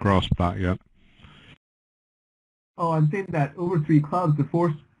haven't grasped that yet. Oh, I'm saying that over 3 clubs, the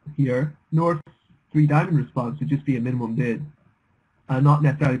force here, North's 3 diamond response would just be a minimum bid, not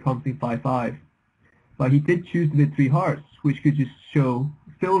necessarily promising 5-5. But he did choose to bid 3 hearts, which could just show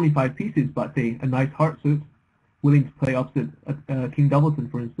still only 5 pieces, but say a nice heart suit, willing to play opposite King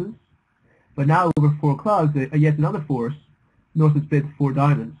Doubleton, for instance. But now over 4 clubs, yet another force, North has bid 4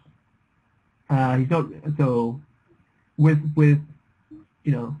 diamonds. He's not so with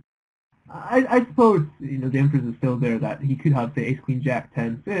you know. I suppose the inference is still there that he could have say Ace Queen Jack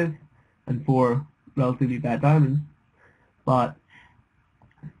 10 fifth and 4 relatively bad diamonds, but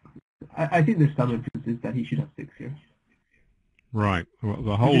I think there's some inferences that he should have 6 here. Right. Well,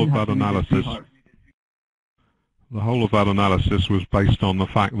 the whole of that analysis was based on the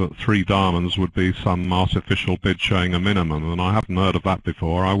fact that 3 diamonds would be some artificial bid showing a minimum, and I haven't heard of that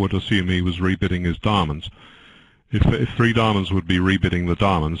before. I would assume he was rebidding his diamonds. If 3 diamonds would be rebidding the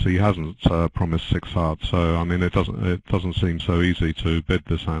diamonds, he hasn't promised 6 hearts. So I mean, it doesn't seem so easy to bid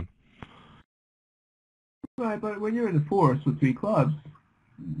this hand. Right, but when you're in the forest with 3 clubs,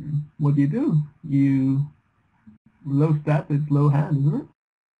 what do? You low stat is low hand, isn't it?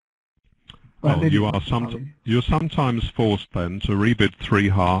 Well, you're sometimes forced then to rebid 3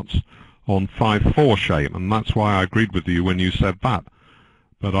 hearts on 5-4 shape, and that's why I agreed with you when you said that.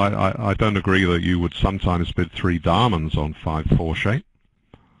 But I don't agree that you would sometimes bid 3 diamonds on 5-4 shape,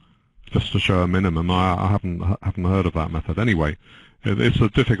 just to show a minimum. I haven't heard of that method. Anyway, it's a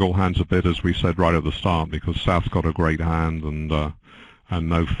difficult hand to bid, as we said right at the start, because South's got a great hand and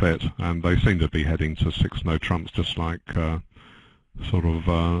no fit, and they seem to be heading to 6 no trumps, just like sort of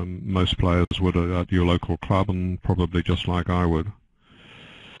most players would at your local club, and probably just like I would.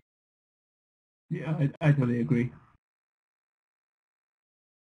 Yeah, I totally agree.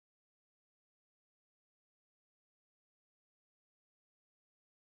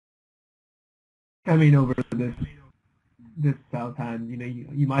 I mean, over this South hand,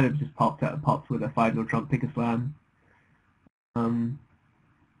 you might have just popped with a 5 no trump, pick a slam.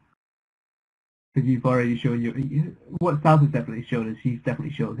 Because you've already shown what South has definitely shown is he's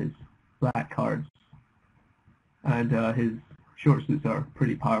definitely shown his black cards, and his short suits are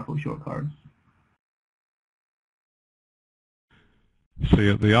pretty powerful short cards. See,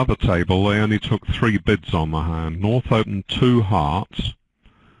 at the other table, they only took 3 bids on the hand. North opened 2 hearts,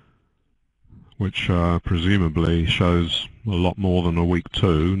 which presumably shows a lot more than a weak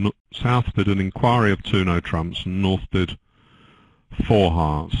 2. South bid an inquiry of 2 no trumps, and North bid 4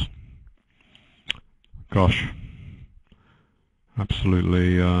 hearts. Gosh,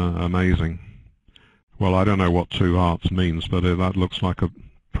 absolutely amazing. Well, I don't know what 2 hearts means, but that looks like a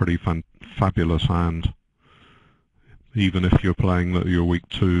pretty fabulous hand. Even if you're playing your weak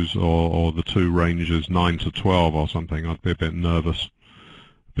 2s or the 2 range is 9 to 12 or something, I'd be a bit nervous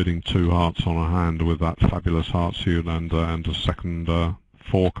bidding 2 hearts on a hand with that fabulous heart suit and a second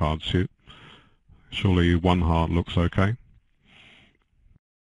 4 card suit. Surely 1 heart looks okay.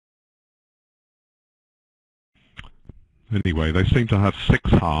 Anyway, they seem to have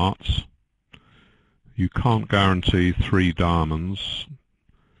 6 hearts. You can't guarantee 3 diamonds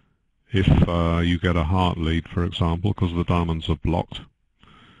if you get a heart lead, for example, because the diamonds are blocked.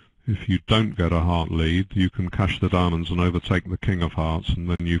 If you don't get a heart lead, you can cash the diamonds and overtake the king of hearts, and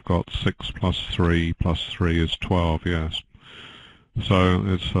then you've got 6 plus 3 plus 3 is 12, yes. So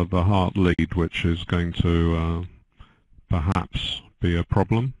it's the heart lead which is going to perhaps be a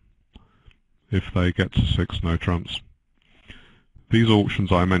problem if they get to 6 no trumps. These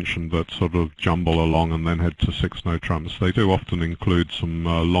auctions I mentioned that sort of jumble along and then head to 6 no trumps, they do often include some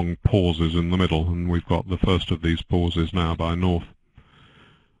long pauses in the middle, and we've got the first of these pauses now by North.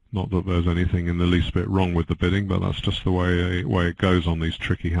 Not that there's anything in the least bit wrong with the bidding, but that's just the way it goes on these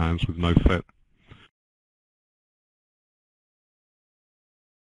tricky hands with no fit.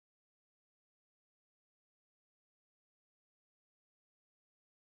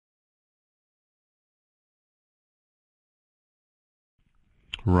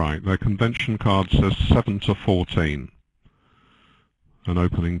 Right, their convention card says 7 to 14 and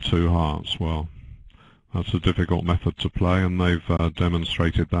opening 2 hearts. Well, that's a difficult method to play, and they've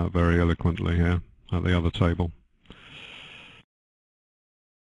demonstrated that very eloquently here at the other table.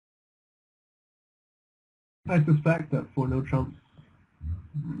 I suspect that for no trumps,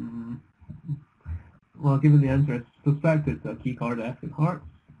 well, given the answer, I suspect it's a key card F in hearts.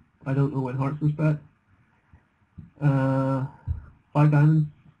 I don't know when hearts were set. 5 diamonds,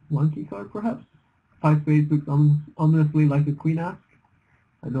 1 key card perhaps. 5 spades looks ominously like a queen ask.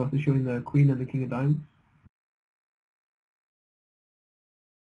 I know if they're showing the queen and the king of diamonds.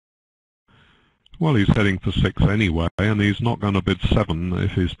 Well, he's heading for 6 anyway, and he's not going to bid 7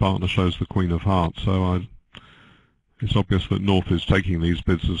 if his partner shows the queen of hearts, so it's obvious that North is taking these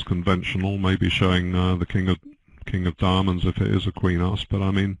bids as conventional, maybe showing the king of diamonds if it is a queen ask, but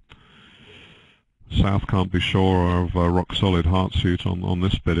I mean, South can't be sure of a rock-solid heart suit on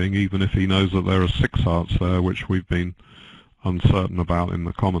this bidding, even if he knows that there are 6 hearts there, which we've been uncertain about in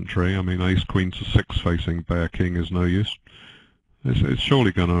the commentary. I mean, ace-queen to 6 facing bear king is no use. It's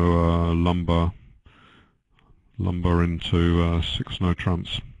surely going to lumber into 6 no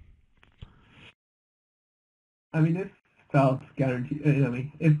trumps. I mean, if South guaranteed, I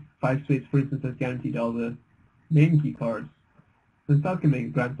mean, if 5 spades, for instance, has guaranteed all the main key cards, then South can make a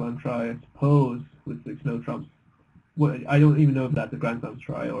Grand Slam try, I suppose, with 6 no trumps. Well, I don't even know if that's a Grand Slam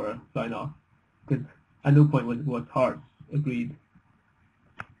try or a sign-off, because at no point was hearts agreed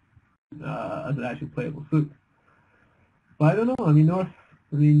as an actual playable suit. But I don't know. I mean,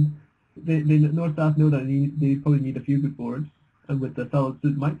 North-South know that they probably need a few good boards, and with the solid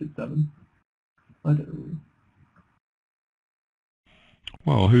suit might hit 7. I don't know.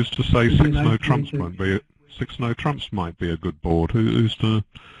 Well, who's to say It'd be a 6 no nice trumps way to- won't be? 6 no trumps might be a good board. Who's to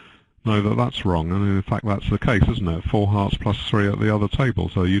know that that's wrong? And in fact, that's the case, isn't it? 4 hearts plus 3 at the other table,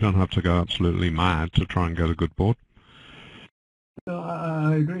 so you don't have to go absolutely mad to try and get a good board. No,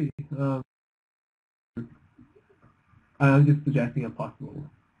 I agree. I'm just suggesting a possible,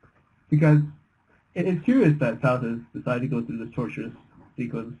 because it's curious that South has decided to go through this torturous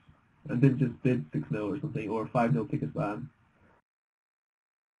sequence and didn't just bid 6-0 or something, or 5-0 pick a slam.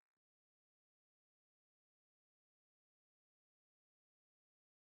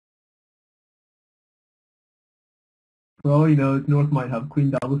 For all you know, North might have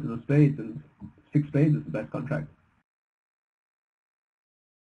Queen doubles of spades, and 6 spades is the best contract.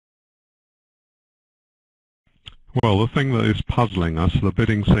 Well, the thing that is puzzling us, the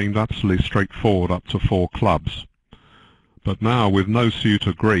bidding seemed absolutely straightforward up to 4 clubs. But now, with no suit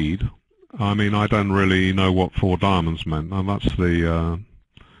agreed, I mean, I don't really know what 4 diamonds meant, and that's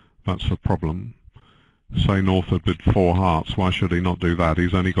the problem. Say North had bid 4 hearts, why should he not do that?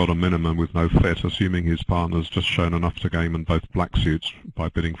 He's only got a minimum with no fit, assuming his partner's just shown enough to game in both black suits by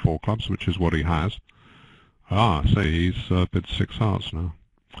bidding 4 clubs, which is what he has. Ah, see, he's bid 6 hearts now.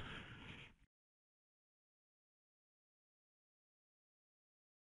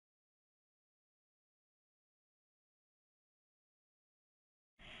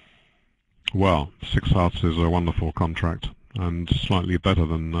 Well, 6 hearts is a wonderful contract, and slightly better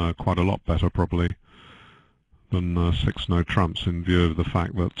than, quite a lot better probably, than 6 no trumps, in view of the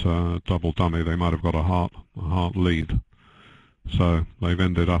fact that double dummy they might have got a heart lead. So they've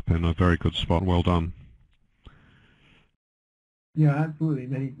ended up in a very good spot. Well done. Yeah, absolutely.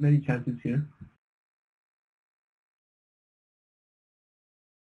 Many chances here.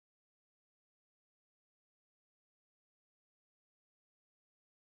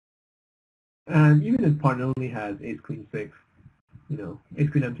 And even if partner only has Ace Queen 6, Ace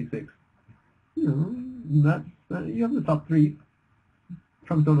Queen Empty 6, you have the top 3.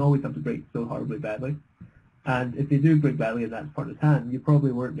 Trumps don't always have to break so horribly badly. And if they do break badly and that's partner's hand, you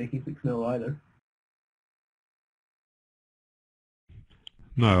probably weren't making 6-0 either.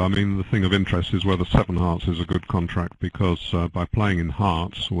 No, I mean, the thing of interest is whether 7 hearts is a good contract, because by playing in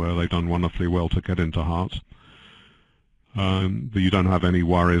hearts, where they've done wonderfully well to get into hearts, you don't have any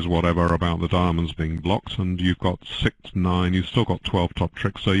worries whatever about the diamonds being blocked, and you've got 6, 9, you've still got 12 top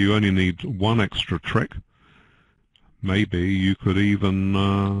tricks, so you only need 1 extra trick. Maybe you could even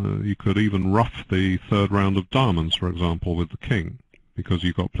rough the 3rd round of diamonds, for example, with the king, because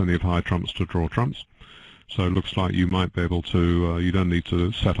you've got plenty of high trumps to draw trumps. So it looks like you might be able to, you don't need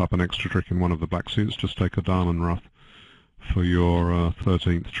to set up an extra trick in one of the black suits, just take a diamond rough for your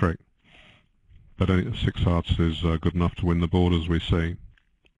 13th trick. But 6 hearts is good enough to win the board, as we see.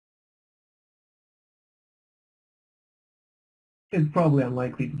 It's probably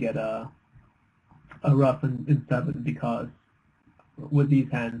unlikely to get a rough in 7, because with these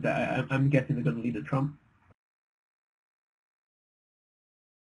hands, I'm guessing they're going to lead a trump.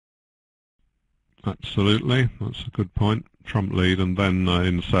 Absolutely, that's a good point. Trump lead, and then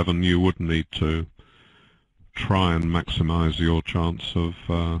in 7 you would need to try and maximize your chance of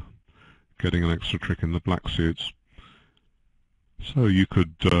getting an extra trick in the black suits. So you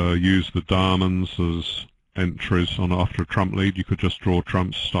could use the diamonds as entries on after a trump lead. You could just draw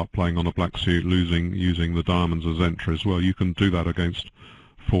trumps, start playing on a black suit, using the diamonds as entries. Well, you can do that against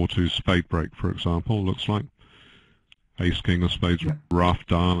 4-2 spade break, for example. Looks like ace king of spades, yeah. Rough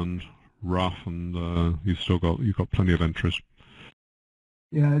diamond, rough, and you've got plenty of entries.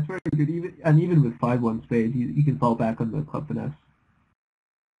 Yeah, it's very good. Even with 5-1 spades, you can fall back on the club finesse.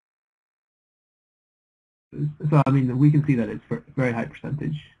 So I mean, we can see that it's very high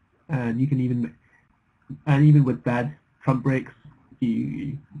percentage, and you can even with bad trump breaks,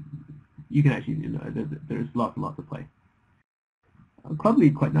 you can actually there's lots and lots of play. Club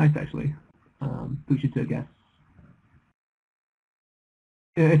lead quite nice actually. Push it to a guess.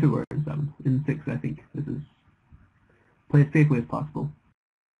 If it were in 7, in 6, I think this is play as safely as possible.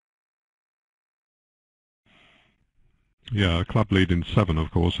 Yeah, a club lead in 7,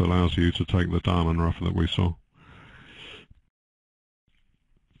 of course, allows you to take the diamond rough that we saw.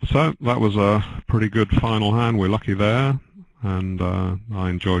 So that was a pretty good final hand. We're lucky there, and I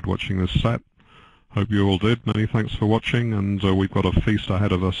enjoyed watching this set. Hope you all did. Many thanks for watching, and we've got a feast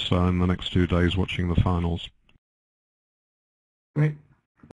ahead of us in the next 2 days watching the finals. Great.